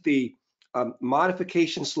liked the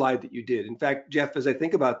modification slide that you did. In fact, Jeff, as I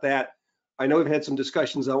think about that, I know we've had some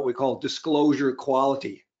discussions on what we call disclosure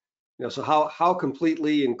quality. You know, so how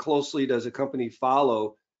completely and closely does a company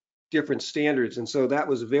follow different standards? And so that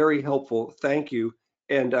was very helpful. Thank you.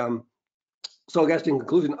 And so I guess in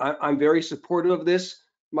conclusion, I'm very supportive of this.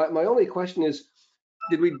 My only question is,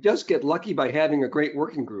 did we just get lucky by having a great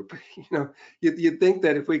working group? You know, you'd think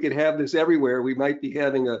that if we could have this everywhere, we might be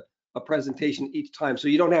having a presentation each time. So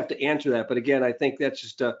you don't have to answer that. But again, I think that's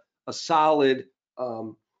just a solid,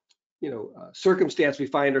 circumstance we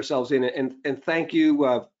find ourselves in. And thank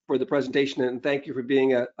you for the presentation, and thank you for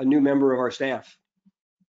being a new member of our staff.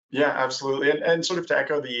 Yeah, absolutely. And sort of to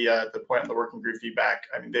echo the point on the working group feedback,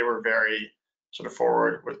 I mean, they were very sort of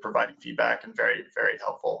forward with providing feedback and very, very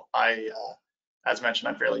helpful. As mentioned,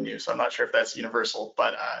 I'm fairly new, so I'm not sure if that's universal,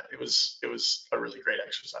 but it was a really great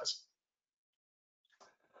exercise.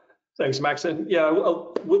 Thanks, Max. And yeah,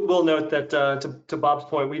 we'll note that to Bob's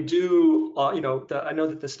point, we do, I know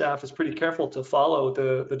that the staff is pretty careful to follow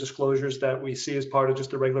the disclosures that we see as part of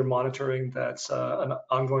just the regular monitoring. That's an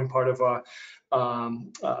ongoing part of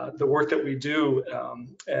the work that we do.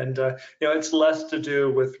 It's less to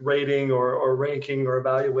do with rating or ranking or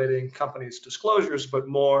evaluating companies' disclosures, but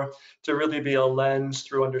more to really be a lens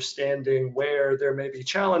through understanding where there may be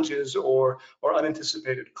challenges or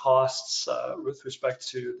unanticipated costs with respect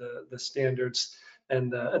to the standards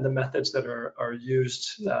and the methods that are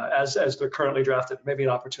used as they're currently drafted. Maybe an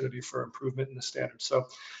opportunity for improvement in the standards. So,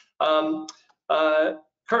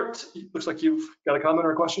 Kurt, looks like you've got a comment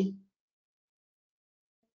or a question.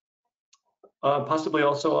 Possibly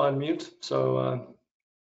also on mute. So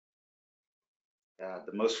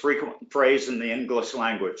the most frequent phrase in the English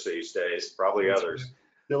language these days, probably others.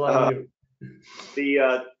 Still on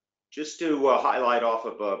mute. Just to highlight off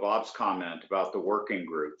of Bob's comment about the working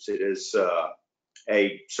groups, it is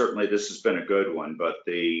certainly this has been a good one, but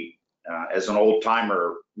as an old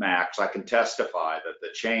timer, Max, I can testify that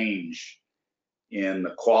the change in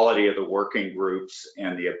the quality of the working groups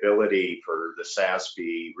and the ability for the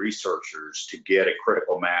SASB researchers to get a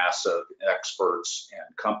critical mass of experts and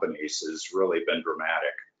companies has really been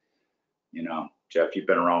dramatic. You know, Jeff, you've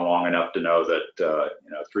been around long enough to know that,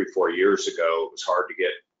 3-4 years ago, it was hard to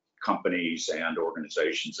get companies and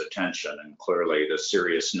organizations' attention. And clearly the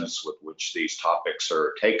seriousness with which these topics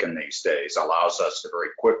are taken these days allows us to very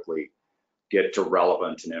quickly get to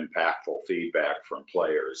relevant and impactful feedback from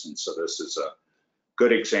players. And so this is a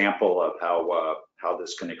good example of how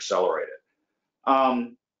this can accelerate it.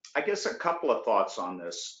 I guess a couple of thoughts on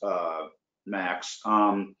this, Max.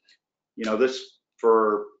 This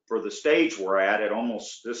for the stage we're at,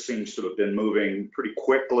 this seems to have been moving pretty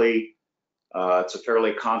quickly. It's a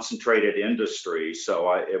fairly concentrated industry,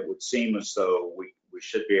 so it would seem as though we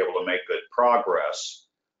should be able to make good progress.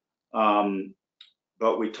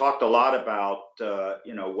 But we talked a lot about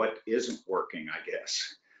what isn't working, I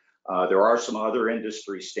guess. There are some other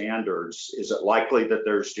industry standards. Is it likely that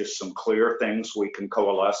there's just some clear things we can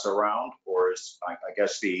coalesce around, or I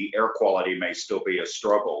guess the air quality may still be a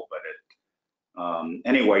struggle, but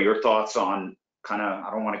anyway, your thoughts on kind of, I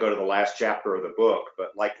don't want to go to the last chapter of the book,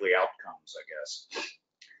 but likely outcomes, I guess.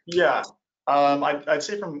 Yeah, I'd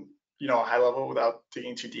say from a high level, without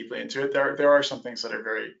digging too deeply into it, there are some things that are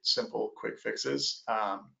very simple, quick fixes.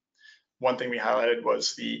 One thing we highlighted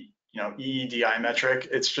was the EEDI metric.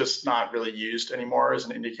 It's just not really used anymore as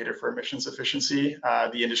an indicator for emissions efficiency.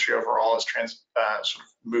 The industry overall has sort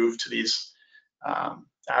of moved to these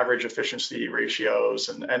average efficiency ratios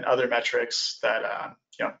and other metrics that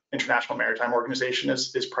International Maritime Organization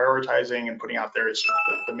is prioritizing and putting out there as sort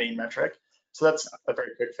of the main metric. So that's a very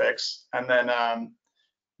quick fix. And then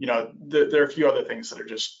there are a few other things that are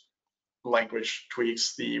just language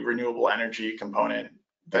tweaks. The renewable energy component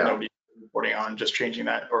that nobody's reporting on, just changing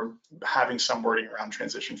that or having some wording around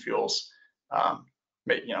transition fuels.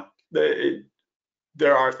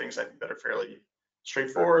 There are things I think that are fairly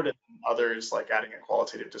straightforward, and others like adding a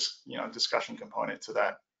qualitative discussion component to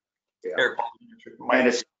that air quality metric. And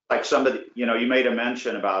it's like somebody, you made a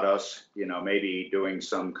mention about us, maybe doing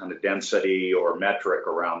some kind of density or metric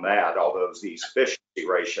around that, although these efficiency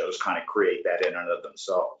ratios kind of create that in and of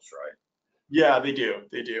themselves, right? Yeah, they do.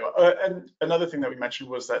 And another thing that we mentioned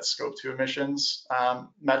was that scope 2 emissions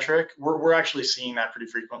metric. We're actually seeing that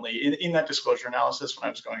pretty frequently in that disclosure analysis. When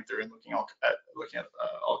I was going through and looking at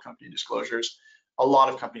all company disclosures, a lot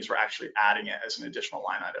of companies were actually adding it as an additional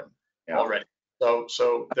line item already.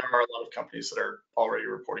 So there are a lot of companies that are already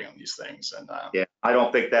reporting on these things. And I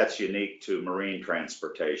don't think that's unique to marine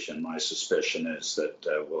transportation. My suspicion is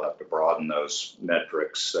that we'll have to broaden those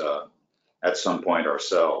metrics at some point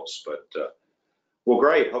ourselves. But well,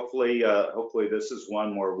 great. Hopefully this is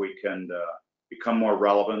one where we can become more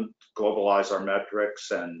relevant, globalize our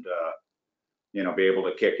metrics, and be able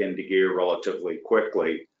to kick into gear relatively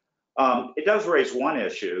quickly. It does raise one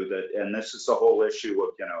issue and this is the whole issue of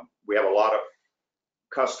we have a lot of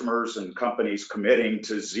customers and companies committing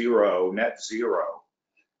to net zero.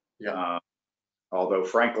 Although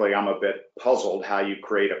frankly, I'm a bit puzzled how you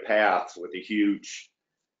create a path with a huge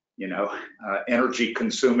energy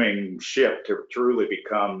consuming ship to truly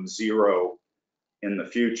become zero in the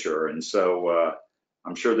future. And so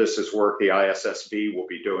I'm sure this is work the ISSB will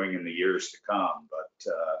be doing in the years to come,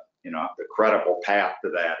 but the credible path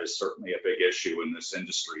to that is certainly a big issue in this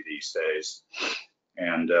industry these days.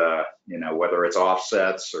 And whether it's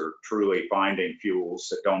offsets or truly finding fuels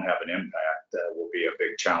that don't have an impact will be a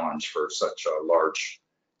big challenge for such a large,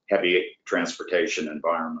 heavy transportation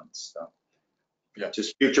environment. So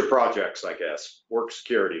just future projects, I guess. Work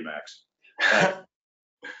security, Max.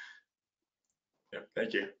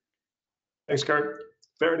 Thank you. Thanks, Kurt.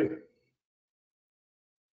 Verity.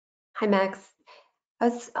 Hi, Max. I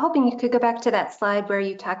was hoping you could go back to that slide where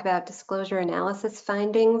you talk about disclosure analysis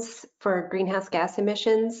findings for greenhouse gas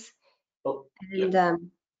emissions.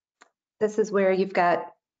 And this is where you've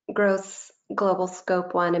got gross global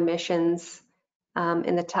scope 1 emissions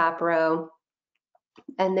in the top row.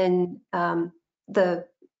 And then the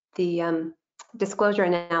disclosure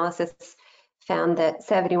analysis found that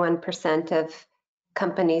 71% of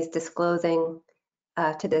companies disclosing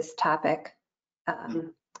to this topic, I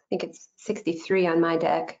think it's 63 on my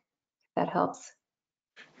deck, if that helps.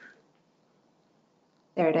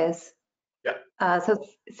 There it is. So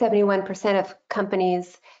 71% of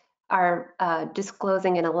companies are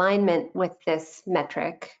disclosing in alignment with this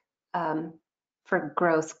metric for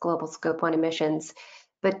gross global scope 1 emissions,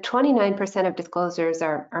 but 29% of disclosures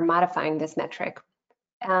are modifying this metric.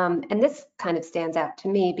 And this kind of stands out to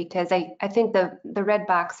me because I think the red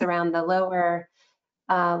box around the lower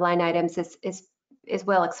line items is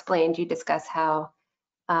well explained. You discuss how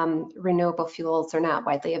renewable fuels are not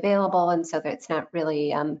widely available, and so that it's not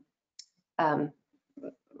really,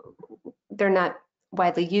 they're not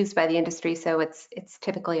widely used by the industry, so it's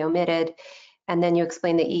typically omitted. And then you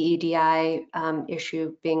explain the EEDI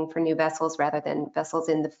issue being for new vessels rather than vessels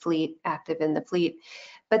in the fleet, active in the fleet.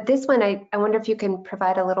 But this one, I wonder if you can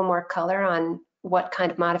provide a little more color on what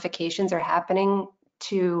kind of modifications are happening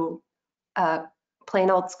to plain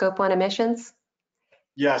old scope 1 emissions?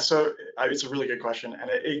 Yeah, so it's a really good question, and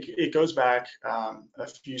it goes back a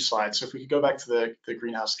few slides. So if we could go back to the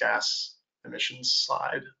greenhouse gas emissions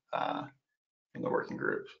slide in the working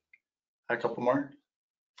group, a couple more.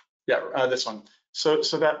 Yeah, this one. So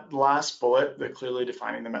that last bullet, the clearly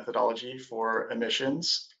defining the methodology for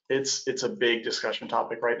emissions, it's a big discussion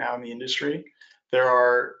topic right now in the industry. There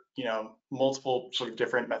are multiple sort of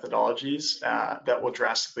different methodologies that will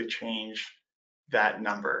drastically change that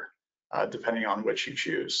number depending on which you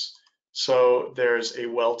choose. So there's a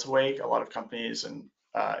well to wake. A lot of companies and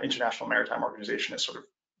International Maritime Organization is sort of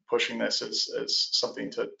pushing this as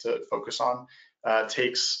something to focus on.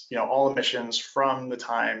 Takes all emissions from the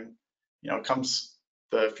time comes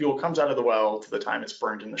the fuel comes out of the well to the time it's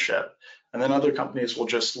burned in the ship. And then other companies will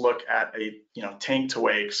just look at a tank to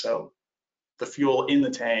wake, so the fuel in the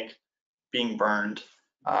tank being burned,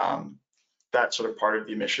 that sort of part of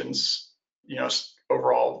the emissions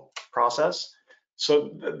overall process.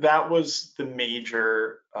 So that was the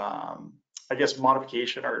major, I guess,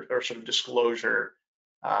 modification or sort of disclosure.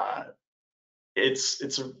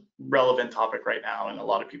 It's a relevant topic right now, and a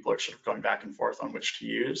lot of people are sort of going back and forth on which to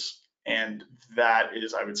use. And that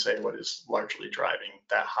is, I would say, what is largely driving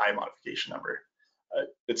that high modification number.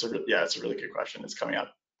 It's a really good question. It's coming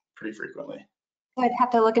up pretty frequently. I'd have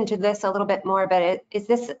to look into this a little bit more, but is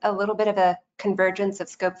this a little bit of a convergence of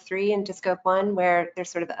scope 3 into scope 1, where there's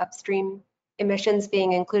sort of upstream emissions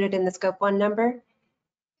being included in the scope 1 number?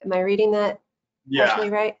 Am I reading that partially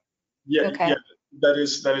right? Yeah, okay. Yeah, that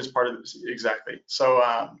is part of this, exactly. So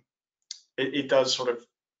it does sort of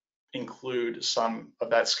include some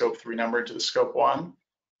of that scope 3 number into the scope 1,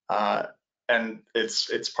 and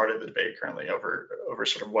it's part of the debate currently over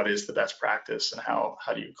sort of what is the best practice and how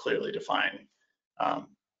do you clearly define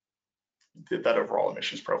that overall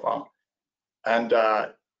emissions profile. And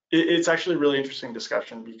it's actually a really interesting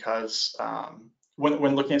discussion because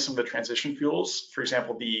when looking at some of the transition fuels, for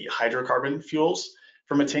example, the hydrocarbon fuels,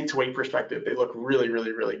 from a tank to weight perspective, they look really,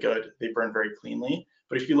 really, really good. They burn very cleanly.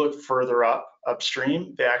 But if you look further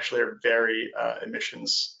upstream, they actually are very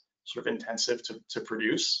emissions sort of intensive to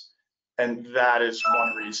produce. And that is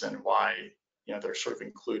one reason why they're sort of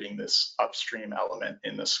including this upstream element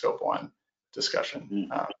in the scope 1 discussion.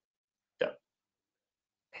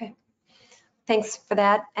 Okay, thanks for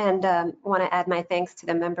that, and want to add my thanks to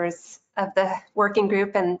the members of the working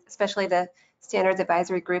group, and especially the Standards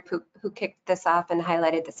Advisory Group who kicked this off and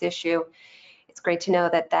highlighted this issue. It's great to know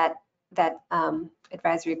that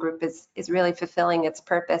advisory group is really fulfilling its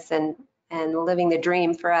purpose and living the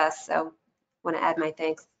dream for us. So want to add my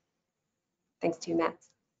thanks. Thanks to you, Max.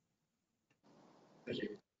 Thank you.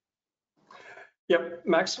 Yep,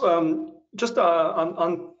 Max, just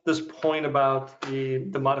on this point about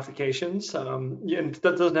the modifications, and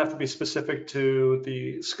that doesn't have to be specific to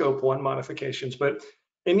the scope 1 modifications, but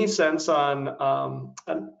any sense on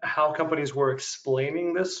how companies were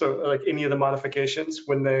explaining this, or like any of the modifications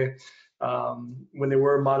when they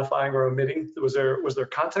were modifying or omitting? Was there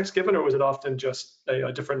context given, or was it often just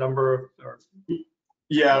a different number? Or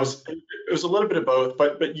yeah, it was a little bit of both,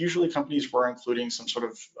 but usually companies were including some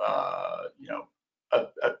sort of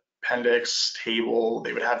appendix table.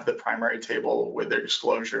 They would have the primary table with their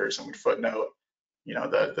disclosures and would footnote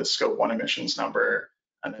the scope 1 emissions number,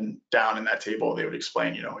 and then down in that table they would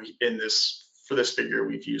explain for this figure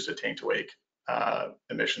we've used a tank to wake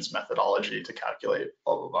emissions methodology to calculate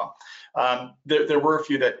blah blah blah. There were a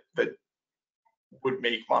few that would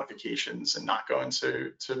make modifications and not go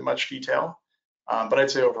into much detail. But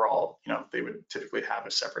I'd say overall, they would typically have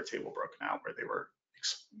a separate table broken out where they were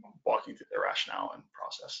walking through their rationale and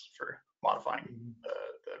process for modifying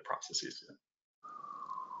the processes.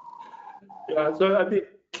 Yeah, so I'd be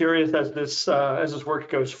curious as this work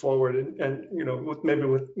goes forward, and maybe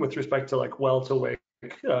with respect to like well to wake,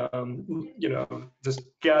 just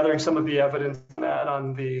gathering some of the evidence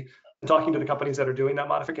talking to the companies that are doing that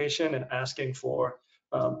modification and asking for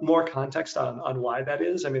more context on why that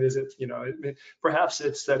is. I mean, is it, perhaps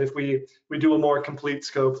it's that if we do a more complete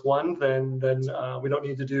scope 1, then we don't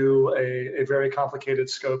need to do a very complicated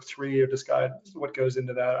scope 3 or describe what goes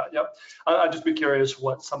into that. Yep, I'd just be curious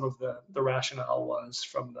what some of the rationale was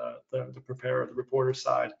from the preparer, the reporter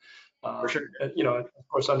side. For sure. Of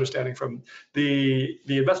course, understanding from the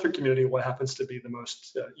investor community what happens to be the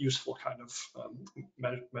most useful kind of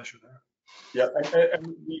measure there. Yeah,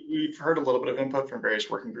 and we've heard a little bit of input from various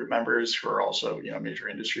working group members who are also, major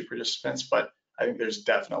industry participants, but I think there's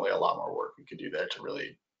definitely a lot more work we could do there to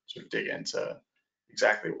really sort of dig into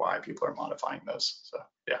exactly why people are modifying those. So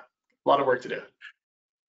yeah, a lot of work to do.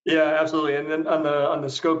 Yeah, absolutely. And then on the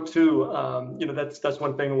scope 2, that's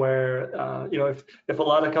one thing where if a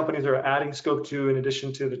lot of companies are adding scope 2 in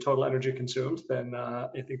addition to the total energy consumed, then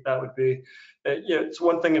I think that would be, it's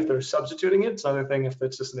one thing if they're substituting it. It's another thing if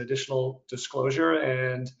it's just an additional disclosure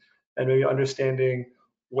and maybe understanding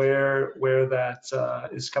where that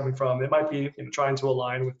is coming from. It might be trying to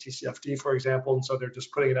align with TCFD, for example, and so they're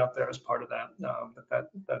just putting it out there as part of that.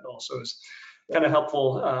 That also is kind of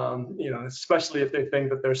helpful, especially if they think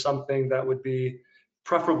that there's something that would be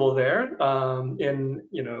preferable there in,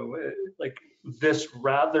 like this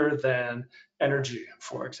rather than energy,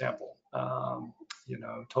 for example,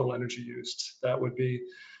 total energy used. That would be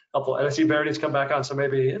helpful. And I see Verity's come back on, so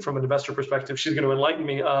maybe from an investor perspective, she's going to enlighten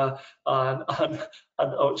me on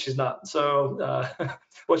oh, she's not. So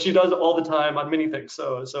well, she does all the time on many things,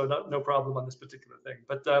 so no problem on this particular thing.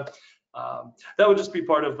 But that would just be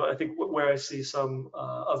part of, I think, where I see some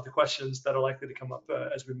of the questions that are likely to come up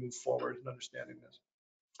as we move forward in understanding this.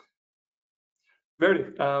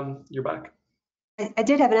 Verity, you're back. I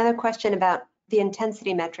did have another question about the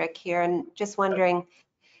intensity metric here, and just wondering,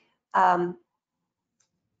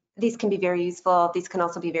 these can be very useful. These can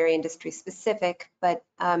also be very industry specific, but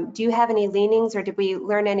do you have any leanings, or did we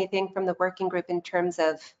learn anything from the working group in terms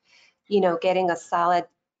of, getting a solid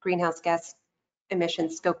greenhouse gas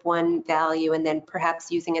emission scope 1 value and then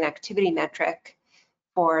perhaps using an activity metric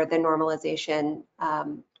for the normalization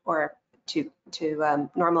or to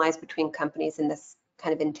normalize between companies in this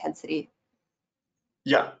kind of intensity?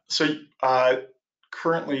 Yeah, so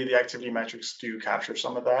currently the activity metrics do capture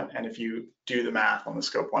some of that. And if you do the math on the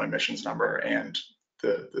scope 1 emissions number and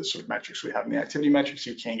the sort of metrics we have in the activity metrics,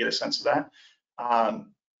 you can get a sense of that.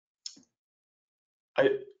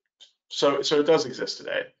 So it does exist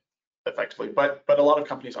today, effectively, but a lot of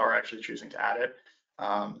companies are actually choosing to add it.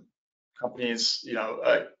 Companies,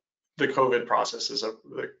 the COVID process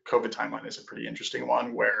the COVID timeline is a pretty interesting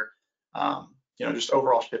one where, just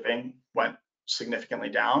overall shipping went significantly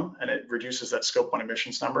down, and it reduces that scope 1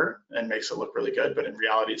 emissions number and makes it look really good, but in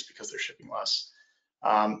reality it's because they're shipping less.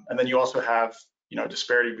 And then you also have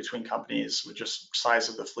disparity between companies with just size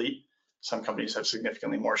of the fleet. Some companies have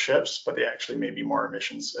significantly more ships, but they actually may be more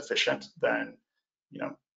emissions efficient than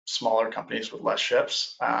smaller companies with less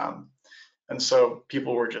ships. And so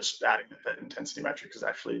people were just adding that intensity metric is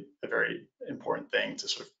actually a very important thing to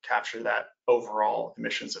sort of capture that overall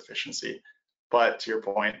emissions efficiency. But to your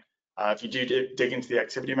point, if you do dig into the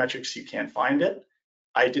activity metrics, you can find it.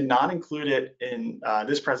 I did not include it in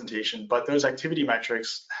this presentation, but those activity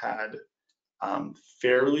metrics had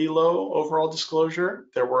fairly low overall disclosure.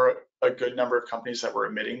 There were a good number of companies that were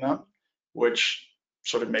emitting them, which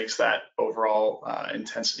sort of makes that overall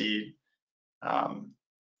intensity,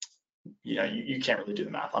 you can't really do the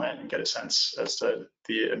math on it and get a sense as to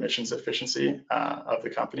the emissions efficiency of the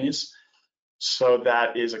companies. So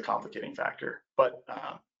that is a complicating factor. But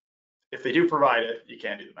if they do provide it, you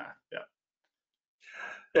can do the math. Yeah.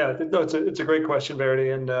 Yeah, no, it's a great question, Verity.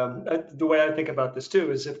 And the way I think about this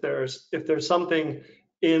too is if there's something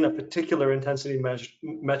in a particular intensity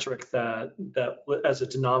metric that as a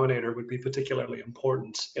denominator would be particularly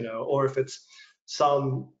important, or if it's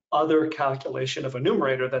some other calculation of a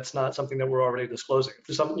numerator that's not something that we're already disclosing.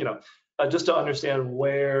 For some, just to understand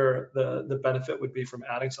where the benefit would be from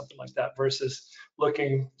adding something like that versus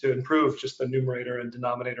looking to improve just the numerator and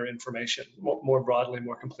denominator information more broadly,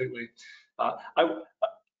 more completely.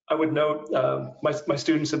 I would note my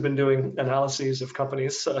students have been doing analyses of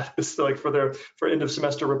companies like for end of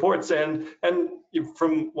semester reports, and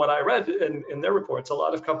from what I read in their reports, a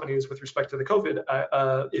lot of companies with respect to the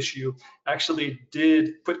COVID issue actually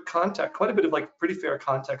did put quite a bit of pretty fair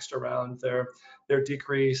context around their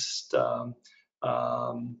decreased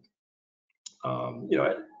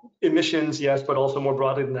emissions, yes, but also more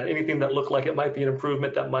broadly than that, anything that looked like it might be an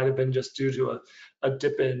improvement that might have been just due to a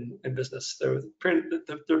dip in business. There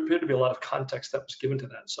appeared to be a lot of context that was given to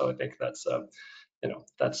that. So I think that's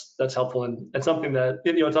that's helpful, and it's something that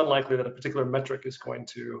it's unlikely that a particular metric is going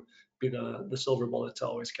to be the silver bullet to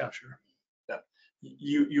always capture. Yeah,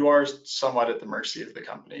 you are somewhat at the mercy of the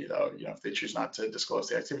company, though. If they choose not to disclose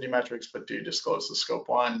the activity metrics but do disclose the scope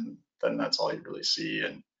 1, then that's all you really see.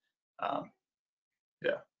 And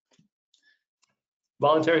yeah.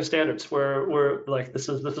 Voluntary standards we're like this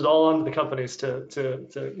is all on the companies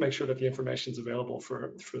to make sure that the information is available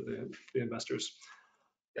for the investors.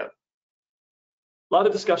 Yeah. A lot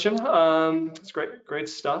of discussion. It's great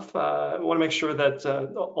stuff. I want to make sure that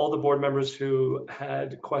all the board members who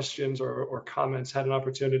had questions or comments had an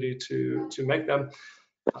opportunity to make them.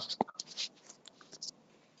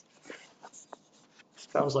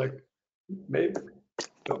 Sounds like maybe.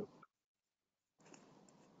 Oh.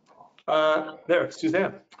 There,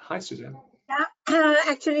 Suzanne. Hi, Suzanne. Yeah,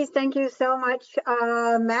 actually, thank you so much,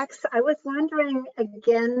 Max. I was wondering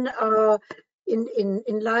again,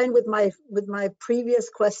 in line with my previous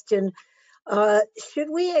question, should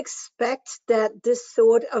we expect that this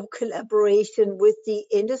sort of collaboration with the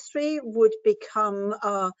industry would become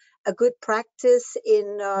a good practice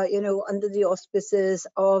in under the auspices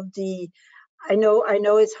of the I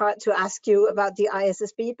know it's hard to ask you about the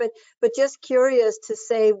ISSB, but just curious to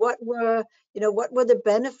say what were the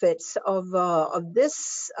benefits of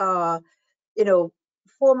this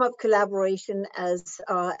form of collaboration as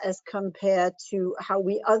compared to how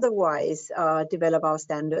we otherwise develop our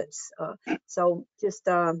standards. So just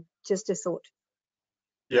a thought.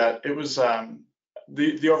 Yeah, it was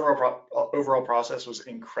the overall process was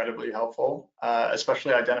incredibly helpful,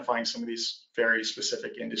 especially identifying some of these very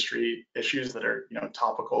specific industry issues that are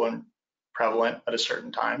topical and prevalent at a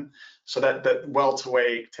certain time. So that well to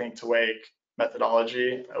wake, tank to wake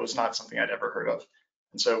methodology was not something I'd ever heard of.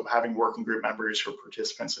 And so having working group members who are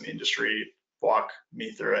participants in the industry walk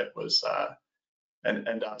me through it was,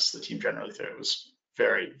 and us, the team generally through it, was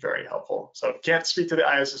very, very helpful. So can't speak to the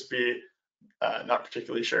ISSB, not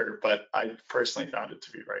particularly sure, but I personally found it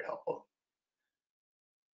to be very helpful.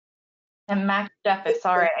 And Max, Jeff,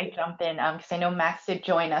 sorry I jump in because I know Max did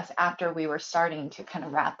join us after we were starting to kind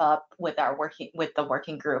of wrap up with the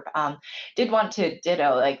working group. Did want to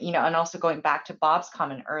ditto, and also going back to Bob's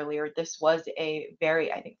comment earlier, this was a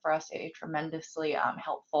very, I think for us, a tremendously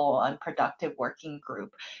helpful and productive working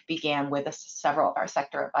group. Began with several of our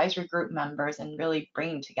sector advisory group members and really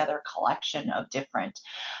bringing together a collection of different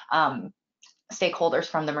stakeholders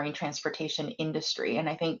from the marine transportation industry. And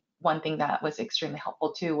I think one thing that was extremely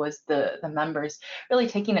helpful too was the members really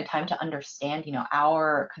taking the time to understand,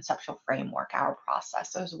 our conceptual framework, our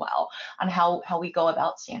process as well, on how we go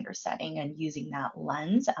about standard setting and using that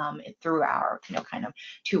lens through our, kind of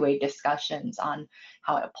two-way discussions on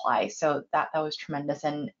how it applies. So that was tremendous.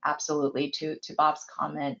 And absolutely to Bob's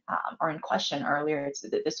comment or in question earlier,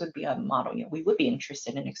 this would be a model, we would be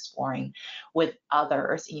interested in exploring with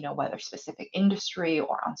others, whether specific industry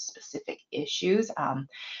or on specific issues.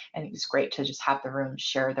 And it was great to just have the room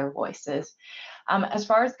share their voices. As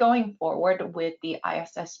far as going forward with the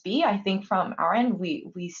ISSB, I think from our end,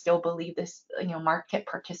 we still believe this, market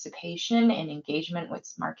participation and engagement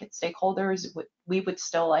with market stakeholders, we would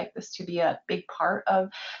still like this to be a big part of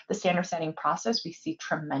the standard setting process. We see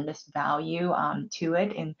tremendous value to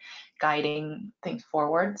it in guiding things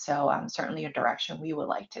forward. So certainly a direction we would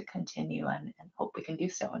like to continue and hope we can do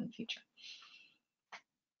so in the future.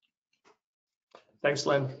 Thanks,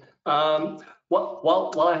 Lynn.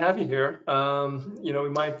 While I have you here, we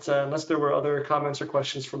might, unless there were other comments or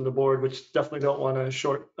questions from the board, which definitely don't want to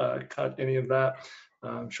shortcut any of that,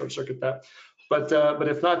 short circuit that. But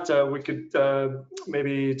if not, we could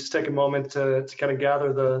maybe just take a moment to kind of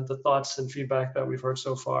gather the thoughts and feedback that we've heard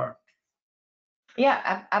so far.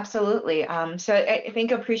 Yeah, absolutely. So I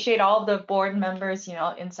think appreciate all the board members,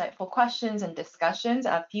 insightful questions and discussions.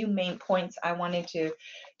 A few main points I wanted to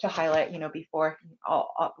highlight, before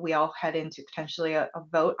we all head into potentially a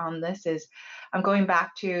vote on this is I'm going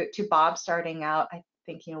back to Bob starting out. I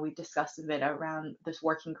think, we discussed a bit around this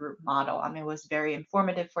working group model. It was very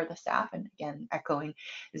informative for the staff, and again, echoing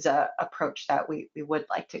is an approach that we would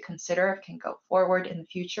like to consider if can go forward in the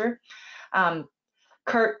future.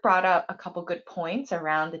 Kurt brought up a couple good points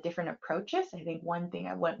around the different approaches. I think one thing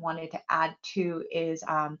I wanted to add to is,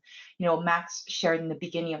 Max shared in the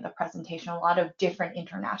beginning of the presentation, a lot of different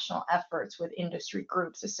international efforts with industry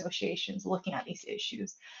groups, associations looking at these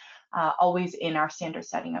issues. Always in our standard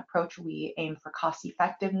setting approach, we aim for cost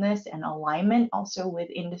effectiveness and alignment also with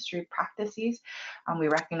industry practices. We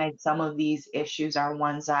recognize some of these issues are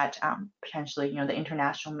ones that potentially, the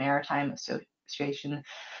International Maritime Association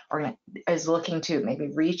is looking to maybe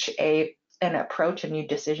reach an approach, a new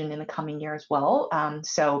decision in the coming year as well.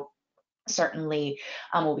 So certainly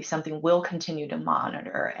will be something we'll continue to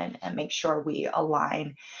monitor and make sure we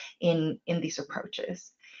align in these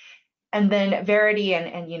approaches. And then Verity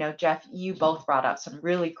and Jeff, you both brought up some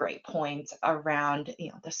really great points around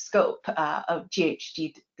the scope of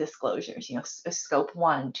GHG disclosures. Scope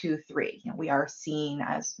 1, 2, 3. We are seeing,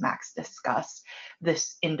 as Max discussed,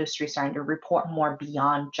 this industry starting to report more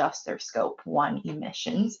beyond just their Scope 1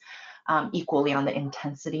 emissions. Equally on the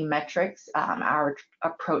intensity metrics. Our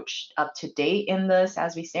approach up to date in the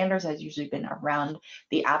SASB standards has usually been around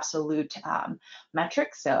the absolute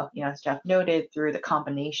metrics. So, as Jeff noted, through the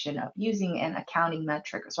combination of using an accounting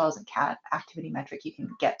metric as well as an activity metric, you can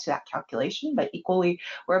get to that calculation. But equally,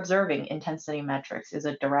 we're observing intensity metrics is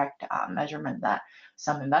a direct measurement that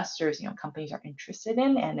some investors, companies are interested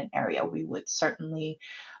in, and an area we would certainly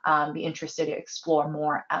be interested to explore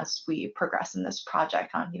more as we progress in this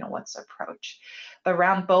project on, what's the approach. But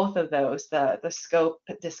around both of those, the scope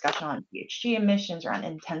discussion on GHG emissions, around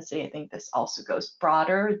intensity, I think this also goes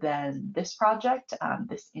broader than this project,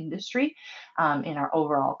 this industry, in our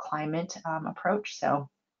overall climate approach. So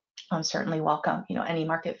certainly welcome, any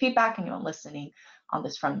market feedback, anyone listening on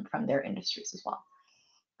this from their industries as well.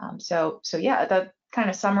 So yeah, that kind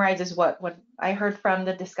of summarizes what I heard from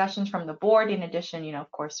the discussions from the board, in addition, of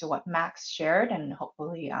course, to what Max shared, and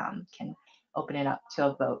hopefully can open it up to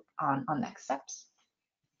a vote on next steps.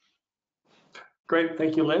 Great,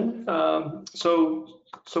 thank you, Lynn. So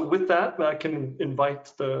with that, I can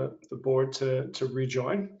invite the board to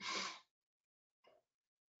rejoin.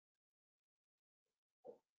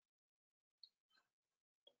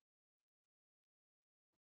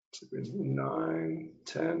 So 9,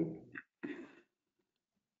 10.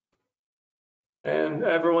 And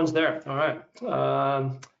everyone's there. All right.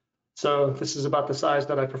 So this is about the size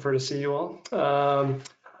that I prefer to see you all.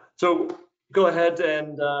 So go ahead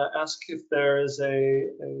and ask if there is a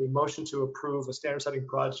motion to approve a standard setting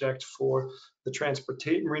project for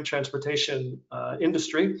the marine transportation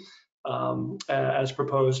industry as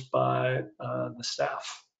proposed by the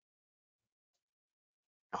staff.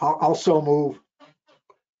 I'll also move.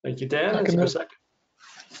 Thank you, Dan. Is there a second?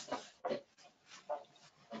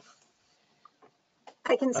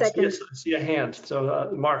 I can second. I see a hand.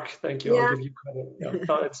 So Mark, thank you. Yeah. I'll give you credit. Yeah.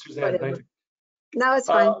 Oh, it's Suzanne. Thank you. No, it's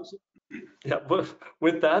fine. Yeah,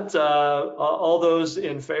 with that, all those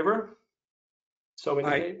in favor? So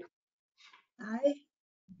indicate. Aye.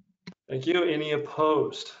 Thank you. Any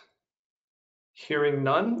opposed? Hearing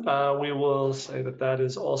none, we will say that that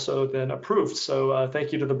is also then approved. So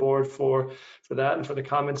thank you to the board for that and for the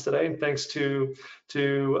comments today. And thanks to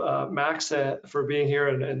Max for being here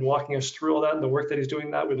and walking us through all that and the work that he's doing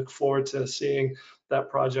that. We look forward to seeing that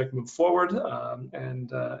project move forward. And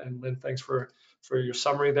Lynn, thanks for your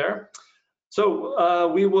summary there. So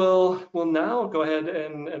we'll now go ahead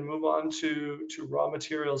and move on to raw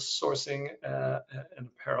materials sourcing and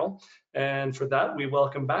apparel. And for that, we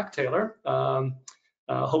welcome back Taylor,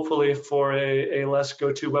 hopefully for a less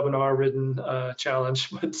GoToWebinar ridden challenge,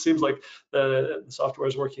 but it seems like the software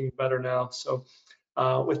is working better now. So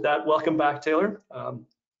with that, welcome back, Taylor. I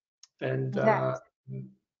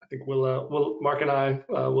think Mark and I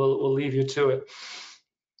will leave you to it.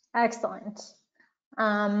 Excellent.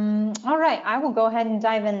 All right, I will go ahead and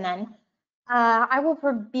dive in then. I will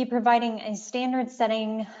be providing a standard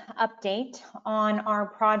setting update on our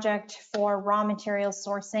project for raw materials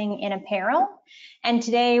sourcing in apparel. And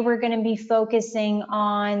today we're going to be focusing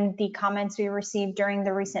on the comments we received during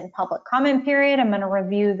the recent public comment period. I'm going to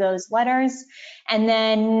review those letters, and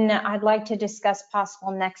then I'd like to discuss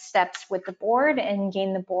possible next steps with the board and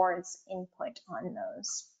gain the board's input on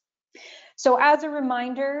those. So as a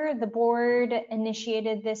reminder, the board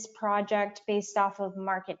initiated this project based off of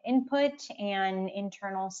market input and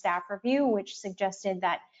internal staff review, which suggested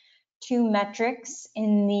that 2 metrics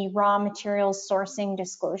in the raw materials sourcing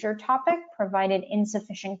disclosure topic provided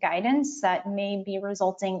insufficient guidance that may be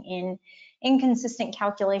resulting in inconsistent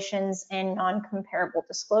calculations and non-comparable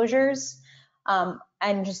disclosures.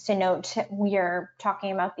 And just to note, we are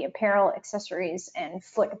talking about the apparel, accessories, and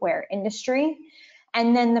footwear industry.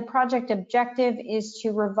 And then the project objective is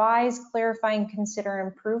to revise, clarify, and consider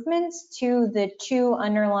improvements to the 2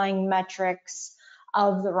 underlying metrics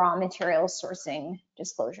of the raw materials sourcing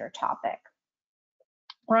disclosure topic.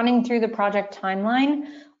 Running through the project timeline,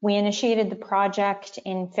 we initiated the project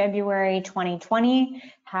in February 2020,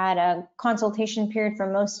 had a consultation period for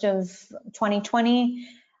most of 2020,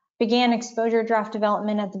 began exposure draft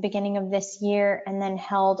development at the beginning of this year, and then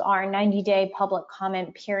held our 90-day public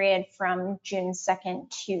comment period from June 2nd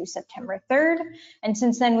to September 3rd. And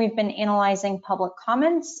since then, we've been analyzing public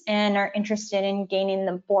comments and are interested in gaining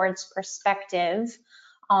the board's perspective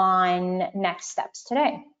on next steps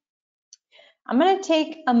today. I'm going to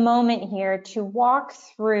take a moment here to walk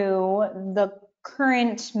through the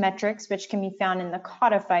current metrics, which can be found in the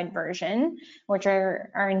codified version, which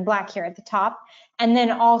are in black here at the top, and then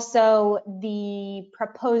also the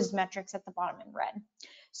proposed metrics at the bottom in red.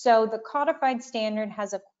 So the codified standard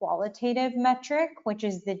has a qualitative metric, which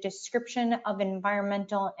is the description of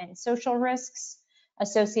environmental and social risks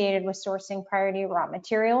associated with sourcing priority raw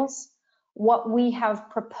materials. What we have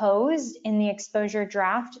proposed in the exposure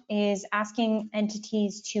draft is asking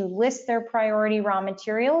entities to list their priority raw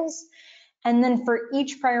materials, and then for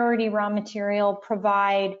each priority raw material,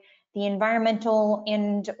 provide the environmental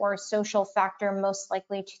and or social factor most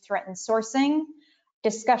likely to threaten sourcing,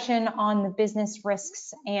 discussion on the business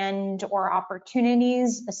risks and or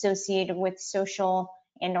opportunities associated with social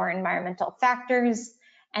and or environmental factors,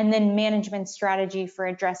 and then management strategy for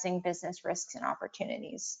addressing business risks and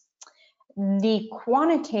opportunities. The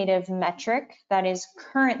quantitative metric that is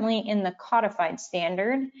currently in the codified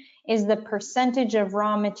standard is the percentage of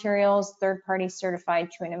raw materials third-party certified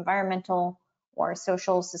to an environmental or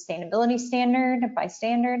social sustainability standard by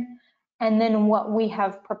standard. And then what we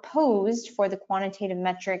have proposed for the quantitative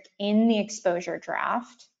metric in the exposure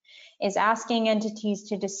draft is asking entities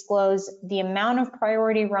to disclose the amount of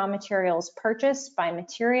priority raw materials purchased by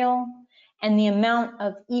material and the amount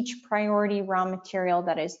of each priority raw material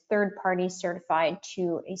that is third-party certified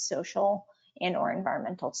to a social and/or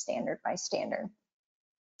environmental standard by standard.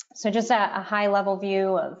 So just a high-level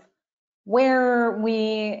view of where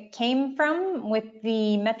we came from with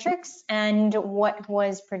the metrics and what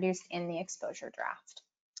was produced in the exposure draft.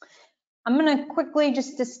 I'm going to quickly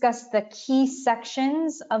just discuss the key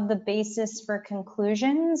sections of the basis for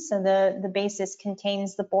conclusions. So the basis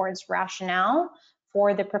contains the board's rationale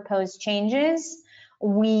for the proposed changes.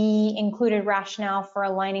 We included rationale for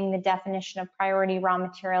aligning the definition of priority raw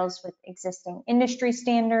materials with existing industry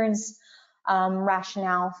standards,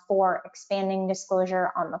 rationale for expanding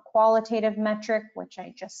disclosure on the qualitative metric, which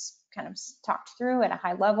I just kind of talked through at a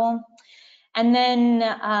high level. And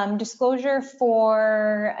then disclosure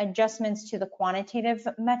for adjustments to the quantitative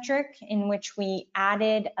metric, in which we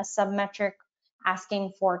added a submetric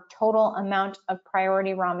asking for total amount of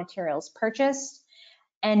priority raw materials purchased.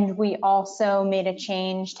 And we also made a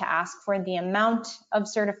change to ask for the amount of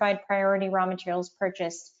certified priority raw materials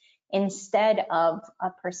purchased instead of a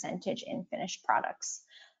percentage in finished products.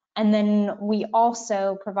 And then we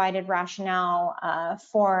also provided rationale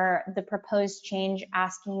for the proposed change,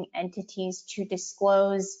 asking entities to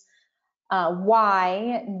disclose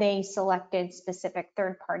why they selected specific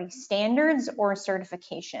third-party standards or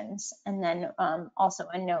certifications. And then also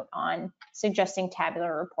a note on suggesting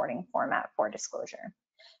tabular reporting format for disclosure.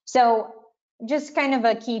 So just kind of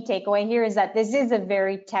a key takeaway here is that this is a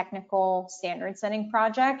very technical standard setting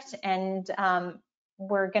project, and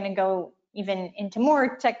we're going to go even into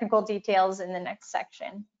more technical details in the next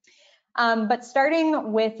section. But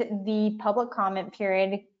starting with the public comment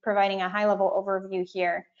period, providing a high-level overview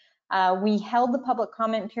here, we held the public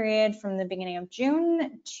comment period from the beginning of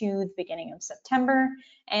June to the beginning of September,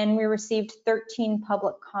 and we received 13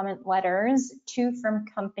 public comment letters, 2 from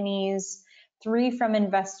companies, 3 from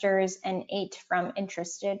investors, and 8 from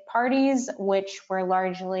interested parties, which were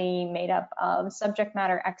largely made up of subject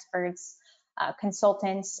matter experts,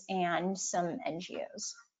 consultants, and some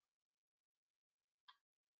NGOs.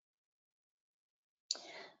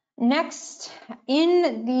 Next,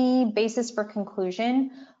 in the basis for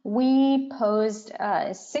conclusion, we posed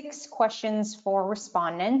 6 questions for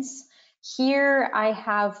respondents. Here I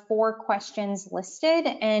have 4 questions listed,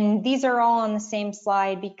 and these are all on the same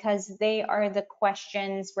slide because they are the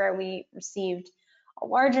questions where we received a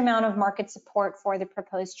large amount of market support for the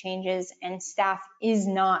proposed changes, and staff is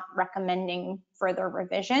not recommending further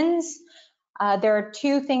revisions. There are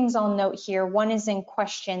 2 things I'll note here. One is in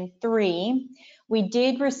question 3. We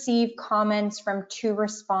did receive comments from 2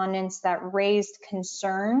 respondents that raised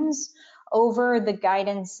concerns over the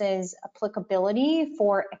guidance's applicability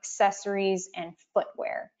for accessories and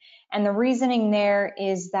footwear. And the reasoning there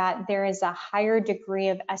is that there is a higher degree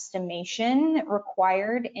of estimation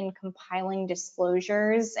required in compiling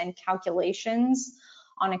disclosures and calculations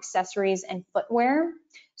on accessories and footwear.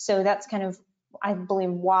 So that's kind of, I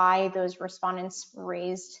believe, why those respondents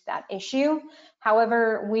raised that issue.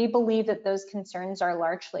 However, we believe that those concerns are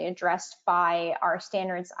largely addressed by our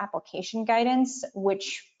standards application guidance,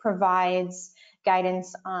 which provides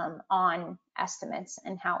guidance on estimates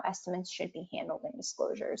and how estimates should be handled in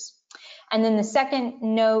disclosures. And then the second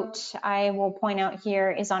note I will point out here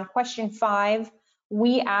is on question 5.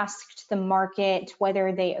 We asked the market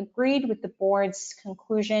whether they agreed with the board's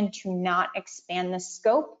conclusion to not expand the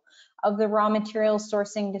scope of the raw material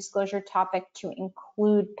sourcing disclosure topic to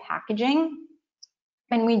include packaging.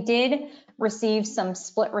 And we did receive some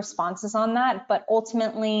split responses on that, but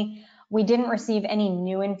ultimately we didn't receive any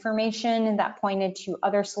new information that pointed to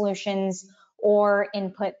other solutions or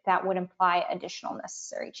input that would imply additional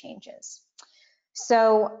necessary changes.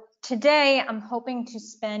 So today I'm hoping to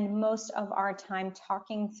spend most of our time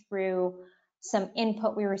talking through some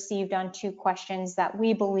input we received on 2 questions that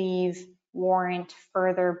we believe warrant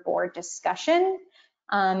further board discussion.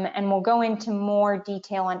 And we'll go into more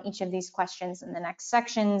detail on each of these questions in the next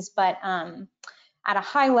sections, but at a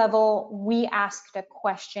high level, we asked a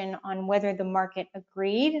question on whether the market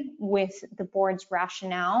agreed with the board's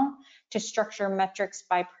rationale to structure metrics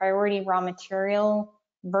by priority raw material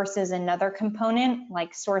versus another component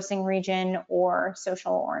like sourcing region or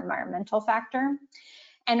social or environmental factor.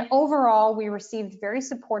 And overall, we received very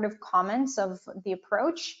supportive comments of the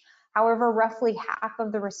approach. However, roughly half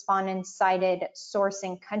of the respondents cited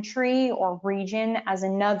sourcing country or region as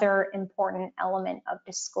another important element of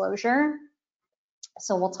disclosure.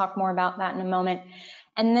 So we'll talk more about that in a moment.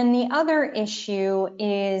 And then the other issue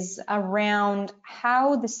is around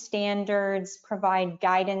how the standards provide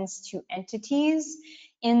guidance to entities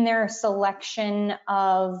in their selection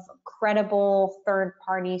of credible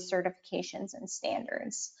third-party certifications and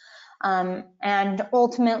standards. And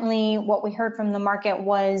ultimately, what we heard from the market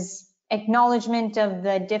was acknowledgement of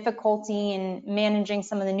the difficulty in managing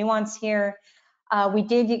some of the nuance here. We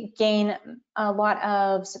did gain a lot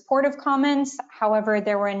of supportive comments. However,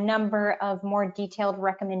 there were a number of more detailed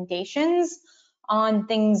recommendations on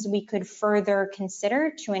things we could further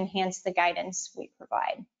consider to enhance the guidance we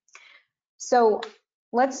provide. So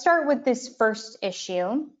let's start with this first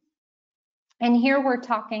issue. And here we're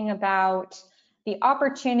talking about the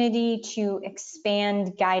opportunity to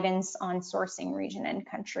expand guidance on sourcing region and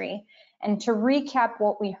country. And to recap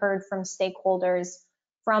what we heard from stakeholders,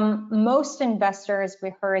 from most investors,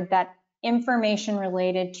 we heard that information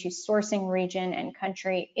related to sourcing region and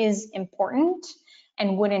country is important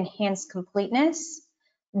and would enhance completeness.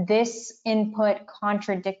 This input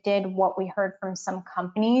contradicted what we heard from some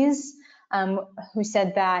companies who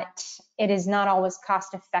said that it is not always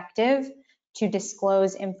cost effective to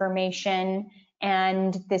disclose information,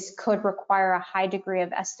 and this could require a high degree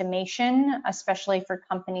of estimation, especially for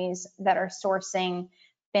companies that are sourcing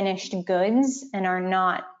finished goods and are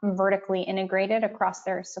not vertically integrated across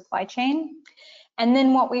their supply chain. And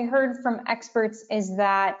then what we heard from experts is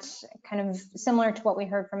that, kind of similar to what we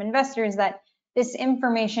heard from investors, that this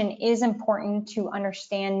information is important to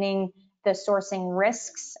understanding the sourcing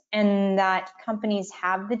risks and that companies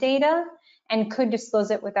have the data and could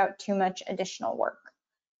disclose it without too much additional work.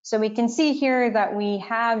 So we can see here that we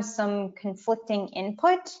have some conflicting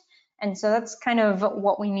input, and so that's kind of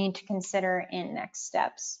what we need to consider in next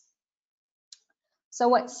steps. So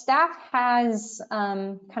what staff has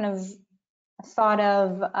kind of thought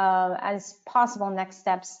of as possible next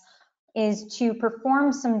steps is to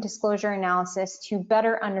perform some disclosure analysis to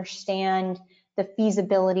better understand the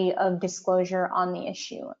feasibility of disclosure on the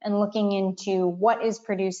issue and looking into what is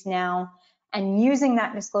produced now and using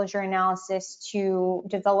that disclosure analysis to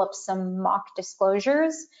develop some mock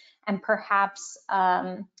disclosures and perhaps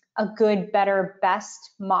a good, better,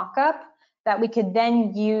 best mock-up that we could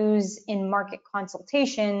then use in market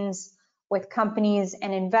consultations with companies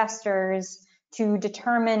and investors to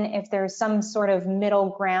determine if there's some sort of middle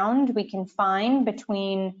ground we can find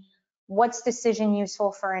between what's decision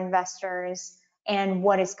useful for investors and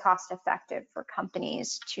what is cost effective for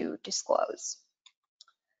companies to disclose.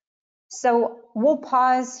 So we'll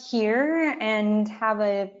pause here and have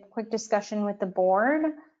a quick discussion with the board,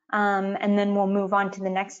 and then we'll move on to the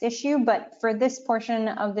next issue. But for this portion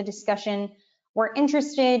of the discussion, we're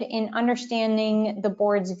interested in understanding the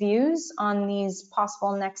board's views on these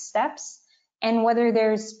possible next steps and whether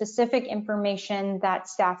there's specific information that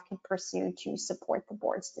staff could pursue to support the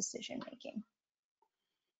board's decision making.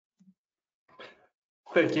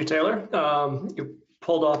 Thank you, Taylor. You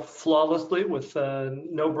pulled off flawlessly with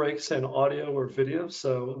no breaks in audio or video,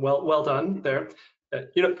 so well done there.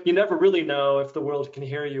 You never really know if the world can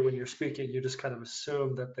hear you when you're speaking. You just kind of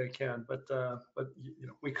assume that they can, but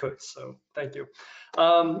we could. So thank you.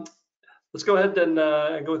 Let's go ahead and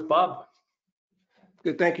go with Bob.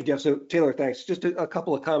 Good, thank you, Jeff. So Taylor, thanks. Just a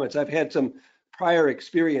couple of comments. I've had some prior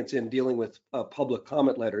experience in dealing with public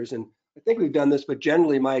comment letters, and I think we've done this, but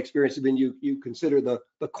generally my experience has been you consider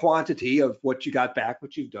the quantity of what you got back,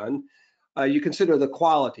 what you've done. You consider the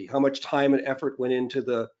quality, how much time and effort went into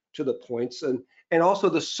the points, and also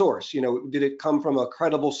the source. Did it come from a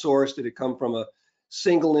credible source? Did it come from a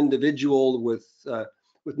single individual with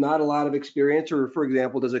not a lot of experience? Or, for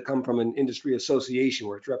example, does it come from an industry association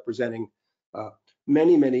where it's representing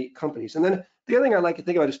many companies? And then the other thing I'd like to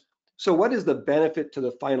think about is, so what is the benefit to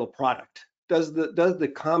the final product? Does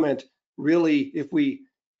the comment really, if we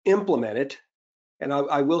implement it, and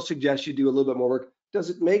I will suggest you do a little bit more work, does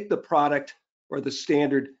it make the product or the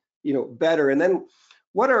standard better? And then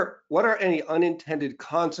what are any unintended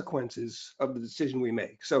consequences of the decision we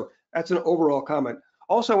make? So that's an overall comment.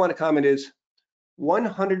 Also, I want to comment is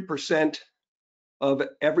 100% of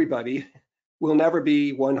everybody will never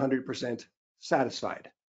be 100%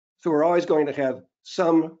 satisfied. So we're always going to have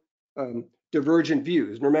some divergent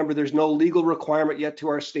views. And remember, there's no legal requirement yet to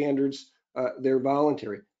our standards. They're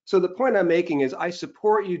voluntary. So the point I'm making is I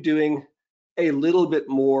support you doing a little bit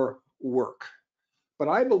more work, but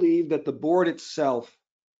I believe that the board itself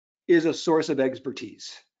is a source of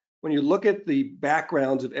expertise. When you look at the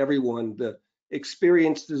backgrounds of everyone, the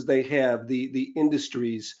experiences they have, the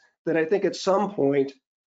industries, that I think at some point,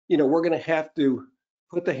 we're going to have to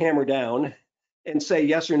put the hammer down and say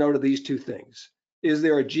yes or no to these two things. Is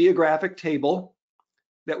there a geographic table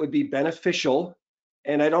that would be beneficial?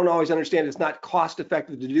 And I don't always understand it's not cost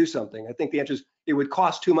effective to do something. I think the answer is it would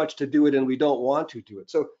cost too much to do it and we don't want to do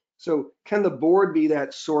it. So can the board be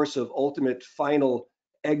that source of ultimate final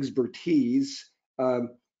expertise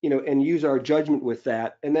and use our judgment with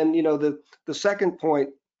that. And then, the second point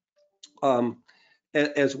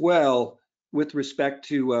as well, with respect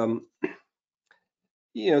to,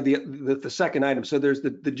 the second item. So there's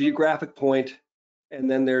the geographic point, and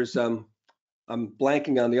then there's, I'm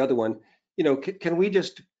blanking on the other one. Can we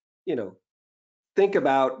just, think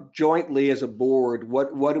about jointly as a board,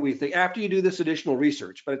 what do we think after you do this additional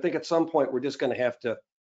research? But I think at some point we're just going to have to,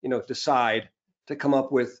 decide to come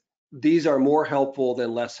up with, these are more helpful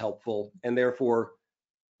than less helpful, and therefore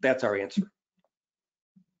that's our answer.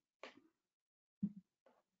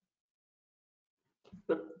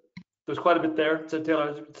 There's quite a bit there. So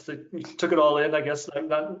Taylor, you took it all in, I guess. I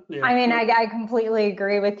mean, I completely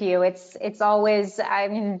agree with you. It's always, I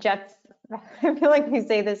mean, Jeff, I feel like we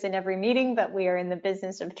say this in every meeting, but we are in the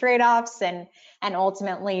business of trade-offs, and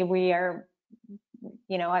ultimately we are,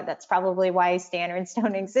 that's probably why standards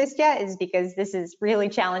don't exist yet, is because this is really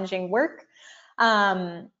challenging work.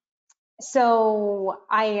 So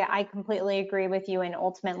I completely agree with you, and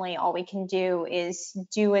ultimately all we can do is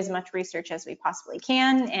do as much research as we possibly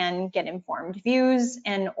can and get informed views,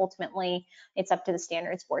 and ultimately it's up to the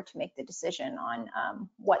standards board to make the decision on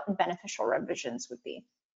what beneficial revisions would be.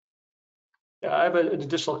 Yeah, I have an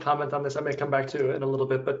additional comment on this I may come back to in a little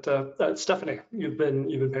bit, but Stephanie, you've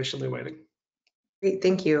been patiently waiting. Great,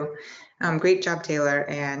 thank you. Great job, Taylor.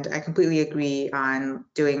 And I completely agree on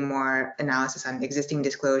doing more analysis on existing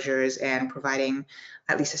disclosures and providing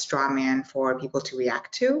at least a straw man for people to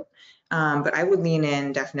react to. But I would lean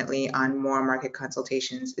in definitely on more market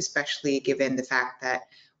consultations, especially given the fact that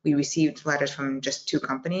we received letters from just 2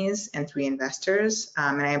 companies and 3 investors.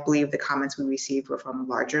 And I believe the comments we received were from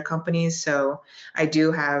larger companies. So I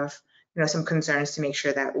do have some concerns to make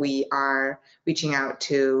sure that we are reaching out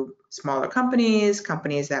to smaller companies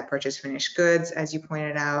that purchase finished goods, as you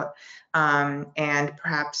pointed out, and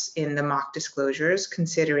perhaps in the mock disclosures,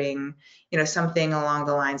 considering, something along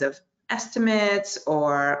the lines of estimates,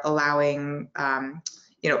 or allowing,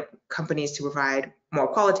 companies to provide more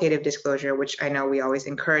qualitative disclosure, which I know we always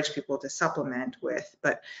encourage people to supplement with,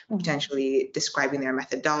 but potentially describing their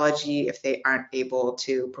methodology if they aren't able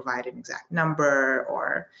to provide an exact number,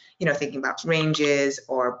 or, thinking about ranges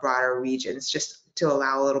or broader regions, just to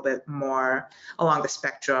allow a little bit more along the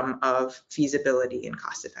spectrum of feasibility and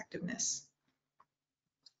cost effectiveness.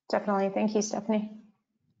 Definitely. Thank you, Stephanie.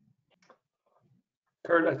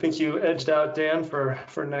 Kurt, I think you edged out Dan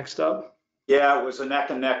for next up. Yeah, it was a neck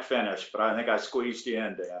and neck finish, but I think I squeezed you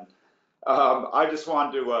in, Dan. I just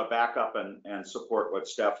wanted to back up and support what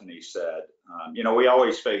Stephanie said. We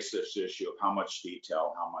always face this issue of how much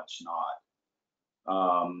detail, how much not.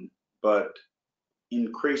 But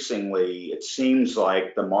increasingly, it seems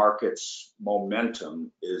like the market's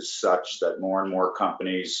momentum is such that more and more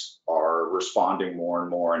companies are responding more and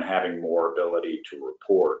more and having more ability to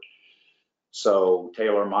report. So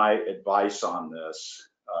Taylor, my advice on this,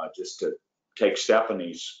 just to take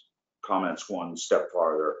Stephanie's comments one step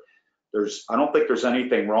farther, I don't think there's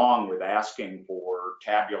anything wrong with asking for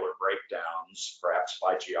tabular breakdowns, perhaps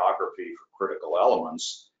by geography, for critical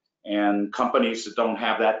elements. And companies that don't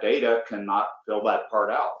have that data cannot fill that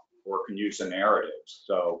part out, or can use a narrative.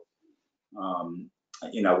 So,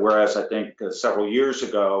 whereas I think several years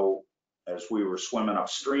ago, as we were swimming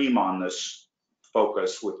upstream on this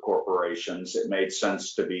focus with corporations, it made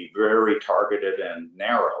sense to be very targeted and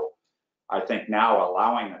narrow. I think now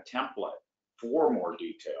allowing a template for more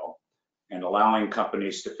detail and allowing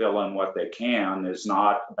companies to fill in what they can is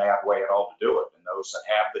not a bad way at all to do it. And those that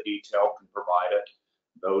have the detail can provide it.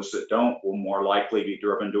 Those that don't will more likely be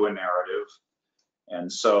driven to a narrative.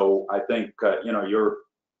 And so I think,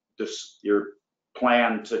 your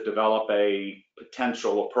plan to develop a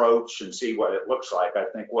potential approach and see what it looks like, I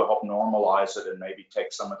think will help normalize it and maybe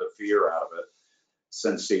take some of the fear out of it.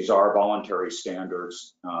 Since these are voluntary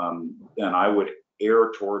standards, then I would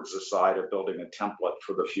err towards the side of building a template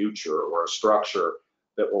for the future, or a structure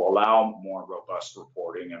that will allow more robust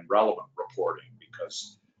reporting and relevant reporting.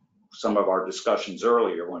 Because some of our discussions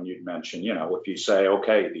earlier, when you'd mentioned, if you say,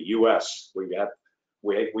 okay, the U.S.,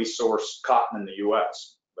 we source cotton in the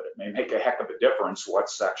U.S., but it may make a heck of a difference what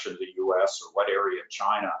section of the U.S. or what area of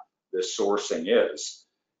China this sourcing is.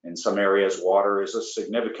 In some areas, water is a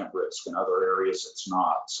significant risk. In other areas, it's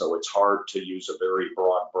not. So it's hard to use a very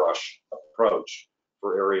broad brush approach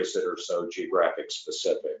for areas that are so geographic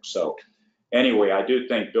specific. So anyway, I do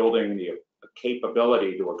think building the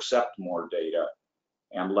capability to accept more data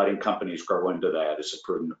and letting companies grow into that is a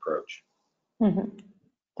prudent approach.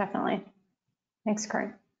 Definitely. Thanks,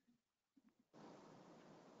 Kurt.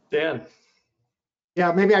 Dan.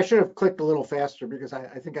 Yeah, maybe I should have clicked a little faster, because I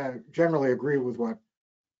think I generally agree with what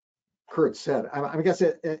Kurt said. I guess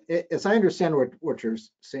as I understand what you're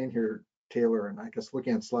saying here, Taylor, and I guess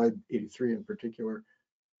looking at slide 83 in particular,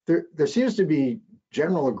 there seems to be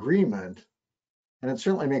general agreement, and it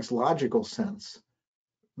certainly makes logical sense,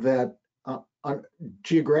 that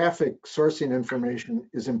geographic sourcing information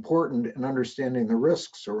is important in understanding the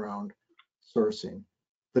risks around sourcing.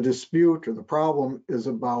 The dispute or the problem is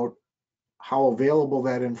about how available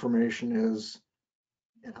that information is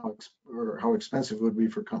and how expensive it would be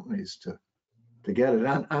for companies to get it.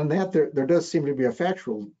 On that, there does seem to be a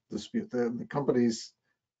factual dispute. The companies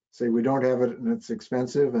say we don't have it and it's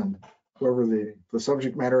expensive, and whoever the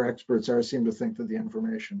subject matter experts are seem to think that the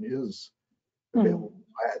information is available.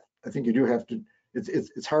 I think you do have to,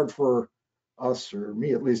 it's hard for us, or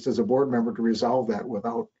me at least as a board member, to resolve that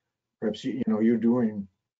without perhaps you doing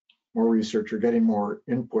more research or getting more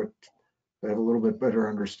input to have a little bit better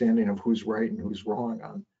understanding of who's right and who's wrong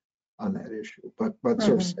on that issue. But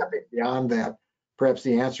sort of stepping beyond that, perhaps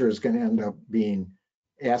the answer is going to end up being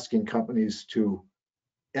asking companies to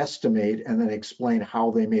estimate and then explain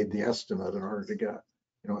how they made the estimate in order to get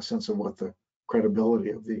a sense of what the credibility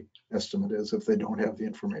of the estimate is if they don't have the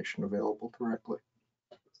information available directly.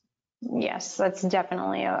 Yes, that's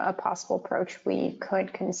definitely a possible approach we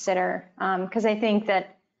could consider, because I think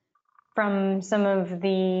that from some of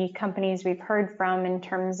the companies we've heard from in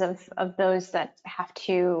terms of those that have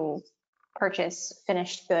to purchase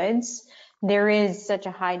finished goods, there is such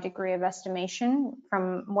a high degree of estimation,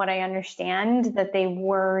 from what I understand, that they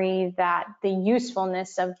worry that the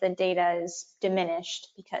usefulness of the data is diminished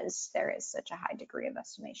because there is such a high degree of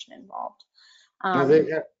estimation involved.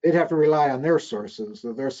 They'd have to rely on their sources,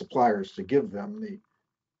 their suppliers, to give them the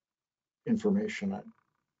information,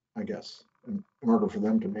 I guess, in order for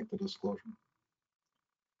them to make the disclosure.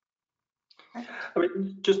 I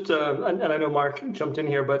mean, just, and I know Mark jumped in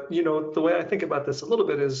here, but the way I think about this a little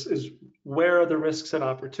bit is where are the risks and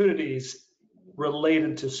opportunities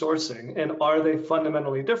related to sourcing, and are they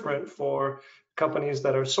fundamentally different for companies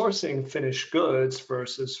that are sourcing finished goods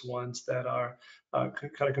versus ones that are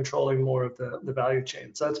kind of controlling more of the value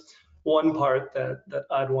chain? So that's one part that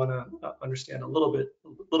I'd want to understand a little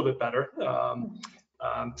bit better.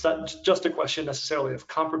 It's not just a question necessarily of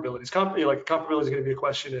comparabilities. Comparability is going to be a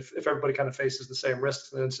question if everybody kind of faces the same risks,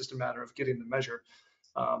 then it's just a matter of getting the measure.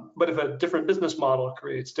 But if a different business model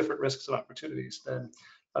creates different risks and opportunities, then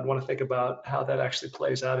I'd want to think about how that actually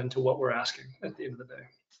plays out into what we're asking at the end of the day.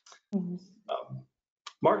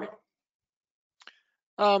 Mark?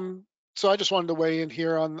 So I just wanted to weigh in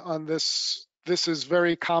here on this. This is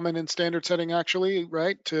very common in standard setting, actually,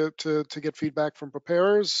 right? To get feedback from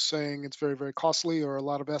preparers saying it's very, very costly, or a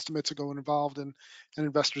lot of estimates are going involved, and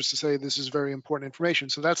investors to say this is very important information.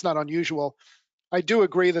 So that's not unusual. I do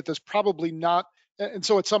agree that there's probably not, and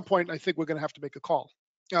so at some point I think we're going to have to make a call.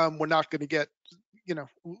 We're not going to get,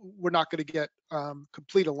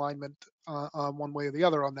 complete alignment one way or the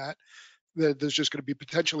other on that. There's just going to be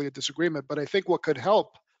potentially a disagreement. But I think what could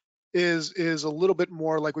help is a little bit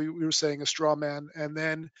more, like we were saying, a straw man, and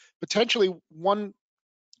then potentially one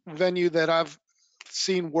venue that I've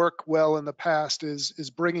seen work well in the past is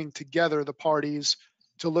bringing together the parties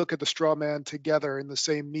to look at the straw man together in the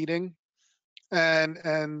same meeting,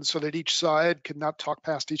 and so that each side can not talk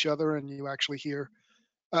past each other, and you actually hear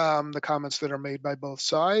the comments that are made by both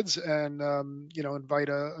sides, and invite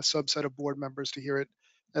a subset of board members to hear it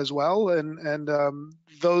as well, and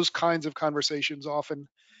those kinds of conversations often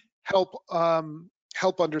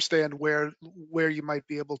help understand where you might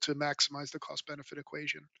be able to maximize the cost benefit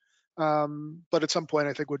equation. But at some point,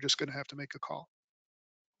 I think we're just going to have to make a call.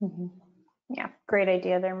 Yeah, great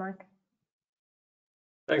idea there, Mark.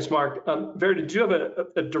 Thanks, Mark. Verity, did you have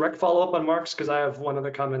a direct follow-up on Mark's? Because I have one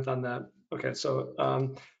other comment on that. Okay,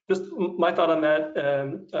 so just my thought on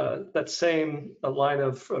that, that same line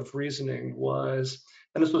of reasoning was,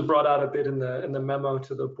 and this was brought out a bit in the memo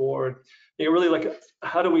to the board, really like,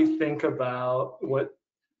 how do we think about what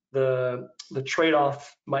the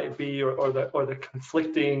trade-off might be, or the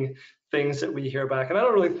conflicting things that we hear back? And I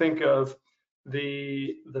don't really think of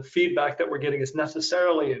the feedback that we're getting as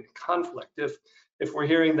necessarily in conflict. If we're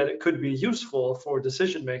hearing that it could be useful for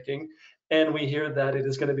decision making, and we hear that it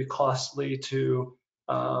is going to be costly to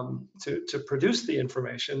produce the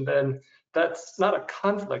information, then that's not a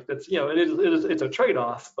conflict. That's it's a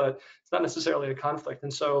trade-off, but it's not necessarily a conflict.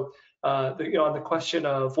 And so on the question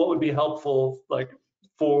of what would be helpful, like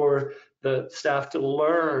for the staff to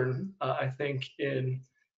learn, I think in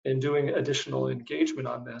doing additional engagement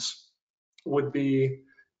on this would be,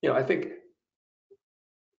 I think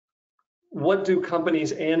what do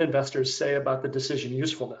companies and investors say about the decision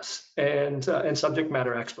usefulness and subject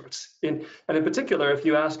matter experts? And in particular, if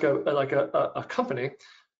you ask a company,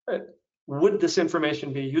 would this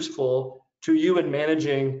information be useful to you in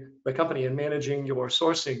managing the company and managing your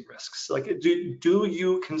sourcing risks? Like, do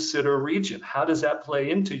you consider region? How does that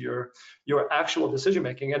play into your actual decision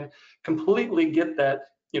making? And completely get that,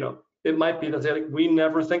 it might be that they, like, we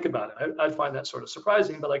never think about it. I'd find that sort of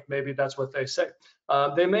surprising, but like maybe that's what they say.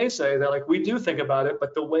 They may say that like we do think about it,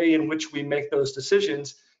 but the way in which we make those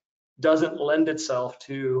decisions doesn't lend itself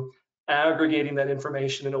to aggregating that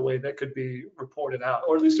information in a way that could be reported out,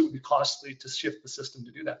 or at least it would be costly to shift the system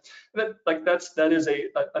to do that. And that is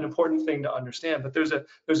an important thing to understand. But there's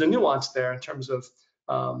a nuance there in terms of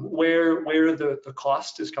where the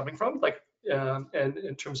cost is coming from, like and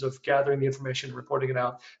in terms of gathering the information, reporting it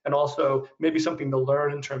out, and also maybe something to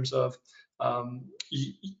learn in terms of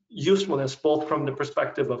usefulness, both from the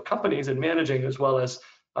perspective of companies and managing, as well as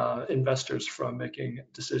investors from making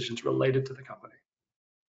decisions related to the company.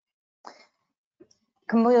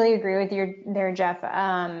 Completely agree with you there, Jeff.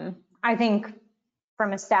 I think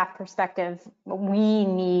from a staff perspective, we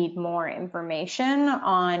need more information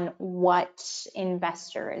on what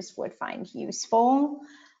investors would find useful.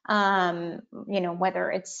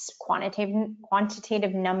 Whether it's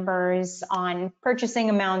quantitative numbers on purchasing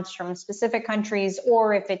amounts from specific countries,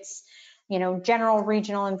 or if it's general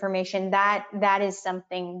regional information, that is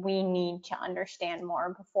something we need to understand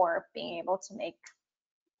more before being able to make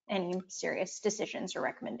any serious decisions or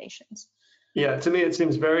recommendations. Yeah, to me, it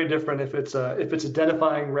seems very different if it's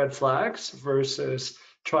identifying red flags versus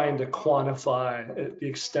trying to quantify the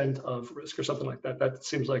extent of risk or something like that. That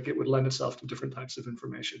seems like it would lend itself to different types of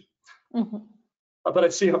information. Mm-hmm. But I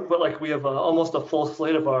see, we have almost a full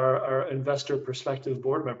slate of our investor perspective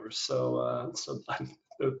board members, so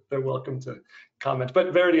they're welcome to comment.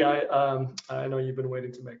 But Verity, I know you've been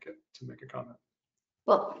waiting to make a comment.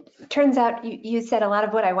 Well, turns out you said a lot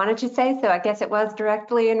of what I wanted to say, so I guess it was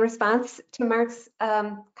directly in response to Mark's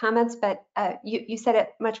comments, but you said it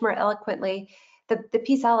much more eloquently. The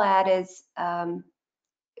piece I'll add is,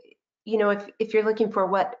 if you're looking for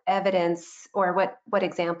what evidence or what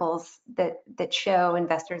examples that show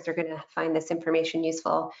investors are going to find this information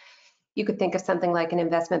useful, you could think of something like an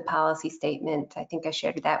investment policy statement. I think I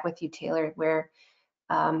shared that with you, Taylor, where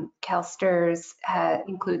CalSTRS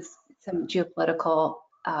includes some geopolitical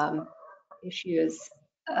issues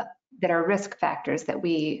that are risk factors that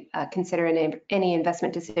we consider in any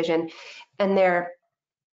investment decision, and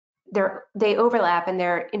they overlap and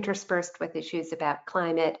they're interspersed with issues about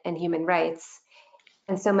climate and human rights.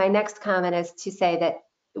 And so my next comment is to say that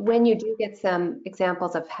when you do get some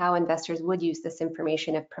examples of how investors would use this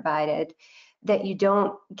information if provided, that you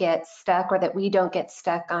don't get stuck, or that we don't get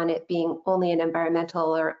stuck on it being only an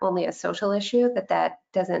environmental or only a social issue, that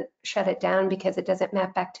doesn't shut it down because it doesn't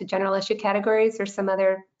map back to general issue categories or some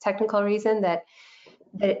other technical reason, that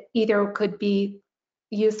either could be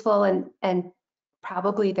useful and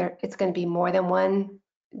probably it's going to be more than one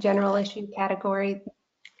general issue category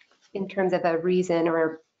in terms of a reason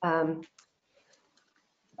or a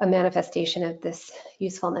manifestation of this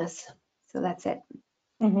usefulness. So that's it.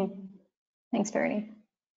 Mm-hmm. Thanks, Verity.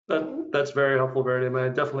 That's very helpful, Verity. I mean, I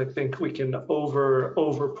definitely think we can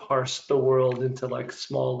over parse the world into like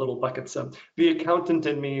small little buckets. The accountant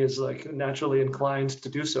in me is like naturally inclined to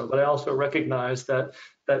do so, but I also recognize that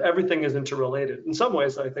everything is interrelated. In some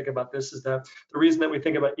ways, I think about this is that the reason that we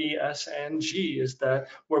think about E, S, and G is that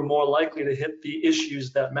we're more likely to hit the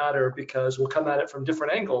issues that matter because we'll come at it from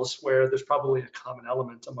different angles where there's probably a common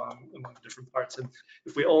element among different parts. And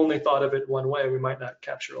if we only thought of it one way, we might not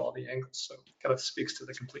capture all the angles. So it kind of speaks to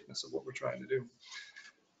the completeness of what we're trying to do.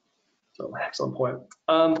 So excellent point.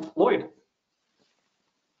 Lloyd.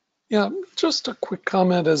 Yeah, just a quick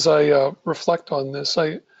comment as I reflect on this.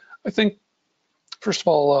 I think, first of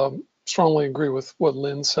all, strongly agree with what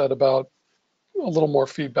Lynn said about a little more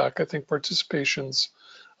feedback. I think participation's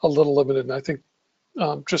a little limited, and I think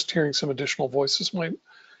just hearing some additional voices might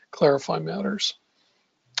clarify matters.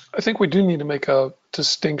 I think we do need to make a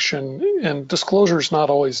distinction, and disclosure is not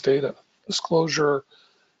always data. Disclosure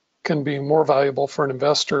can be more valuable for an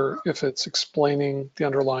investor if it's explaining the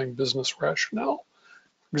underlying business rationale.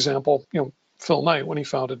 For example, Phil Knight, when he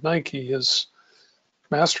founded Nike, his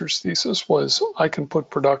master's thesis was, I can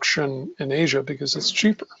put production in Asia because it's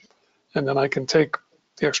cheaper. And then I can take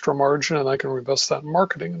the extra margin and I can reinvest that in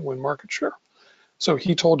marketing and win market share. So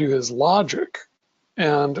he told you his logic,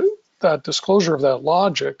 and that disclosure of that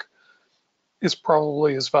logic is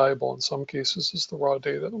probably as valuable in some cases as the raw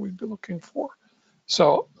data that we'd be looking for.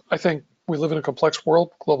 So I think we live in a complex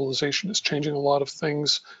world. Globalization is changing a lot of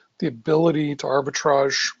things. the ability to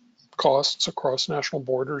arbitrage costs across national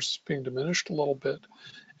borders being diminished a little bit,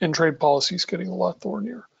 and trade policies getting a lot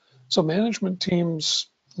thornier. So management teams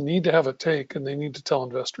need to have a take, and they need to tell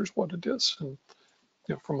investors what it is. And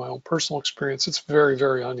from my own personal experience, it's very,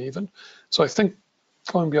 very uneven. So I think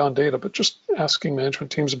going beyond data, but just asking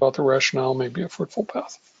management teams about the rationale may be a fruitful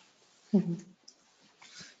path. Mm-hmm.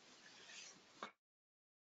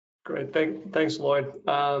 Great, thanks, Lloyd.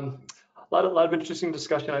 A lot of interesting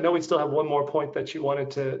discussion. I know we still have one more point that you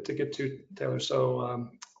wanted to get to, Taylor. So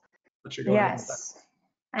let you go ahead with that. Yes,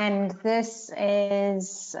 and this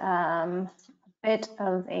is a bit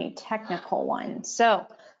of a technical one. So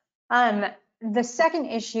the second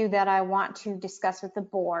issue that I want to discuss with the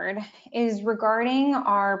board is regarding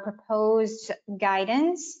our proposed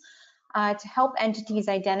guidance to help entities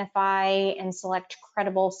identify and select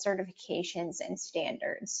credible certifications and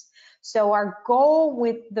standards. So our goal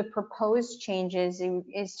with the proposed changes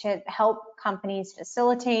is to help companies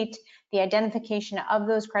facilitate the identification of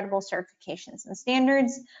those credible certifications and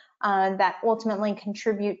standards that ultimately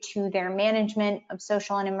contribute to their management of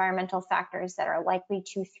social and environmental factors that are likely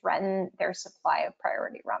to threaten their supply of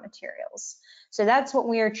priority raw materials. So that's what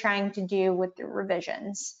we are trying to do with the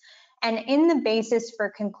revisions. And in the basis for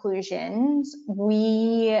conclusions,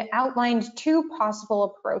 we outlined two possible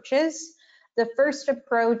approaches. The first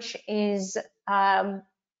approach is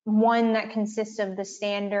one that consists of the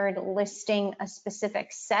standard listing a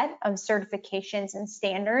specific set of certifications and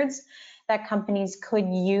standards that companies could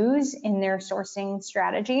use in their sourcing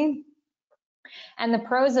strategy. And the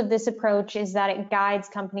pros of this approach is that it guides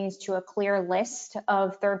companies to a clear list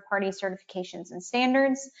of third-party certifications and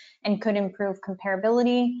standards and could improve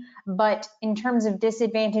comparability. But in terms of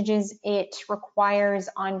disadvantages, it requires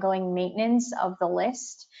ongoing maintenance of the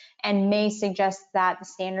list and may suggest that the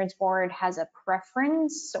standards board has a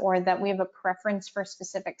preference, or that we have a preference for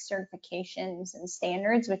specific certifications and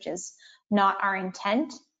standards, which is not our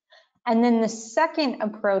intent. And then the second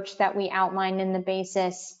approach that we outlined in the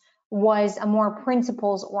basis was a more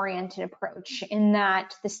principles-oriented approach, in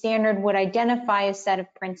that the standard would identify a set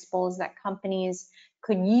of principles that companies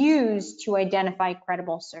could use to identify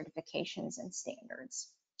credible certifications and standards.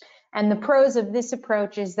 And the pros of this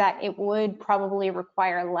approach is that it would probably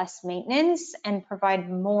require less maintenance and provide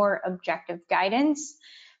more objective guidance.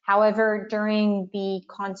 However, during the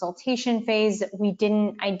consultation phase, we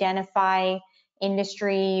didn't identify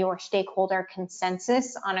industry or stakeholder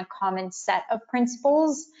consensus on a common set of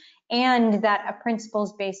principles, and that a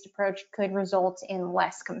principles-based approach could result in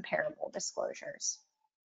less comparable disclosures.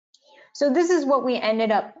 So this is what we ended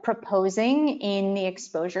up proposing in the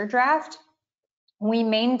exposure draft. We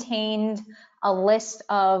maintained a list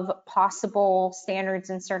of possible standards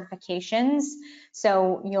and certifications.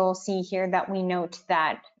 So you'll see here that we note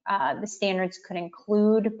that the standards could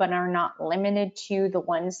include, but are not limited to, the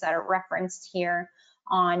ones that are referenced here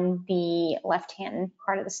on the left-hand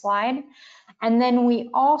part of the slide. And then we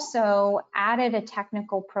also added a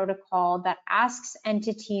technical protocol that asks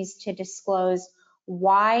entities to disclose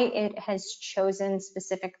why it has chosen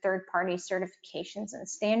specific third-party certifications and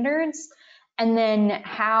standards, and then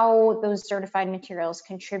how those certified materials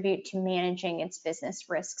contribute to managing its business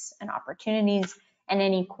risks and opportunities and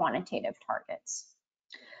any quantitative targets.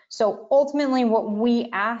 So ultimately, what we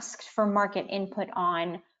asked for market input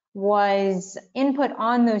on was input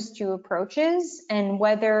on those two approaches and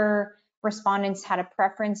whether respondents had a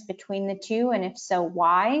preference between the two, and if so,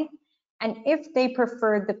 why? And if they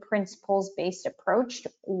preferred the principles-based approach,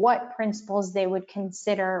 what principles they would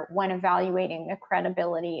consider when evaluating the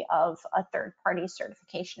credibility of a third-party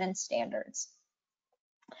certification and standards.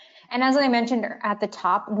 And as I mentioned at the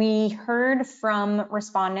top, we heard from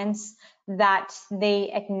respondents that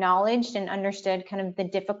they acknowledged and understood kind of the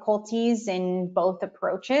difficulties in both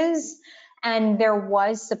approaches. And there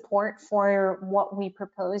was support for what we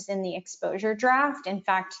proposed in the exposure draft. In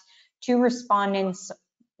fact, two respondents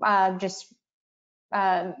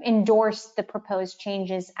endorsed the proposed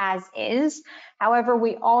changes as is. However,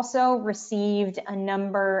 we also received a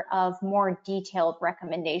number of more detailed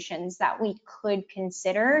recommendations that we could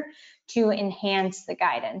consider to enhance the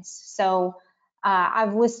guidance. So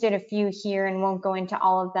I've listed a few here and won't go into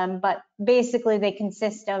all of them, but basically they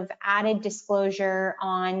consist of added disclosure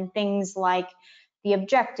on things like the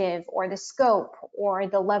objective or the scope or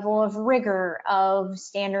the level of rigor of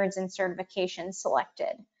standards and certifications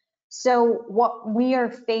selected. So what we are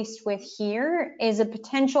faced with here is a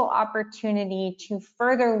potential opportunity to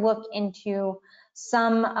further look into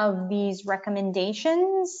some of these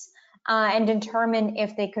recommendations and determine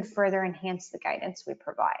if they could further enhance the guidance we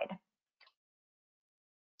provide.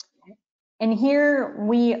 And here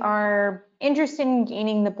we are interested in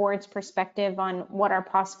gaining the board's perspective on what our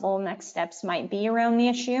possible next steps might be around the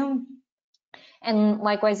issue. And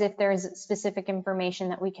likewise, if there's specific information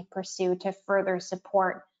that we could pursue to further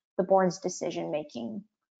support the board's decision-making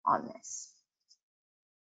on this.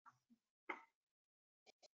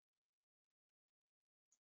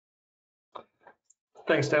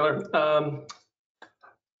 Thanks, Taylor. Let's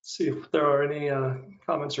see if there are any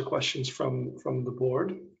comments or questions from the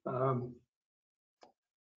board.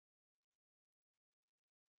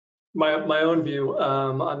 My own view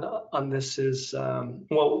on this is,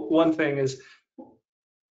 well, one thing is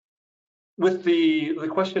with the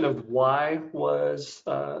question of why was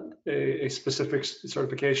a specific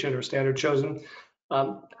certification or standard chosen.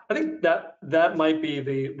 I think that might be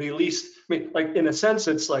the least. I mean, like in a sense,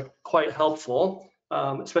 it's like quite helpful,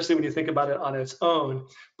 especially when you think about it on its own.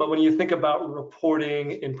 But when you think about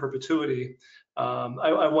reporting in perpetuity,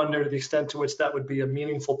 I wonder the extent to which that would be a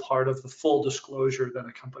meaningful part of the full disclosure that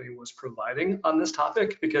a company was providing on this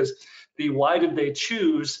topic. Because the why did they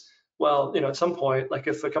choose? Well, at some point, like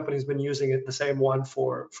if a company's been using it, the same one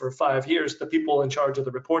for 5 years, the people in charge of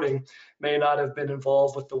the reporting may not have been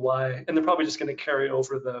involved with the why, and they're probably just going to carry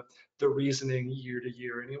over the reasoning year to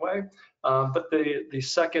year anyway. But the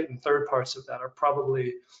second and third parts of that are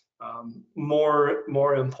probably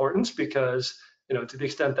more important because to the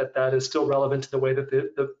extent that that is still relevant to the way that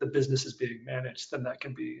the business is being managed, then that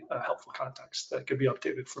can be a helpful context that could be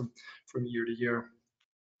updated from year to year.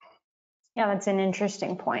 Yeah, that's an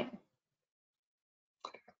interesting point.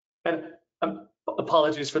 And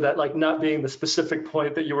apologies for that, like not being the specific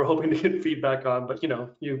point that you were hoping to get feedback on, but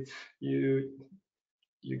you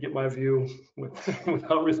get my view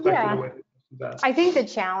without respect for the way that's. I think the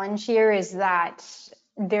challenge here is that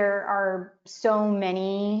there are so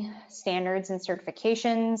many standards and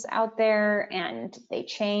certifications out there and they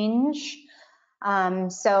change.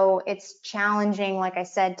 So it's challenging, like I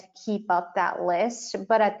said, to keep up that list.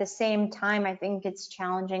 But at the same time, I think it's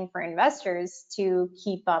challenging for investors to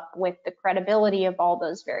keep up with the credibility of all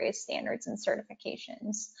those various standards and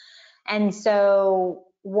certifications. And so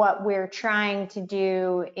what we're trying to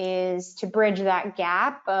do is to bridge that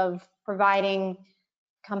gap of providing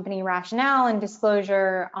company rationale and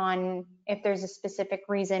disclosure on if there's a specific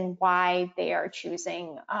reason why they are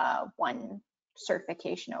choosing one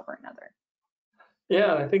certification over another.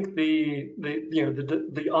 Yeah, I think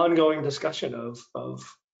the ongoing discussion of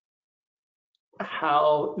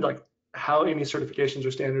how any certifications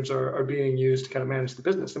or standards are being used to kind of manage the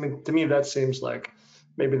business. I mean, to me, that seems like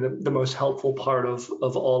maybe the most helpful part of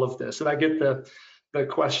all of this. And I get the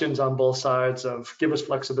questions on both sides of give us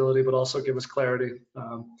flexibility, but also give us clarity.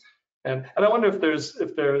 And I wonder if there's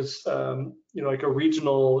like a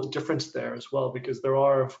regional difference there as well, because there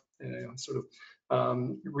are sort of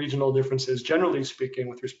regional differences, generally speaking,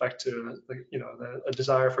 with respect to a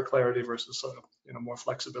desire for clarity versus more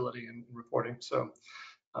flexibility in reporting. So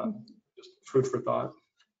just food for thought.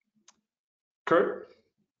 Kurt?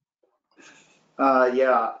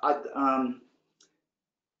 Yeah, on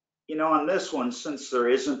this one, since there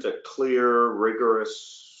isn't a clear,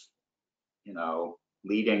 rigorous,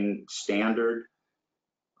 leading standard,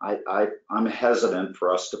 I'm hesitant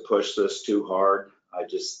for us to push this too hard. I'm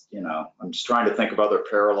just trying to think of other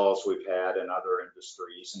parallels we've had in other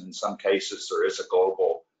industries, and in some cases there is a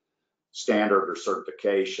global standard or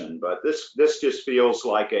certification, but this just feels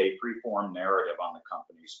like a preformed narrative on the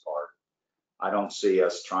company's part. I don't see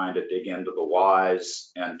us trying to dig into the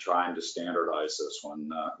whys and trying to standardize this one.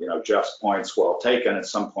 Jeff's point's well taken. At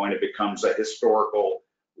some point it becomes a historical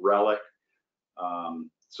relic.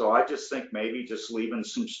 So I just think maybe just leaving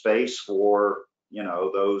some space for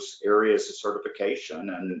those areas of certification,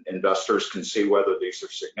 and investors can see whether these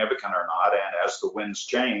are significant or not, and as the winds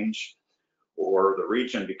change or the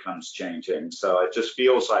region becomes changing. So it just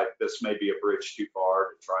feels like this may be a bridge too far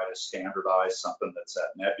to try to standardize something that's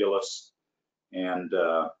that nebulous, and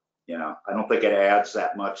I don't think it adds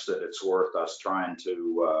that much that it's worth us trying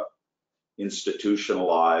to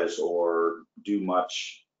institutionalize or do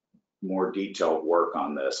much more detailed work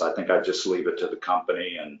on this. I think I'd just leave it to the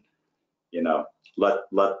company and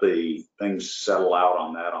let the things settle out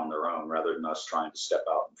on that on their own, rather than us trying to step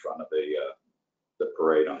out in front of the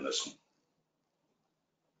parade on this one.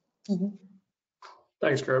 Mm-hmm.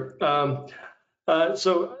 Thanks, Kurt.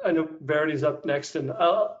 So I know Verity's up next, and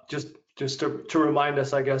just to remind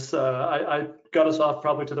us, I guess I got us off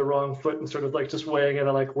probably to the wrong foot and sort of like just weighing in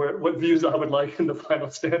on like what views I would like in the final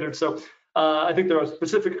standard. So I think there are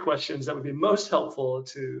specific questions that would be most helpful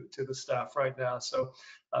to the staff right now. So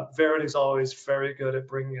Verity is always very good at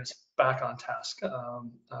bringing us back on task.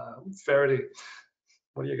 Verity,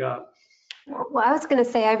 what do you got? Well, I was going to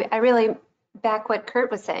say, I really back what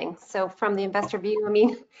Kurt was saying. So from the investor view, I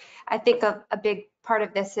mean, I think a big part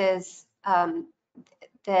of this is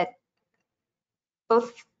that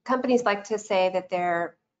both companies like to say that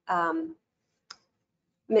their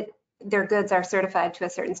goods are certified to a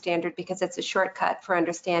certain standard because it's a shortcut for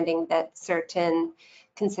understanding that certain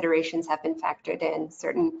considerations have been factored in,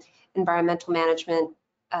 certain environmental management,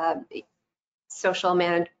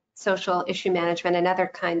 social issue management, and other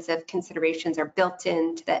kinds of considerations are built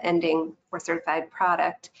into the ending or certified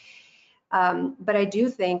product. But I do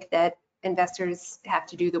think that investors have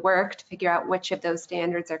to do the work to figure out which of those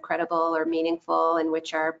standards are credible or meaningful and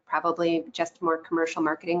which are probably just more commercial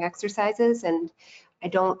marketing exercises. And I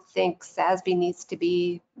don't think SASB needs to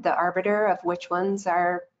be the arbiter of which ones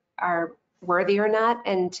are worthy or not.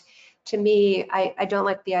 And to me, I don't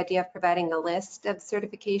like the idea of providing a list of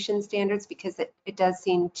certification standards because it does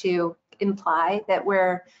seem to imply that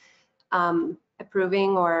we're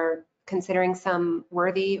approving or considering some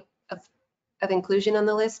worthy of inclusion on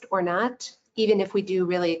the list or not, even if we do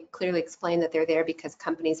really clearly explain that they're there because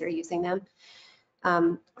companies are using them.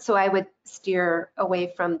 So I would steer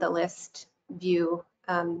away from the list view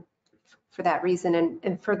for that reason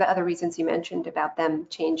and for the other reasons you mentioned about them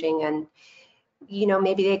changing, and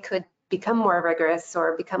maybe they could become more rigorous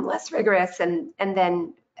or become less rigorous, and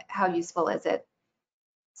then how useful is it?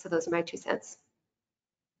 So those are my 2 cents.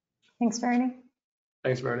 Thanks, Verity.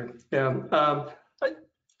 Thanks, Verity. Yeah,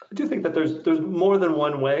 I do think that there's more than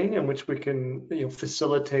one way in which we can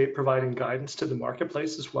facilitate providing guidance to the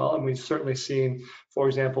marketplace as well. And we've certainly seen, for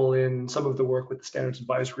example, in some of the work with the Standards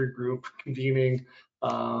Advisory Group, convening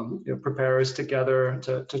preparers together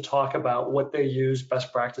to talk about what they use,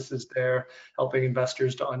 best practices there, helping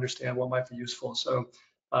investors to understand what might be useful. So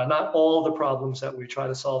not all the problems that we try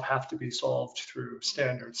to solve have to be solved through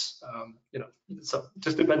standards. So it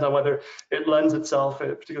just depends on whether it lends itself,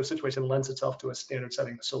 a particular situation lends itself to a standard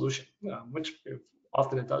setting solution, which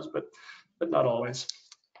often it does, but not always.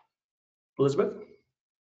 Elizabeth?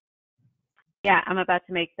 Yeah, I'm about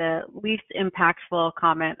to make the least impactful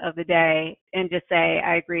comment of the day and just say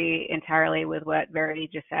I agree entirely with what Verity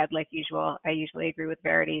just said. Like usual, I usually agree with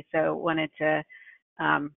Verity, so wanted to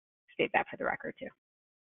state that for the record too.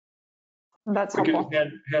 That's we helpful.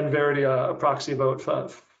 Can hand Verity a proxy vote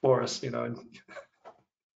for us,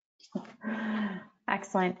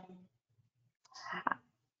 Excellent.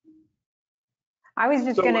 I was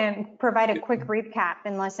just going to provide a quick recap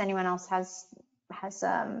unless anyone else has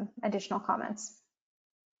additional comments.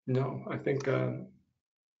 No, I think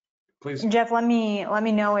please. Jeff, let me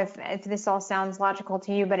know if this all sounds logical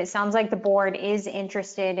to you, but it sounds like the board is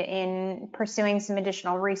interested in pursuing some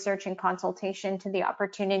additional research and consultation to the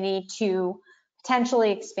opportunity to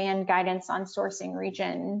potentially expand guidance on sourcing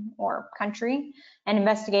region or country and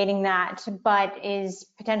investigating that, but is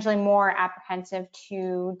potentially more apprehensive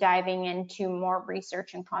to diving into more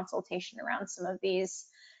research and consultation around some of these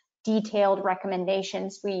detailed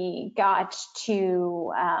recommendations we got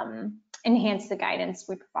to enhance the guidance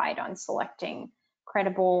we provide on selecting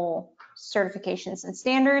credible certifications and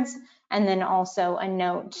standards, and then also a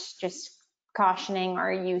note just cautioning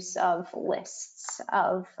our use of lists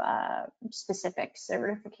of specific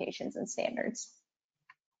certifications and standards.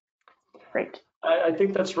 Great. I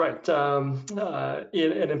think that's right. And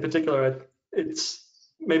in particular, it's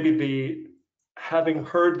maybe having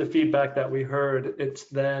heard the feedback that we heard, it's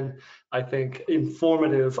then, I think,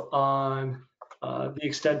 informative on the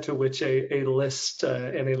extent to which a list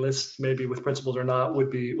and a list maybe with principles or not would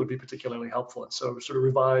be particularly helpful. And so sort of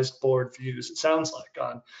revised board views, it sounds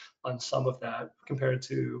like, on some of that compared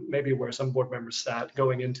to maybe where some board members sat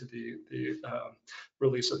going into the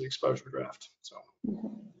release of the exposure draft. So.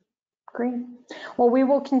 Great. Well, we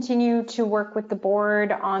will continue to work with the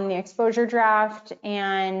board on the exposure draft,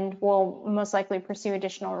 and we'll most likely pursue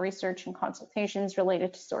additional research and consultations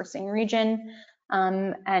related to sourcing region.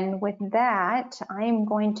 And with that, I am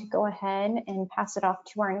going to go ahead and pass it off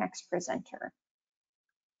to our next presenter.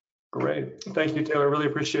 Great. Thank you, Taylor. Really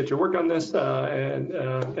appreciate your work on this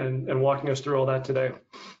and walking us through all that today.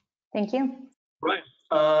 Thank you. Right.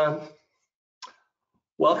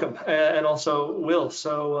 Welcome, and also Will.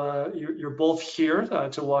 So you're both here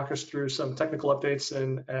to walk us through some technical updates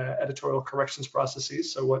and editorial corrections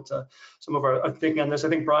processes. So what some of our thinking on this, I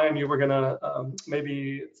think, Brian, you were gonna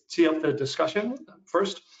maybe tee up the discussion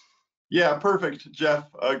first. Yeah, perfect, Jeff.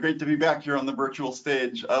 Great to be back here on the virtual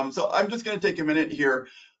stage. So I'm just gonna take a minute here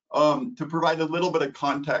to provide a little bit of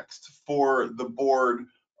context for the board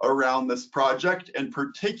around this project, and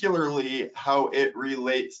particularly how it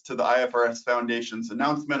relates to the IFRS Foundation's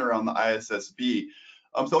announcement around the ISSB.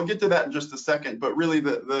 So I'll get to that in just a second, but really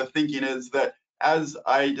the thinking is that, as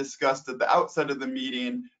I discussed at the outset of the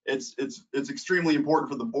meeting, it's extremely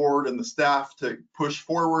important for the board and the staff to push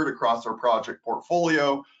forward across our project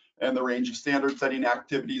portfolio and the range of standard setting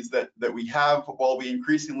activities that we have, while we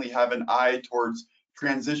increasingly have an eye towards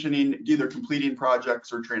transitioning, either completing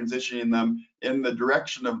projects or transitioning them in the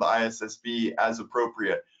direction of the ISSB as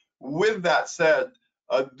appropriate. With that said,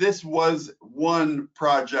 this was one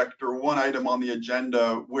project or one item on the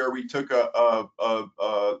agenda where we took a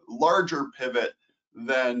larger pivot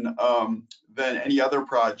than any other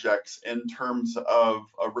projects in terms of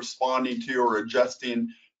responding to or adjusting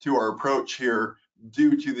to our approach here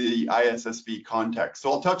due to the ISSB context.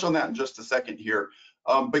 So I'll touch on that in just a second here.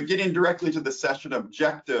 But getting directly to the session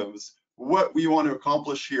objectives, what we want to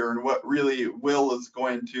accomplish here and what really Will is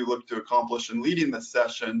going to look to accomplish in leading this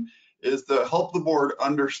session is to help the board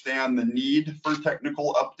understand the need for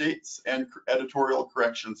technical updates and editorial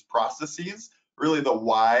corrections processes, really the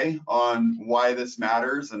why on why this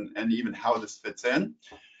matters and even how this fits in.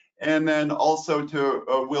 And then also to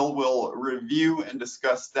will review and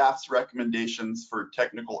discuss staff's recommendations for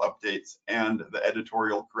technical updates and the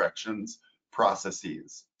editorial corrections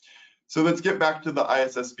processes. So let's get back to the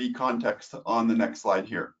ISSB context on the next slide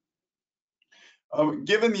here.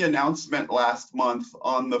 Given the announcement last month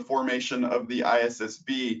on the formation of the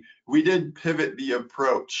ISSB, we did pivot the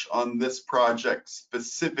approach on this project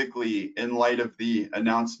specifically in light of the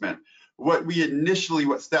announcement. What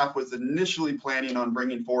staff was initially planning on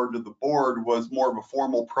bringing forward to the board was more of a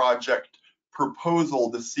formal project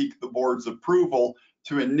proposal to seek the board's approval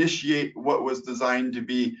to initiate what was designed to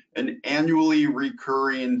be an annually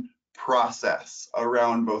recurring process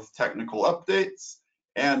around both technical updates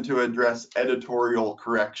and to address editorial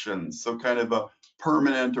corrections. So kind of a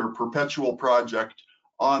permanent or perpetual project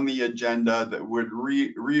on the agenda that would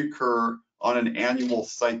reoccur on an annual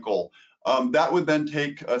cycle. That would then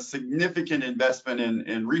take a significant investment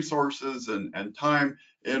in resources and time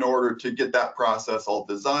in order to get that process all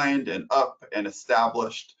designed and up and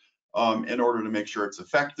established in order to make sure it's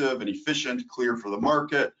effective and efficient, clear for the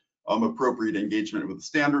market, appropriate engagement with the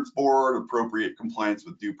standards board, appropriate compliance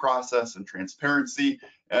with due process and transparency,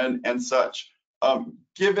 and such.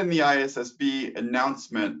 Given the ISSB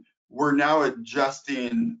announcement, we're now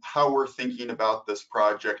adjusting how we're thinking about this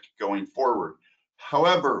project going forward.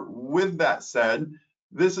 However, with that said,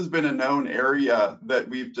 this has been a known area that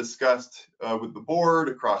we've discussed with the board,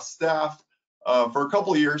 across staff, for a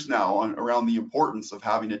couple of years now around the importance of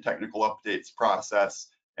having a technical updates process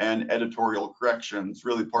and editorial corrections,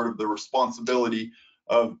 really part of the responsibility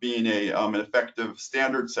of being an effective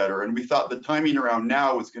standard setter. And we thought the timing around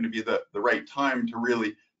now was going to be the right time to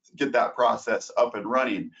really get that process up and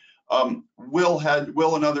running. Will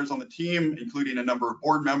and others on the team, including a number of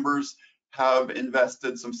board members, have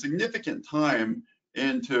invested some significant time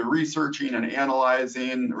into researching and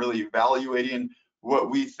analyzing, really evaluating what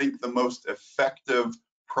we think the most effective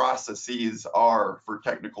processes are for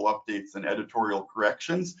technical updates and editorial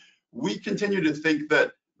corrections. We continue to think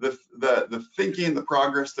that the thinking, the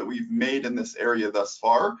progress that we've made in this area thus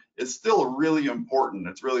far is still really important.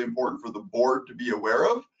 It's really important for the board to be aware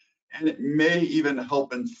of, and it may even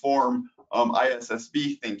help inform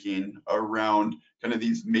ISSB thinking around kind of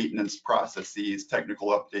these maintenance processes, technical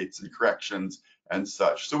updates and corrections and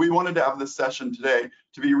such. So we wanted to have this session today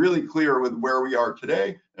to be really clear with where we are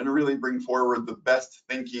today and really bring forward the best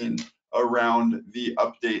thinking around the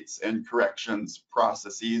updates and corrections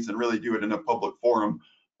processes and really do it in a public forum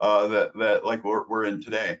that like we're in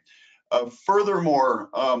today. Furthermore,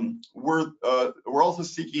 we're also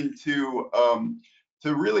seeking to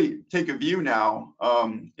really take a view now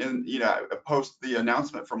post the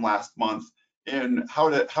announcement from last month in how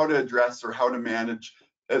to address or how to manage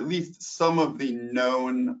at least some of the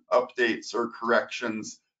known updates or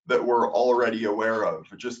corrections that we're already aware of.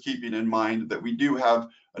 Just keeping in mind that we do have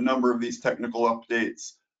a number of these technical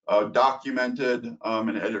updates documented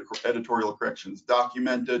and editorial corrections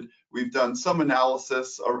documented. We've done some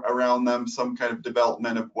analysis around them, some kind of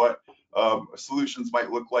development of what solutions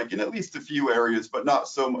might look like in at least a few areas, but not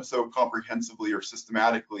so comprehensively or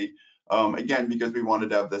systematically. Again, because we wanted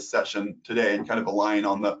to have this session today and kind of align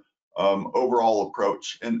on the overall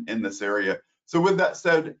approach in this area. So with that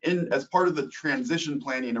said, as part of the transition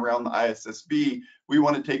planning around the ISSB, we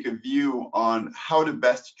want to take a view on how to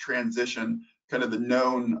best transition kind of the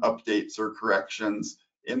known updates or corrections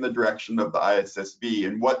in the direction of the ISSB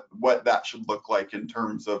and what that should look like in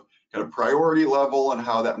terms of kind of priority level and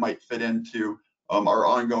how that might fit into our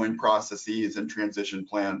ongoing processes and transition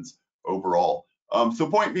plans overall. So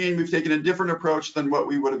point being, we've taken a different approach than what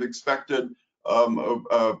we would have expected a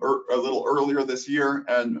little earlier this year.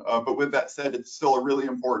 And but with that said, it's still a really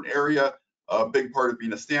important area. A big part of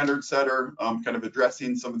being a standard setter, kind of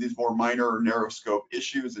addressing some of these more minor or narrow scope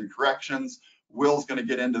issues and corrections. Will's going to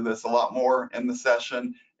get into this a lot more in the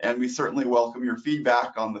session, and we certainly welcome your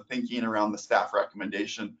feedback on the thinking around the staff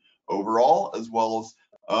recommendation overall, as well as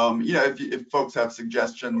if folks have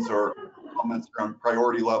suggestions or comments around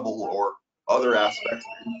priority level or other aspects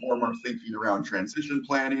to inform our thinking around transition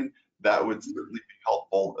planning, that would certainly be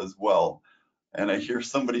helpful as well. And I hear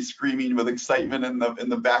somebody screaming with excitement in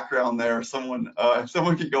the background there. Someone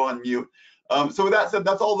could go on mute. So with that said,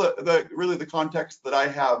 that's all really the context that I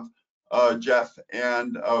have, Jeff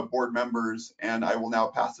and board members. And I will now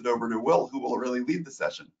pass it over to Will, who will really lead the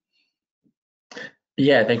session.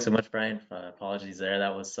 Yeah, thanks so much, Brian. Apologies there.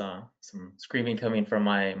 That was some screaming coming from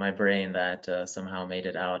my brain that somehow made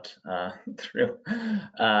it out through.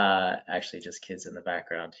 Actually, just kids in the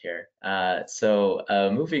background here. So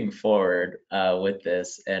moving forward with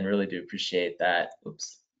this, and really do appreciate that.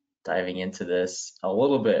 Oops, diving into this a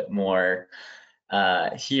little bit more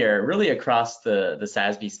here, really across the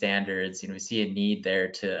SASB standards. We see a need there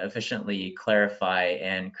to efficiently clarify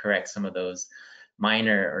and correct some of those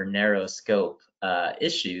minor or narrow scope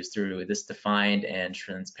issues through this defined and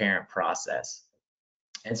transparent process.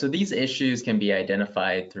 And so these issues can be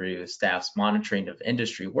identified through staff's monitoring of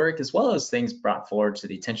industry work, as well as things brought forward to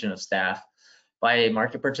the attention of staff by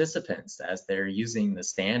market participants as they're using the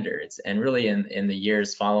standards. And really in the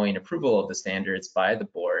years following approval of the standards by the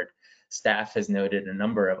board, staff has noted a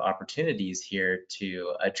number of opportunities here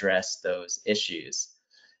to address those issues.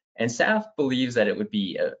 And staff believes that it would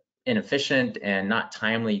be inefficient and not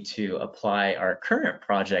timely to apply our current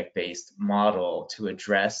project-based model to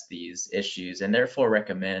address these issues, and therefore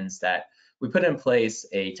recommends that we put in place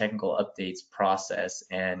a technical updates process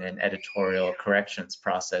and an editorial corrections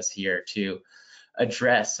process here to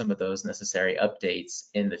address some of those necessary updates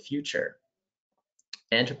in the future.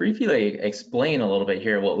 And to briefly explain a little bit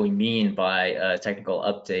here what we mean by a technical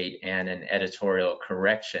update and an editorial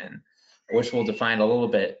correction, which we'll define a little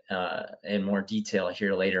bit in more detail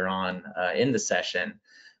here later on in the session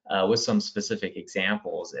with some specific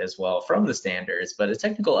examples as well from the standards. But a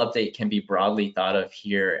technical update can be broadly thought of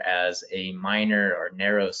here as a minor or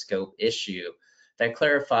narrow scope issue that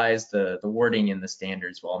clarifies the wording in the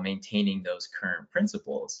standards while maintaining those current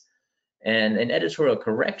principles. And an editorial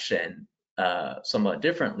correction, somewhat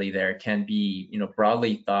differently there, can be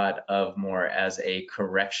broadly thought of more as a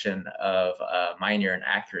correction of minor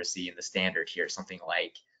inaccuracy in the standard here, something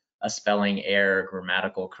like a spelling error,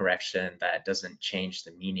 grammatical correction that doesn't change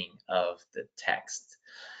the meaning of the text.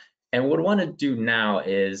 And what I want to do now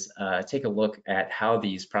is take a look at how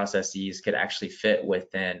these processes could actually fit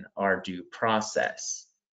within our due process.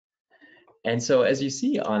 And so as you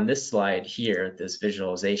see on this slide here, this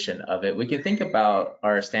visualization of it, we can think about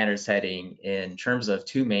our standard setting in terms of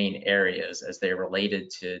two main areas as they're related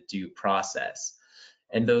to due process.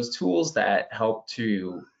 And those tools that help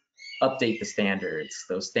to update the standards,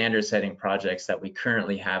 those standard setting projects that we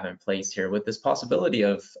currently have in place here, with this possibility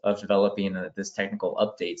of developing this technical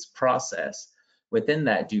updates process within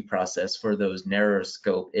that due process for those narrower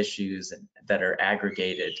scope issues that are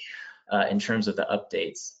aggregated in terms of the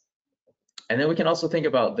updates. And then we can also think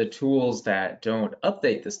about the tools that don't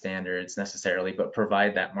update the standards necessarily, but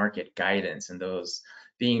provide that market guidance, and those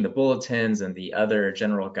being the bulletins and the other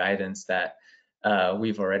general guidance that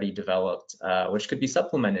we've already developed, which could be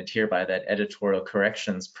supplemented here by that editorial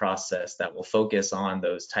corrections process that will focus on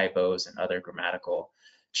those typos and other grammatical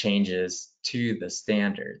changes to the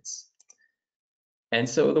standards. And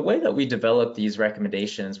so the way that we developed these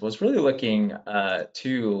recommendations was really looking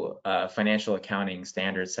to financial accounting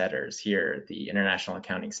standard setters here, the International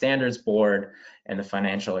Accounting Standards Board and the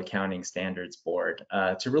Financial Accounting Standards Board,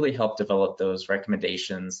 to really help develop those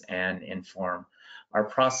recommendations and inform our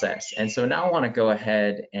process. And so now I want to go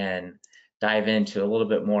ahead and dive into a little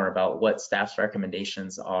bit more about what staff's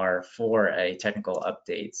recommendations are for a technical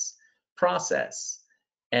updates process.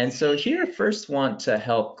 And so here, first want to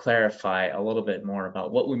help clarify a little bit more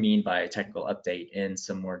about what we mean by a technical update in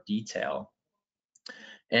some more detail.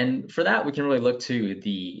 And for that, we can really look to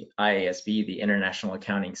the IASB, the International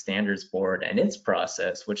Accounting Standards Board, and its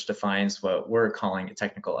process, which defines what we're calling a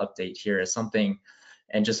technical update here as something,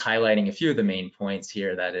 and just highlighting a few of the main points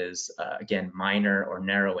here, that is, again, minor or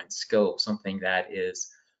narrow in scope, something that is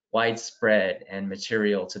widespread and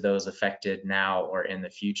material to those affected now or in the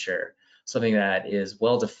future. Something that is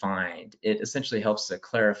well defined. It essentially helps to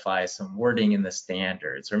clarify some wording in the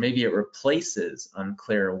standards, or maybe it replaces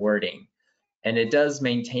unclear wording And it does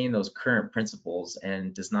maintain those current principles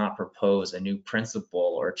and does not propose a new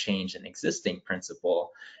principle or change an existing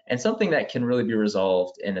principle, and something that can really be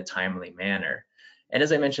resolved in a timely manner. And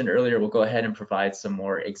as I mentioned earlier, we'll go ahead and provide some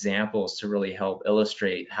more examples to really help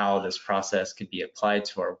illustrate how this process could be applied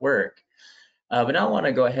to our work. But now I want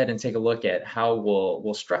to go ahead and take a look at how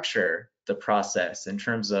we'll structure the process in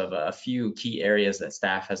terms of a few key areas that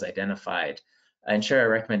staff has identified, and share our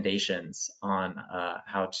recommendations on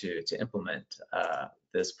how to implement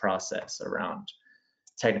this process around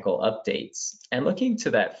technical updates. And looking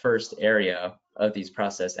to that first area of these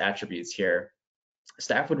process attributes here,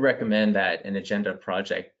 staff would recommend that an agenda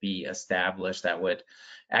project be established that would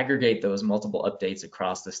aggregate those multiple updates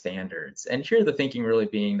across the standards. And here the thinking really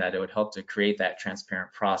being that it would help to create that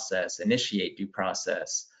transparent process, initiate due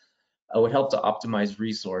process, would help to optimize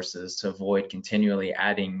resources to avoid continually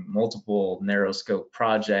adding multiple narrow scope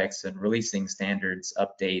projects and releasing standards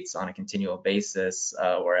updates on a continual basis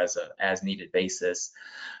or as needed basis,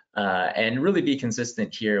 and really be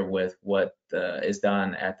consistent here with what is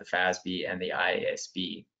done at the FASB and the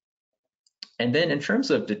IASB. And then in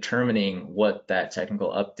terms of determining what that technical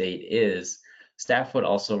update is, staff would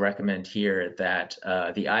also recommend here that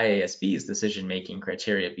the IASB's decision-making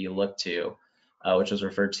criteria be looked to, which was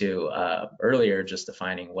referred to earlier, just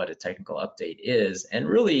defining what a technical update is. And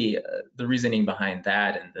really the reasoning behind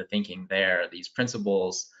that and the thinking there, these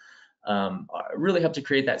principles really help to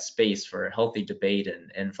create that space for healthy debate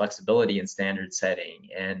and flexibility in standard setting,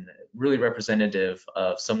 and really representative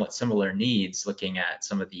of somewhat similar needs looking at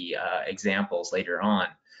some of the examples later on.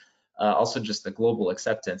 Also just the global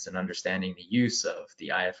acceptance and understanding the use of the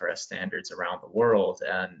IFRS standards around the world,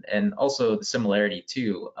 and also the similarity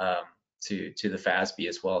to the FASB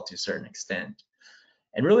as well to a certain extent.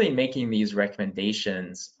 And really making these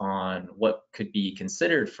recommendations on what could be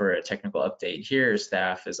considered for a technical update here,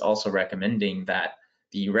 staff is also recommending that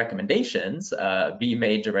the recommendations be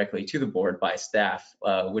made directly to the board by staff,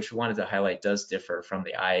 which we wanted to highlight does differ from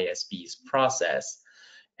the IASB's process.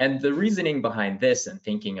 And the reasoning behind this and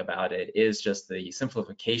thinking about it is just the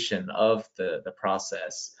simplification of the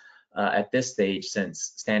process at this stage,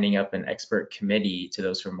 since standing up an expert committee, to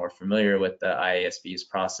those who are more familiar with the IASB's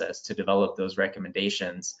process, to develop those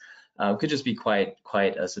recommendations could just be quite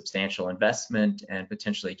a substantial investment and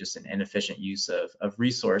potentially just an inefficient use of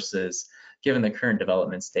resources given the current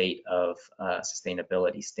development state of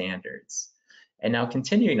sustainability standards. And now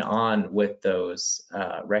continuing on with those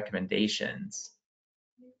recommendations.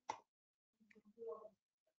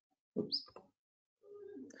 Oops.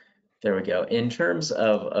 There we go. In terms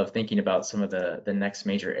of thinking about some of the next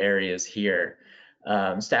major areas here,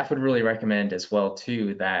 staff would really recommend as well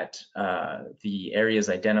too that the areas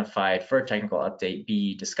identified for a technical update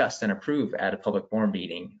be discussed and approved at a public board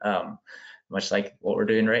meeting, much like what we're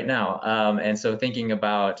doing right now. And so thinking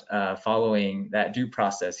about following that due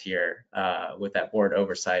process here with that board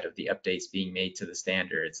oversight of the updates being made to the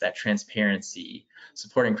standards, that transparency,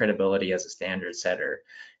 supporting credibility as a standard setter,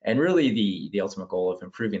 and really the ultimate goal of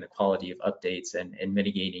improving the quality of updates and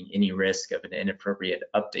mitigating any risk of an inappropriate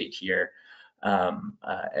update here,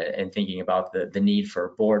 and thinking about the need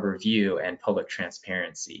for board review and public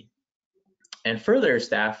transparency. And further,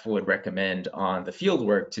 staff would recommend on the field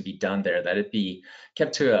work to be done there, that it be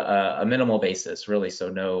kept to a minimal basis, really, so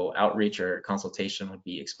no outreach or consultation would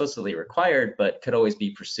be explicitly required, but could always be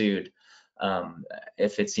pursued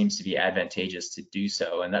if it seems to be advantageous to do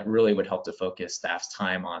so. And that really would help to focus staff's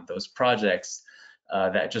time on those projects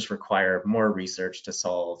that just require more research to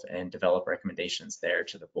solve and develop recommendations there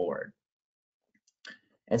to the board.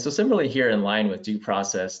 And so similarly here, in line with due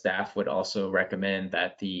process, staff would also recommend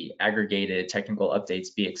that the aggregated technical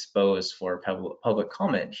updates be exposed for public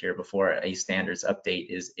comment here before a standards update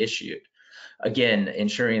is issued. Again,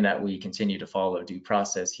 ensuring that we continue to follow due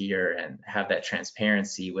process here and have that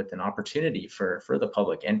transparency with an opportunity for the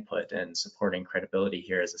public input and supporting credibility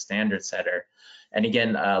here as a standard setter. And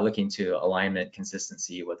again, looking to alignment,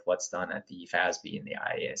 consistency with what's done at the FASB and the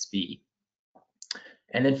IASB.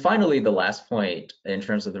 And then finally, the last point in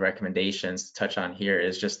terms of the recommendations to touch on here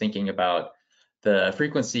is just thinking about the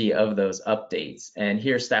frequency of those updates. And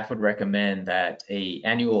here staff would recommend that an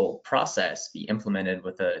annual process be implemented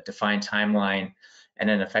with a defined timeline and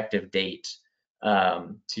an effective date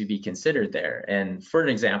to be considered there. And for an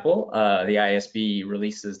example, the IASB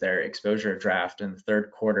releases their exposure draft in the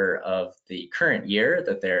third quarter of the current year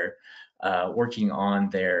that they're working on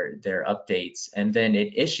their updates, and then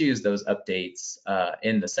it issues those updates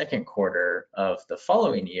in the second quarter of the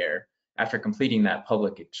following year after completing that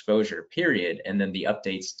public exposure period, and then the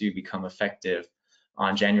updates do become effective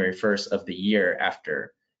on January 1st of the year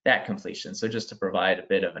after that completion. So just to provide a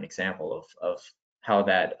bit of an example of how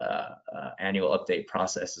that annual update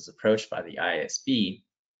process is approached by the IASB.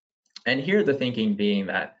 And here the thinking being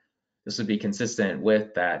that this would be consistent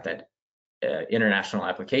with that international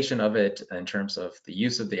application of it in terms of the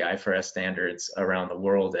use of the IFRS standards around the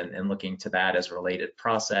world, and looking to that as a related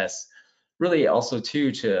process. Really also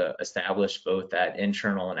too to establish both that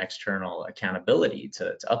internal and external accountability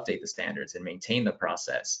to update the standards and maintain the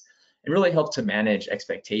process, and really help to manage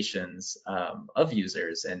expectations of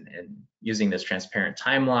users, and using this transparent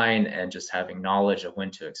timeline and just having knowledge of when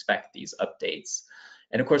to expect these updates.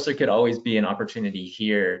 And of course, there could always be an opportunity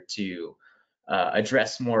here to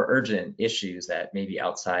address more urgent issues that may be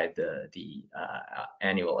outside the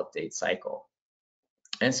annual update cycle.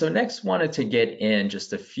 And so next, wanted to get in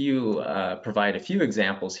just a few, provide a few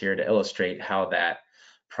examples here to illustrate how that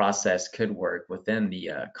process could work within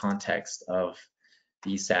the context of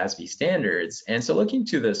the SASB standards. And so looking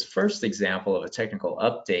to this first example of a technical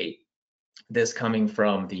update, this coming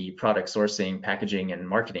from the product sourcing, packaging, and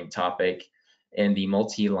marketing topic in the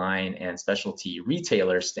multi-line and specialty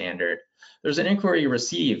retailer standard, there's an inquiry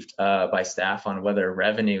received by staff on whether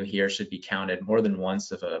revenue here should be counted more than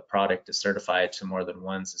once if a product is certified to more than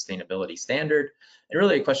one sustainability standard, and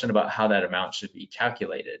really a question about how that amount should be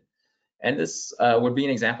calculated. And this would be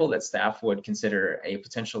an example that staff would consider a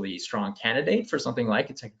potentially strong candidate for something like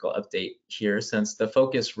a technical update here, since the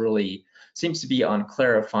focus really seems to be on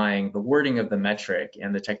clarifying the wording of the metric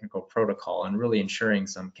and the technical protocol, and really ensuring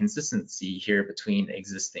some consistency here between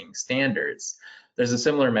existing standards. There's a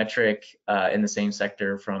similar metric in the same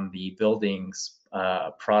sector from the buildings,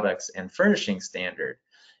 products, and furnishing standard.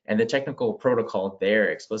 And the technical protocol there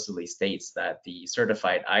explicitly states that the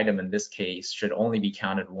certified item in this case should only be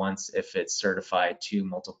counted once if it's certified to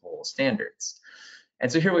multiple standards.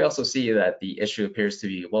 And so here we also see that the issue appears to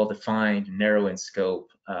be well-defined, narrow in scope,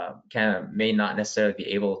 may not necessarily be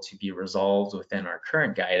able to be resolved within our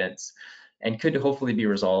current guidance, and could hopefully be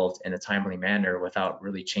resolved in a timely manner without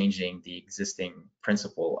really changing the existing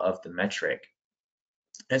principle of the metric.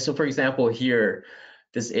 And so, for example, here,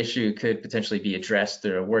 this issue could potentially be addressed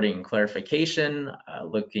through a wording clarification,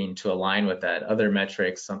 looking to align with that other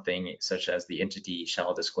metrics, something such as the entity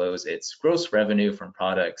shall disclose its gross revenue from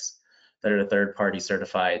products that are third-party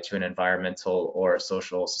certified to an environmental or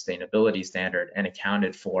social sustainability standard and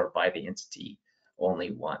accounted for by the entity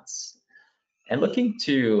only once. And looking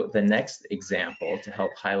to the next example to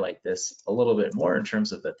help highlight this a little bit more in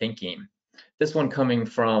terms of the thinking, this one coming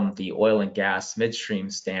from the oil and gas midstream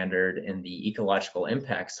standard in the ecological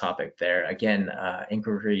impacts topic there. Again,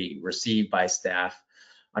 inquiry received by staff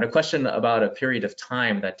on a question about a period of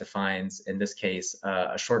time that defines, in this case,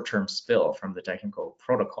 a short-term spill from the technical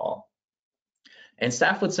protocol. And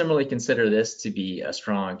staff would similarly consider this to be a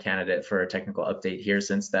strong candidate for a technical update here,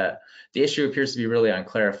 since the issue appears to be really on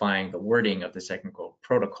clarifying the wording of the technical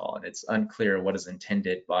protocol, and it's unclear what is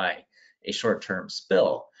intended by a short-term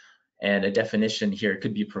spill. And a definition here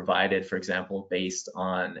could be provided, for example, based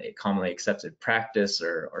on a commonly accepted practice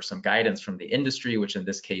or some guidance from the industry, which in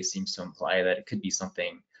this case seems to imply that it could be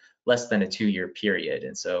something less than a 2-year period.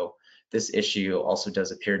 And so this issue also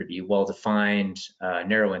does appear to be well-defined,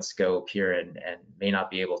 narrow in scope here, and may not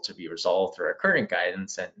be able to be resolved through our current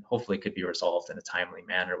guidance, and hopefully could be resolved in a timely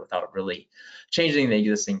manner without really changing the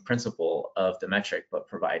existing principle of the metric, but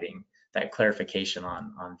providing that clarification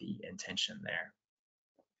on the intention there.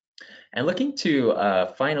 And looking to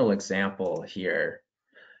a final example here,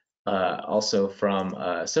 also from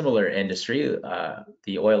a similar industry,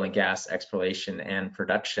 the oil and gas exploration and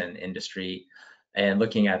production industry, and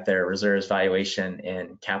looking at their reserves valuation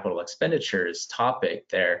and capital expenditures topic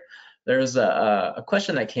there, there's a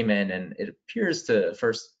question that came in, and it appears to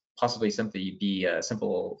first possibly simply be a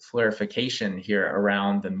simple clarification here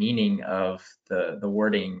around the meaning of the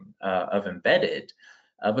wording of embedded.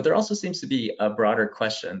 But there also seems to be a broader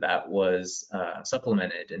question that was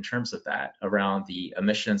supplemented in terms of that around the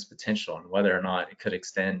emissions potential and whether or not it could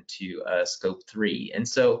extend to scope 3. And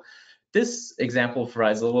so this example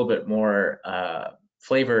provides a little bit more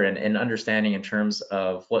flavor and understanding in terms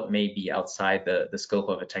of what may be outside the scope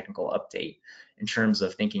of a technical update, in terms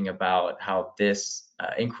of thinking about how this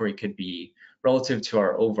inquiry could be relative to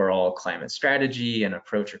our overall climate strategy and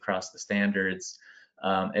approach across the standards.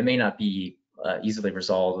 It may not be easily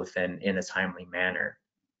resolved in a timely manner.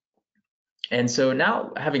 And so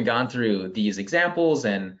now, having gone through these examples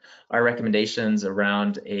and our recommendations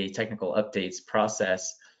around a technical updates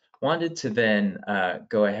process, wanted to then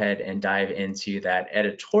go ahead and dive into that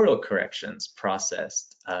editorial corrections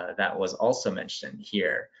process that was also mentioned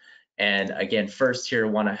here. And again, first here,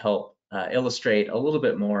 want to help illustrate a little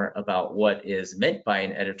bit more about what is meant by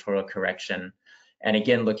an editorial correction. And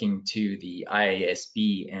again, looking to the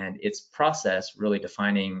IASB and its process, really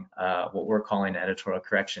defining what we're calling editorial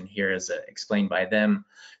correction here as explained by them.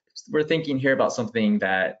 We're thinking here about something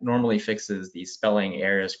that normally fixes the spelling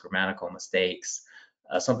errors, grammatical mistakes,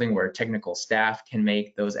 something where technical staff can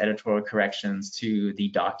make those editorial corrections to the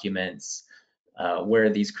documents, where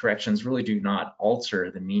these corrections really do not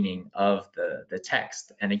alter the meaning of the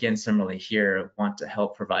text. And again, similarly here, want to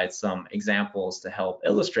help provide some examples to help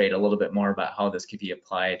illustrate a little bit more about how this could be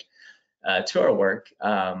applied to our work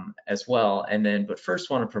as well. And then, but first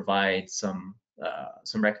want to provide some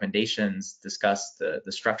recommendations, discuss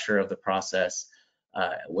the structure of the process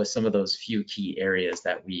with some of those few key areas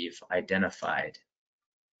that we've identified.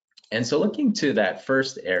 And so looking to that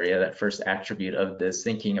first area, that first attribute of this,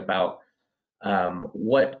 thinking about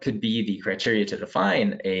what could be the criteria to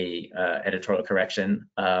define a editorial correction,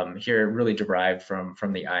 here really derived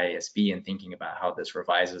from the IASB and thinking about how this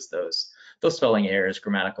revises those spelling errors,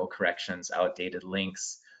 grammatical corrections, outdated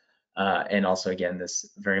links, and also again, this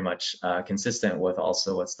very much consistent with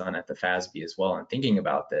also what's done at the FASB as well, and thinking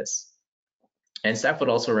about this. And staff would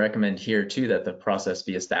also recommend here too that the process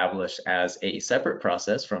be established as a separate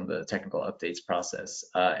process from the technical updates process,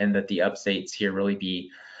 and that the updates here really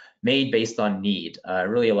be made based on need,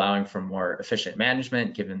 really allowing for more efficient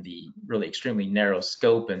management given the really extremely narrow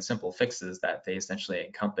scope and simple fixes that they essentially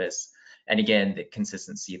encompass. And again, the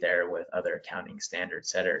consistency there with other accounting standard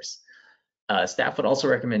setters. Staff would also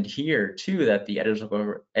recommend here too that the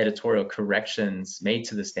editorial corrections made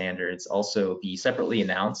to the standards also be separately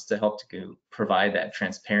announced to help to provide that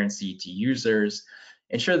transparency to users,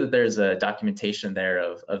 ensure that there's a documentation there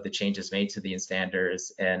of the changes made to the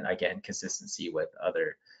standards, and again, consistency with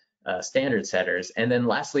other standard setters. And then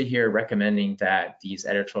lastly here, recommending that these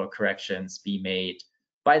editorial corrections be made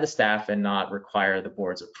by the staff and not require the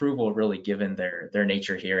board's approval, really given their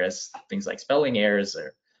nature here as things like spelling errors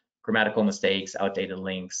or grammatical mistakes, outdated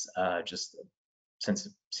links, just since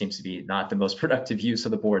it seems to be not the most productive use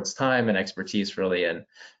of the board's time and expertise really, and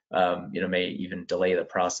may even delay the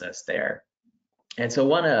process there. And so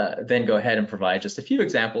want to then go ahead and provide just a few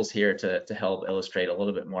examples here to help illustrate a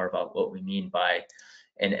little bit more about what we mean by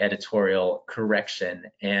an editorial correction.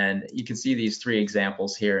 And you can see these three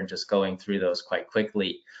examples here and just going through those quite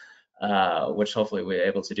quickly, which hopefully we're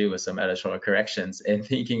able to do with some editorial corrections, and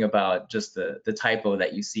thinking about just the typo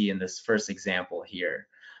that you see in this first example here.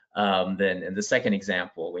 Then in the second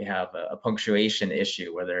example, we have a punctuation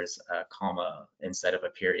issue where there's a comma instead of a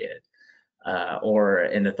period. Or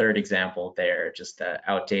in the third example there, just an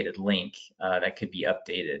outdated link that could be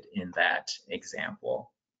updated in that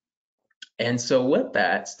example. And so with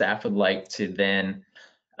that, staff would like to then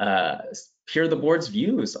hear the board's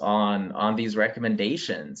views on these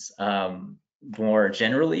recommendations, more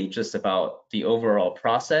generally just about the overall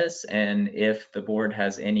process, and if the board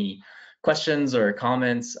has any questions or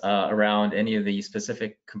comments around any of the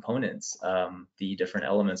specific components, the different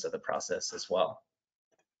elements of the process as well.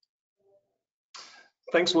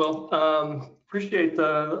 Thanks, Will. Appreciate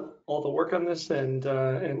all the work on this and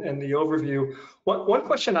the overview. One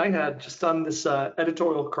question I had just on this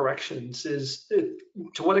editorial corrections is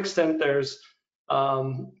to what extent there's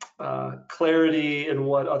clarity in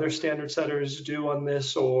what other standard setters do on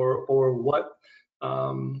this, or what's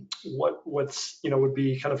would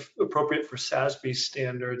be kind of appropriate for SASB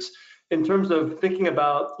standards in terms of thinking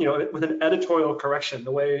about with an editorial correction.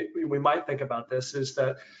 The way we might think about this is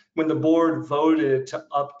that when the board voted to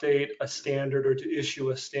update a standard or to issue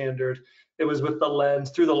a standard, it was with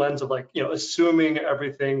through the lens of like assuming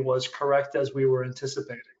everything was correct as we were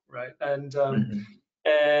anticipating, right?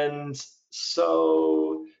 And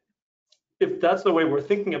so if that's the way we're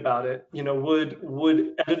thinking about it,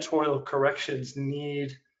 would editorial corrections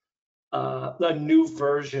need a new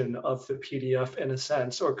version of the PDF in a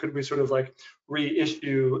sense, or could we sort of like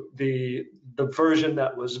reissue the version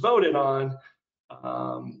that was voted on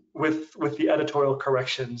with the editorial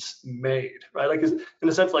corrections made, right? Like, in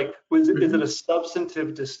a sense, like, is it a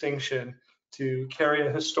substantive distinction to carry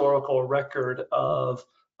a historical record of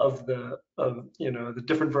the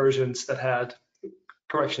different versions that had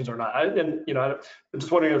corrections or not? I'm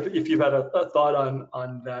just wondering if you've had a thought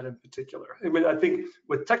on that in particular. I mean, I think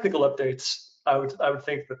with technical updates, I would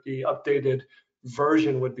think that the updated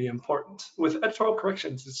version would be important. With editorial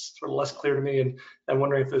corrections, it's sort of less clear to me, and I'm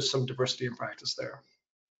wondering if there's some diversity in practice there.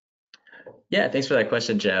 Yeah, thanks for that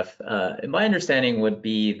question, Jeff. My understanding would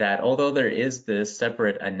be that although there is this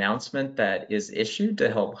separate announcement that is issued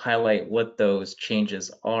to help highlight what those changes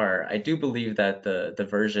are, I do believe that the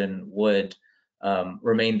version would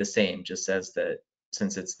remain the same, just as the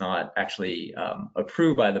since it's not actually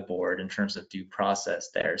approved by the board in terms of due process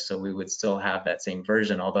there. So we would still have that same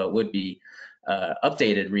version, although it would be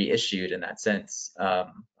updated, reissued in that sense,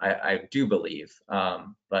 I do believe.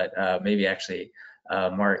 But maybe actually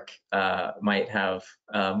Mark might have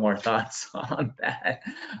more thoughts on that.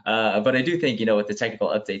 But I do think, with the technical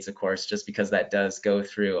updates, of course, just because that does go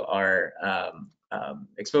through our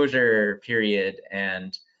exposure period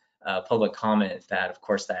and public comment, that of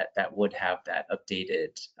course that would have that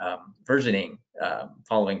updated versioning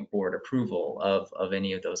following board approval of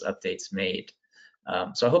any of those updates made.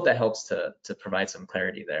 So I hope that helps to provide some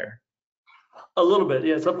clarity there. A little bit,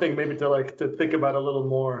 yeah. Something maybe to think about a little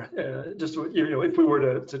more. Just if we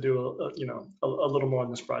were to do a little more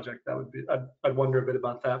on this project, that would be. I'd wonder a bit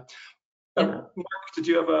about that. Mark, did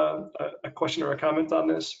you have a question or a comment on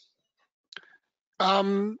this?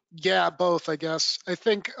 Yeah, both, I guess. I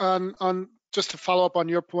think on just to follow up on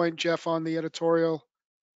your point, Jeff, on the editorial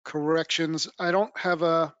corrections,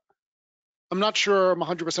 I'm not sure I'm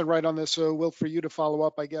 100% right on this, so Will, for you to follow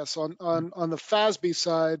up, I guess. On the FASB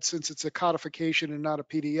side, since it's a codification and not a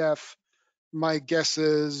PDF, my guess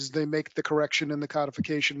is they make the correction in the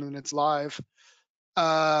codification and it's live.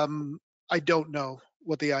 I don't know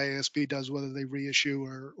what the IASB does, whether they reissue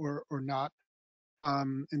or not,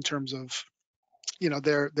 in terms of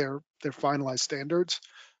their finalized standards.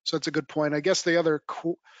 So that's a good point. I guess the other,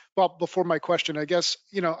 well, before my question, I guess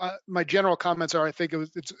my general comments are, I think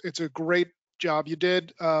it's a great job you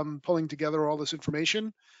did pulling together all this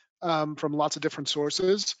information from lots of different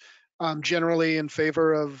sources. Generally in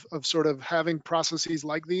favor of sort of having processes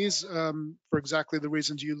like these for exactly the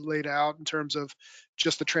reasons you laid out, in terms of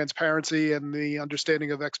just the transparency and the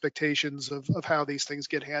understanding of expectations of how these things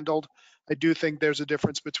get handled. I do think there's a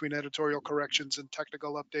difference between editorial corrections and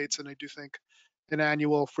technical updates, and I do think an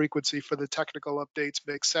annual frequency for the technical updates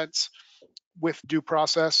makes sense with due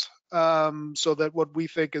process, so that what we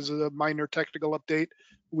think is a minor technical update,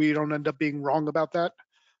 we don't end up being wrong about that.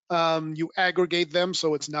 You aggregate them,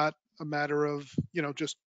 so it's not a matter of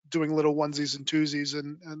just doing little onesies and twosies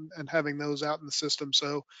and having those out in the system.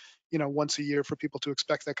 So once a year for people to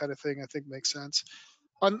expect that kind of thing, I think makes sense.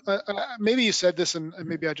 Maybe you said this and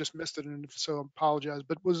maybe I just missed it, and if so, I apologize,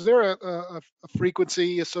 but was there a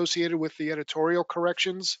frequency associated with the editorial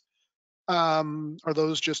corrections? Are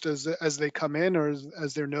those just as they come in, or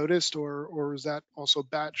as they're noticed, or is that also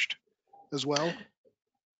batched as well?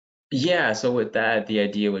 Yeah, so with that, the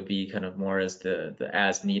idea would be kind of more as the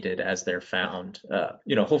as needed, as they're found.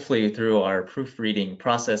 Hopefully through our proofreading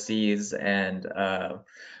processes and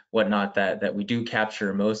whatnot, that we do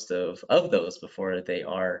capture most of those before they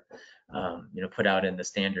are put out in the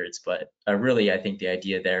standards. But really, I think the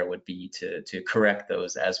idea there would be to correct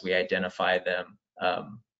those as we identify them.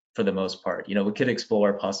 For the most part, we could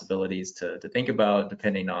explore possibilities to think about,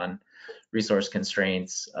 depending on resource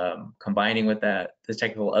constraints, combining with that the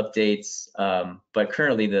technical updates. But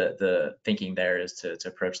currently, the thinking there is to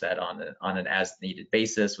approach that on an as needed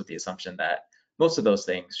basis, with the assumption that most of those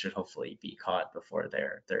things should hopefully be caught before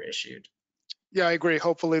they're issued. Yeah, I agree.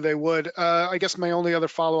 Hopefully they would. I guess my only other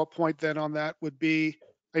follow-up point then on that would be,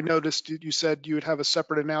 I noticed you said you would have a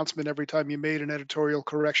separate announcement every time you made an editorial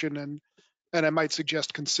correction, and I might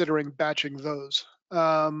suggest considering batching those,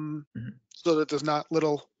 so that there's not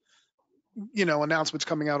little, announcements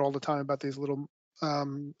coming out all the time about these little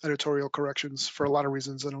editorial corrections. For a lot of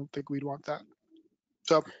reasons, I don't think we'd want that.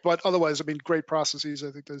 So, but otherwise, I mean, great processes.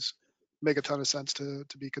 I think those make a ton of sense to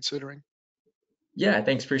be considering. Yeah,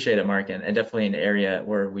 thanks. Appreciate it, Mark. And definitely an area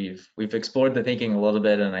where we've explored the thinking a little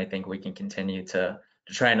bit, and I think we can continue to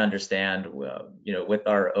try and understand, with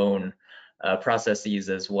our own processes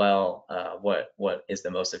as well, what is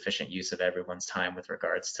the most efficient use of everyone's time with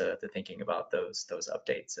regards to the thinking about those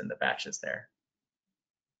updates and the batches there.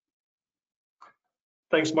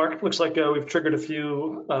 Thanks, Mark. Looks like we've triggered a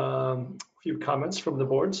few comments from the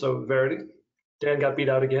board. So Verity, Dan got beat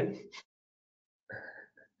out again.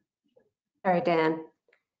 All right, Dan.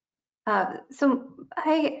 So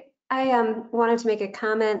I wanted to make a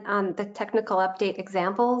comment on the technical update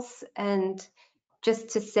examples, and just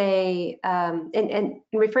to say, and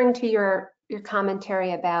referring to your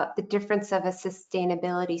commentary about the difference of a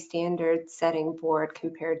sustainability standard setting board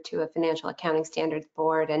compared to a financial accounting standards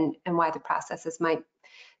board, and why the processes might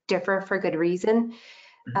differ for good reason.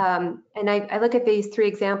 And I look at these three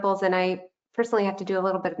examples, and I personally have to do a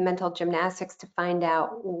little bit of mental gymnastics to find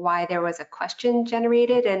out why there was a question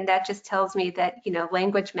generated, and that just tells me that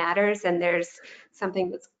language matters, and there's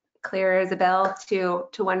something that's clear as a bell to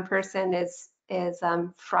one person is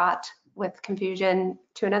fraught with confusion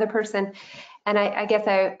to another person. And I guess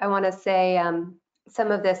I want to say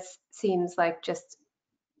some of this seems like just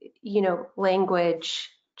language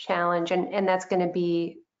challenge, and that's going to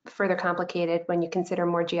be further complicated when you consider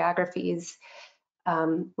more geographies,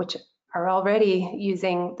 which are already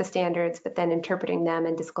using the standards, but then interpreting them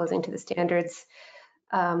and disclosing to the standards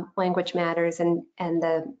language matters, and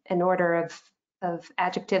an order of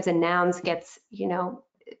adjectives and nouns gets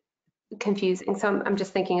confusing. So I'm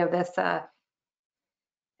just thinking of this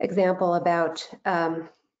example about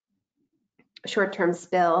short-term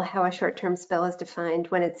spill, how a short-term spill is defined,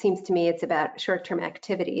 when it seems to me it's about short-term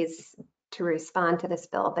activities to respond to the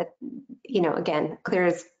spill. But again, clear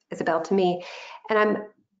as a bell to me. And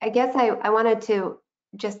I guess I wanted to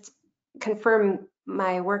just confirm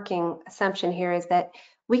my working assumption here is that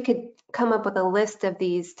we could come up with a list of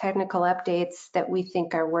these technical updates that we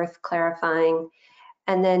think are worth clarifying.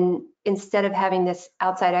 And then instead of having this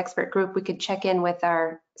outside expert group, we could check in with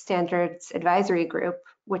our standards advisory group,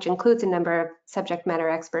 which includes a number of subject matter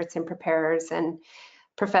experts and preparers and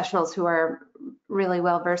professionals who are really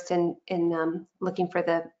well versed in looking for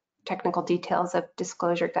the technical details of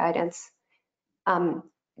disclosure guidance.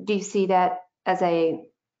 Do you see that as a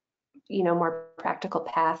more practical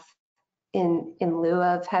path in lieu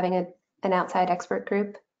of having an outside expert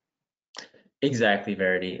group? Exactly,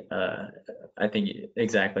 Verity. I think you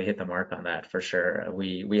exactly hit the mark on that for sure.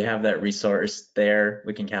 We have that resource there.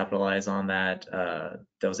 We can capitalize on that.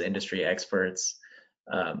 Those industry experts,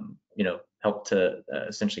 help to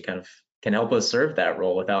essentially can help us serve that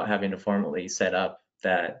role without having to formally set up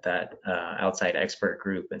that outside expert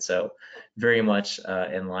group. And so very much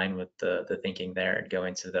in line with the thinking there, and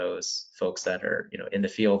going to those folks that are in the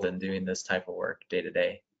field and doing this type of work day to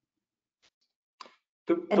day.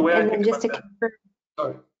 The way I think just about that,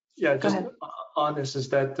 sorry, yeah, just on this is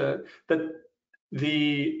that the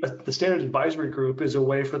standards advisory group is a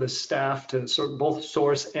way for the staff to both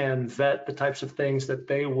source and vet the types of things that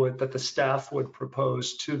the staff would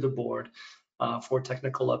propose to the board for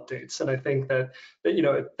technical updates. And I think that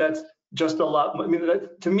that's just a lot. I mean,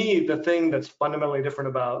 to me, the thing that's fundamentally different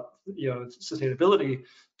about sustainability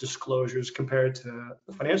disclosures compared to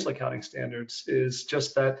the financial accounting standards is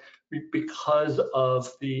just that because of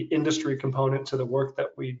the industry component to the work that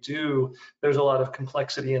we do, there's a lot of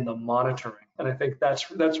complexity in the monitoring. And I think that's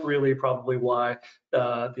really probably why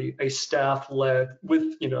a staff-led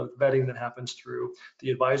with vetting that happens through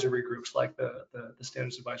the advisory groups like the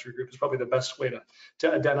standards advisory group is probably the best way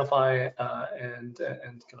to identify and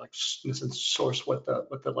kind of like in a sense source what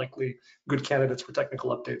the likely good candidates for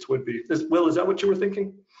technical updates would be. Will, is that what you were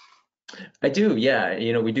thinking? I do, yeah.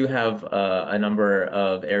 We do have a number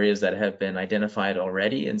of areas that have been identified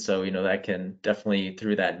already, and so that can definitely,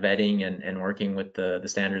 through that vetting and working with the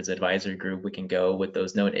standards advisory group, we can go with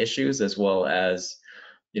those known issues, as well as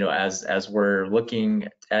as we're looking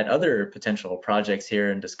at other potential projects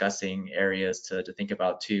here and discussing areas to think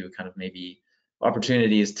about too, kind of maybe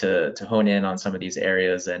opportunities to hone in on some of these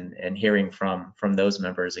areas, and hearing from those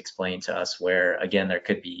members explain to us where, again, there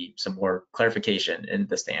could be some more clarification in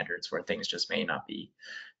the standards where things just may not be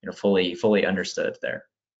fully understood there.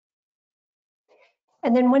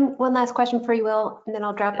 And then one last question for you, Will, and then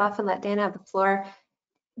I'll drop off and let Dan have the floor.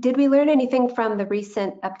 Did we learn anything from the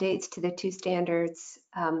recent updates to the two standards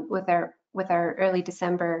with our early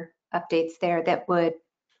December updates there that would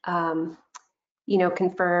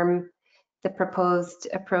confirm the proposed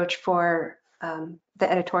approach for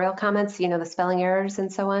the editorial comments, the spelling errors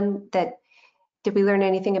and so on? Did we learn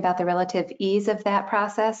anything about the relative ease of that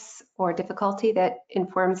process or difficulty that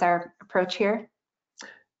informs our approach here?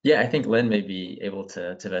 Yeah, I think Lynn may be able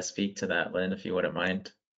to best speak to that, Lynn, if you wouldn't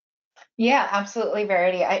mind. Yeah, absolutely,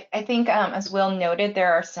 Verity. I think as Will noted,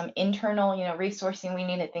 there are some internal, resourcing we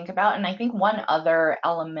need to think about. And I think one other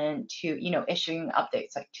element to, issuing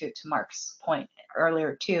updates, like to Mark's point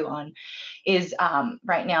earlier too, on is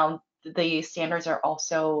right now the standards are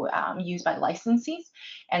also used by licensees,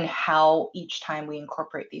 and how each time we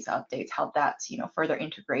incorporate these updates, how that's further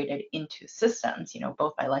integrated into systems,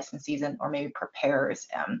 both by licensees or maybe preparers.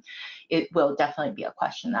 It will definitely be a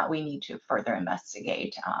question that we need to further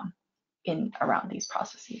investigate in around these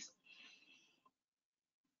processes.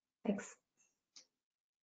 Thanks.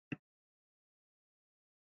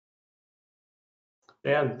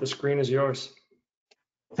 Dan, the screen is yours.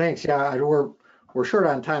 Thanks. Yeah, we're short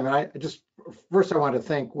on time, and I first want to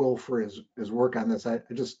thank Will for his work on this. I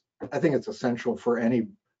think it's essential for any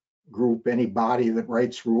group, any body that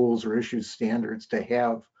writes rules or issues standards to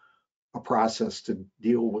have a process to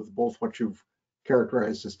deal with both what you've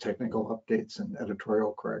characterized as technical updates and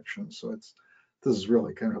editorial corrections. So this is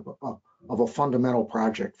really kind of a fundamental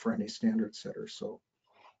project for any standard setter. So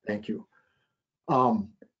thank you.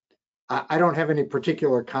 I don't have any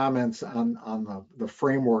particular comments on the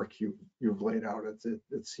framework you've laid out.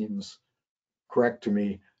 It seems correct to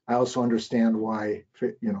me. I also understand why,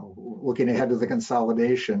 looking ahead to the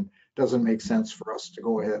consolidation, doesn't make sense for us to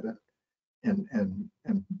go ahead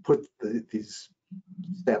and put these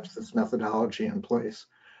steps, this methodology in place.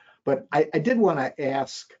 But I did want to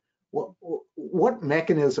ask, what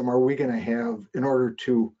mechanism are we going to have in order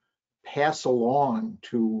to pass along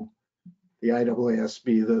to the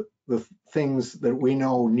IAASB the things that we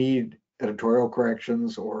know need editorial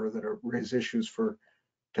corrections or that raise issues for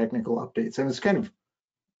technical updates? And it's kind of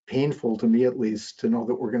painful to me, at least, to know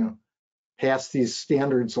that we're going to pass these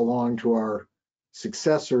standards along to our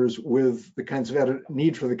successors with the kinds of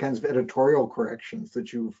need for the kinds of editorial corrections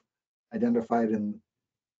that you've identified in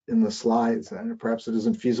the slides. And perhaps it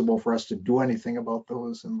isn't feasible for us to do anything about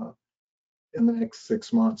those in the next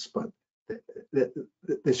 6 months, but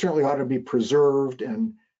they certainly ought to be preserved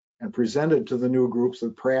and presented to the new groups,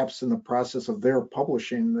 that perhaps in the process of their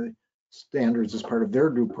publishing the standards as part of their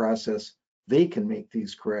due process, they can make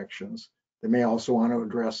these corrections. They may also want to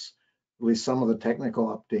address at least some of the technical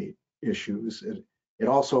update issues. It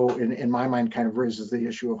also, in my mind, kind of raises the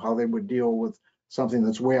issue of how they would deal with something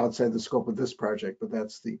that's way outside the scope of this project, but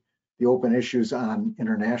that's the open issues on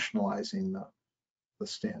internationalizing the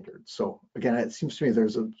standards. So again, it seems to me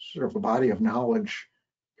there's a sort of a body of knowledge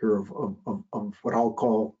here of what I'll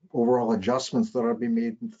call overall adjustments that ought to be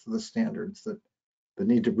made to the standards that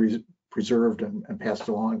need to be preserved and passed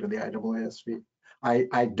along to the IAASB.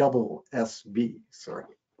 IAASB, sorry.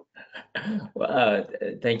 Well,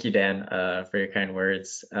 thank you, Dan, for your kind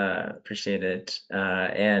words. Appreciate it.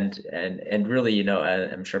 And really,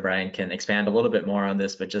 I'm sure Brian can expand a little bit more on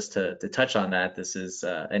this, but just to touch on that, this is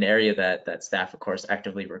an area that staff, of course,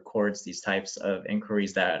 actively records these types of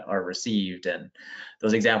inquiries that are received. And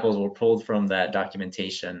those examples were pulled from that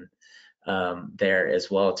documentation there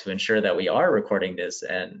as well, to ensure that we are recording this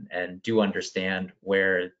and do understand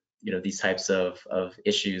where these types of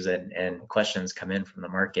issues and questions come in from the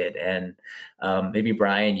market. And maybe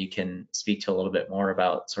Brian, you can speak to a little bit more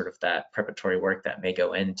about sort of that preparatory work that may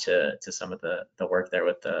go into some of the work there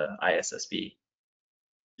with the IASB.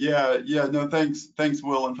 Yeah, no, thanks,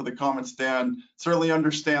 Will, and for the comments, Dan. Certainly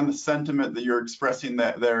understand the sentiment that you're expressing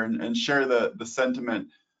there and share the sentiment.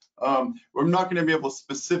 We're not going to be able to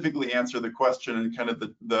specifically answer the question and kind of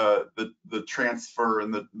the transfer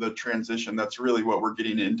and the transition. That's really what we're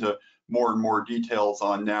getting into more and more details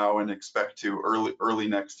on now, and expect to early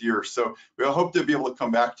next year. So we hope to be able to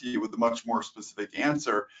come back to you with a much more specific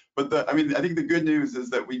answer. But I think the good news is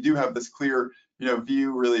that we do have this clear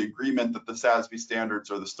view, really agreement that the SASB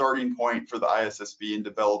standards are the starting point for the IASB in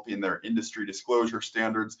developing their industry disclosure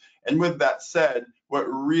standards. And with that said, what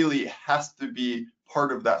really has to be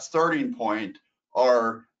part of that starting point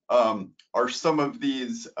are some of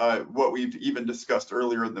these, what we've even discussed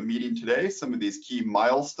earlier in the meeting today, some of these key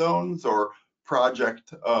milestones or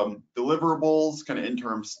project deliverables, kind of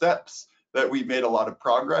interim steps that we've made a lot of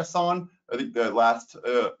progress on. I think the last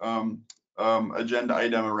agenda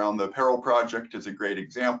item around the apparel project is a great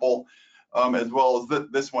example, as well as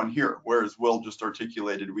this one here, whereas Will just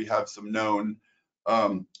articulated, we have some known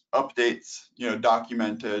updates,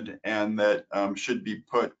 documented, and that should be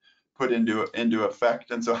put into effect.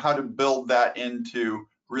 And so how to build that into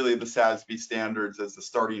really the SASB standards as the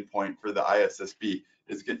starting point for the IASB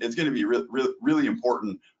is going to be really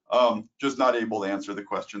important. Just not able to answer the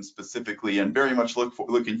question specifically, and very much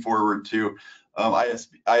looking forward to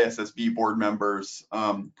IASB board members,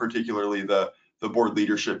 particularly the board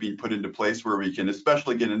leadership, being put into place where we can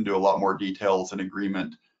especially get into a lot more details and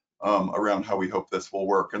agreement around how we hope this will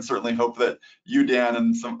work, and certainly hope that you, Dan,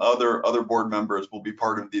 and some other board members will be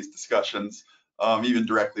part of these discussions, even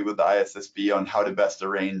directly with the IASB, on how to best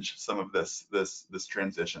arrange some of this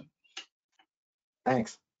transition.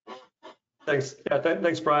 Thanks. Thanks. Yeah,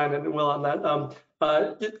 thanks, Brian and Will, on that.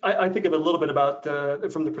 I think of it a little bit about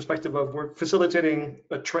from the perspective of we're facilitating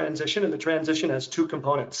a transition, and the transition has two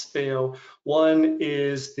components. One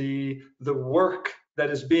is the work that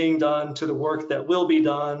is being done to the work that will be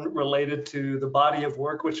done related to the body of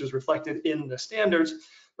work, which is reflected in the standards.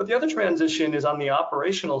 But the other transition is on the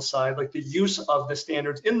operational side, like the use of the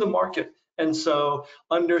standards in the market. And so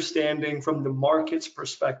understanding from the market's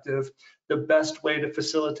perspective the best way to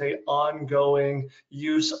facilitate ongoing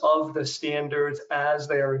use of the standards as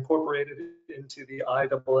they are incorporated into the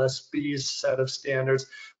ISSB's set of standards.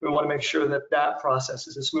 We want to make sure that that process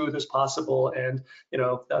is as smooth as possible, and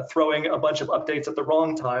throwing a bunch of updates at the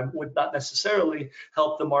wrong time would not necessarily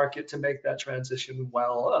help the market to make that transition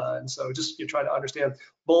well. And so just you try to understand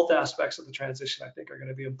both aspects of the transition, I think, are going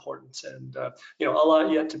to be important, and a lot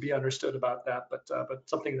yet to be understood about that, but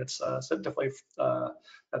something that's definitely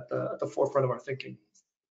at the forefront of our thinking.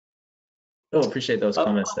 Oh, appreciate those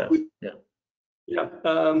comments, Steph. Yeah. Yeah,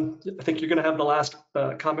 I think you're going to have the last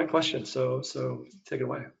comment question, so take it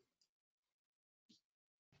away.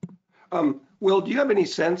 Will, do you have any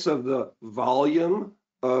sense of the volume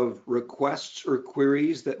of requests or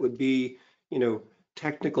queries that would be,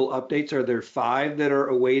 technical updates? Are there 5 that are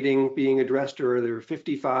awaiting being addressed, or are there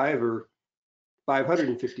 55 or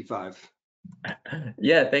 555?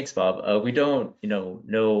 Yeah, thanks, Bob. We don't,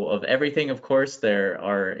 know of everything, of course. There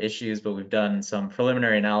are issues, but we've done some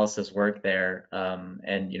preliminary analysis work there.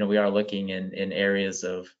 And, we are looking in areas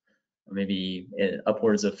of maybe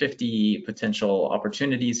upwards of 50 potential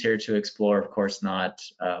opportunities here to explore. Of course, not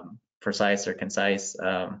precise or concise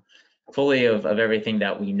fully of everything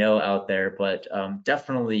that we know out there, but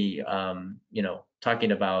definitely,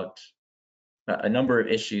 talking about a number of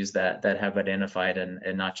issues that have identified,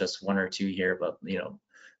 and not just 1 or 2 here, but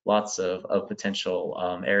lots of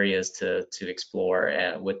potential areas to explore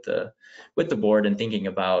with the board, and thinking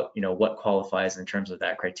about what qualifies in terms of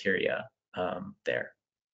that criteria there.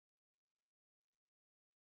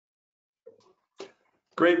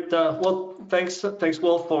 Great. Well, thanks,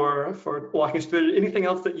 Will, for walking us through it. Anything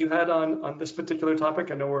else that you had on this particular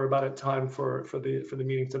topic? I know we're about at time for the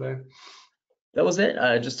meeting today. That was it.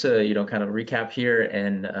 Just to kind of recap here,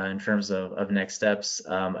 and in terms of next steps,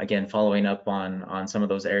 again, following up on some of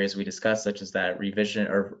those areas we discussed, such as that revision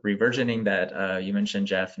or reversioning that you mentioned,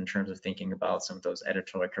 Jeff, in terms of thinking about some of those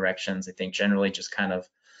editorial corrections. I think generally just kind of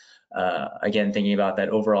again, thinking about that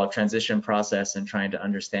overall transition process and trying to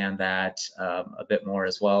understand that a bit more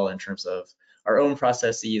as well in terms of our own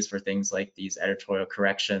processes for things like these editorial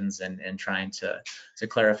corrections, and trying to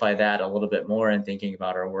clarify that a little bit more, and thinking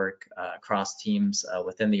about our work across teams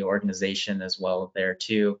within the organization as well there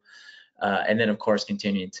too. And then, of course,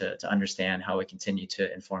 continuing to understand how we continue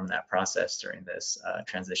to inform that process during this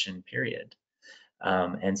transition period.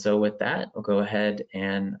 And so with that, we'll go ahead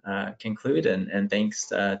and conclude, and thanks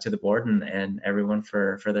to the board and everyone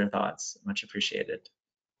for their thoughts. Much appreciated.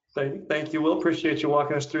 Thank you, Will. Appreciate you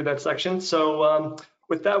walking us through that section. So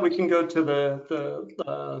with that, we can go to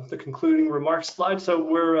the concluding remarks slide. So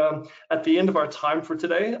we're at the end of our time for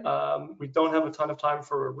today. We don't have a ton of time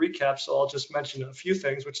for a recap, so I'll just mention a few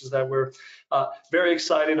things, which is that we're very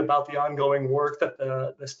excited about the ongoing work that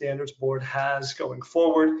the Standards Board has going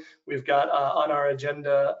forward. We've got on our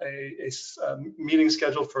agenda a meeting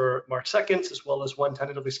scheduled for March 2nd, as well as one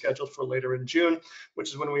tentatively scheduled for later in June, which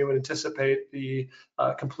is when we would anticipate the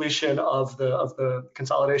completion of the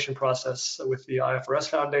consolidation process with the IFRS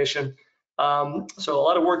Foundation. So a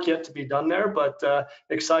lot of work yet to be done there, but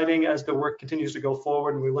exciting as the work continues to go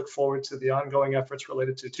forward, and we look forward to the ongoing efforts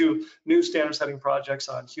related to 2 new standard setting projects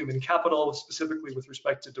on human capital, specifically with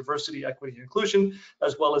respect to diversity, equity, and inclusion,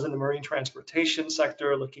 as well as in the marine transportation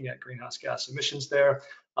sector, looking at greenhouse gas emissions there.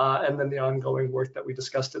 And then the ongoing work that we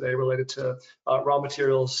discussed today related to raw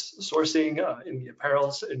materials sourcing in the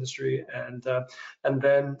apparels industry, and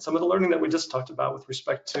then some of the learning that we just talked about with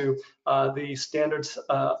respect to the standards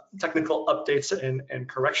technical updates and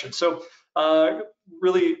corrections. So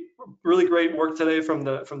really great work today from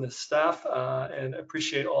the staff, and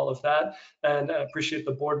appreciate all of that, and appreciate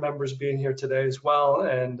the board members being here today as well,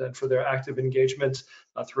 and for their active engagement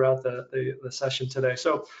throughout the session today.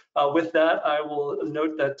 So with that, I will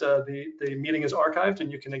note that the meeting is archived,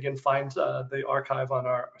 and you can again find the archive on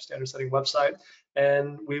our standard setting website,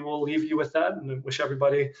 and we will leave you with that, and wish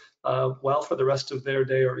everybody well for the rest of their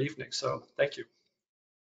day or evening. So thank you.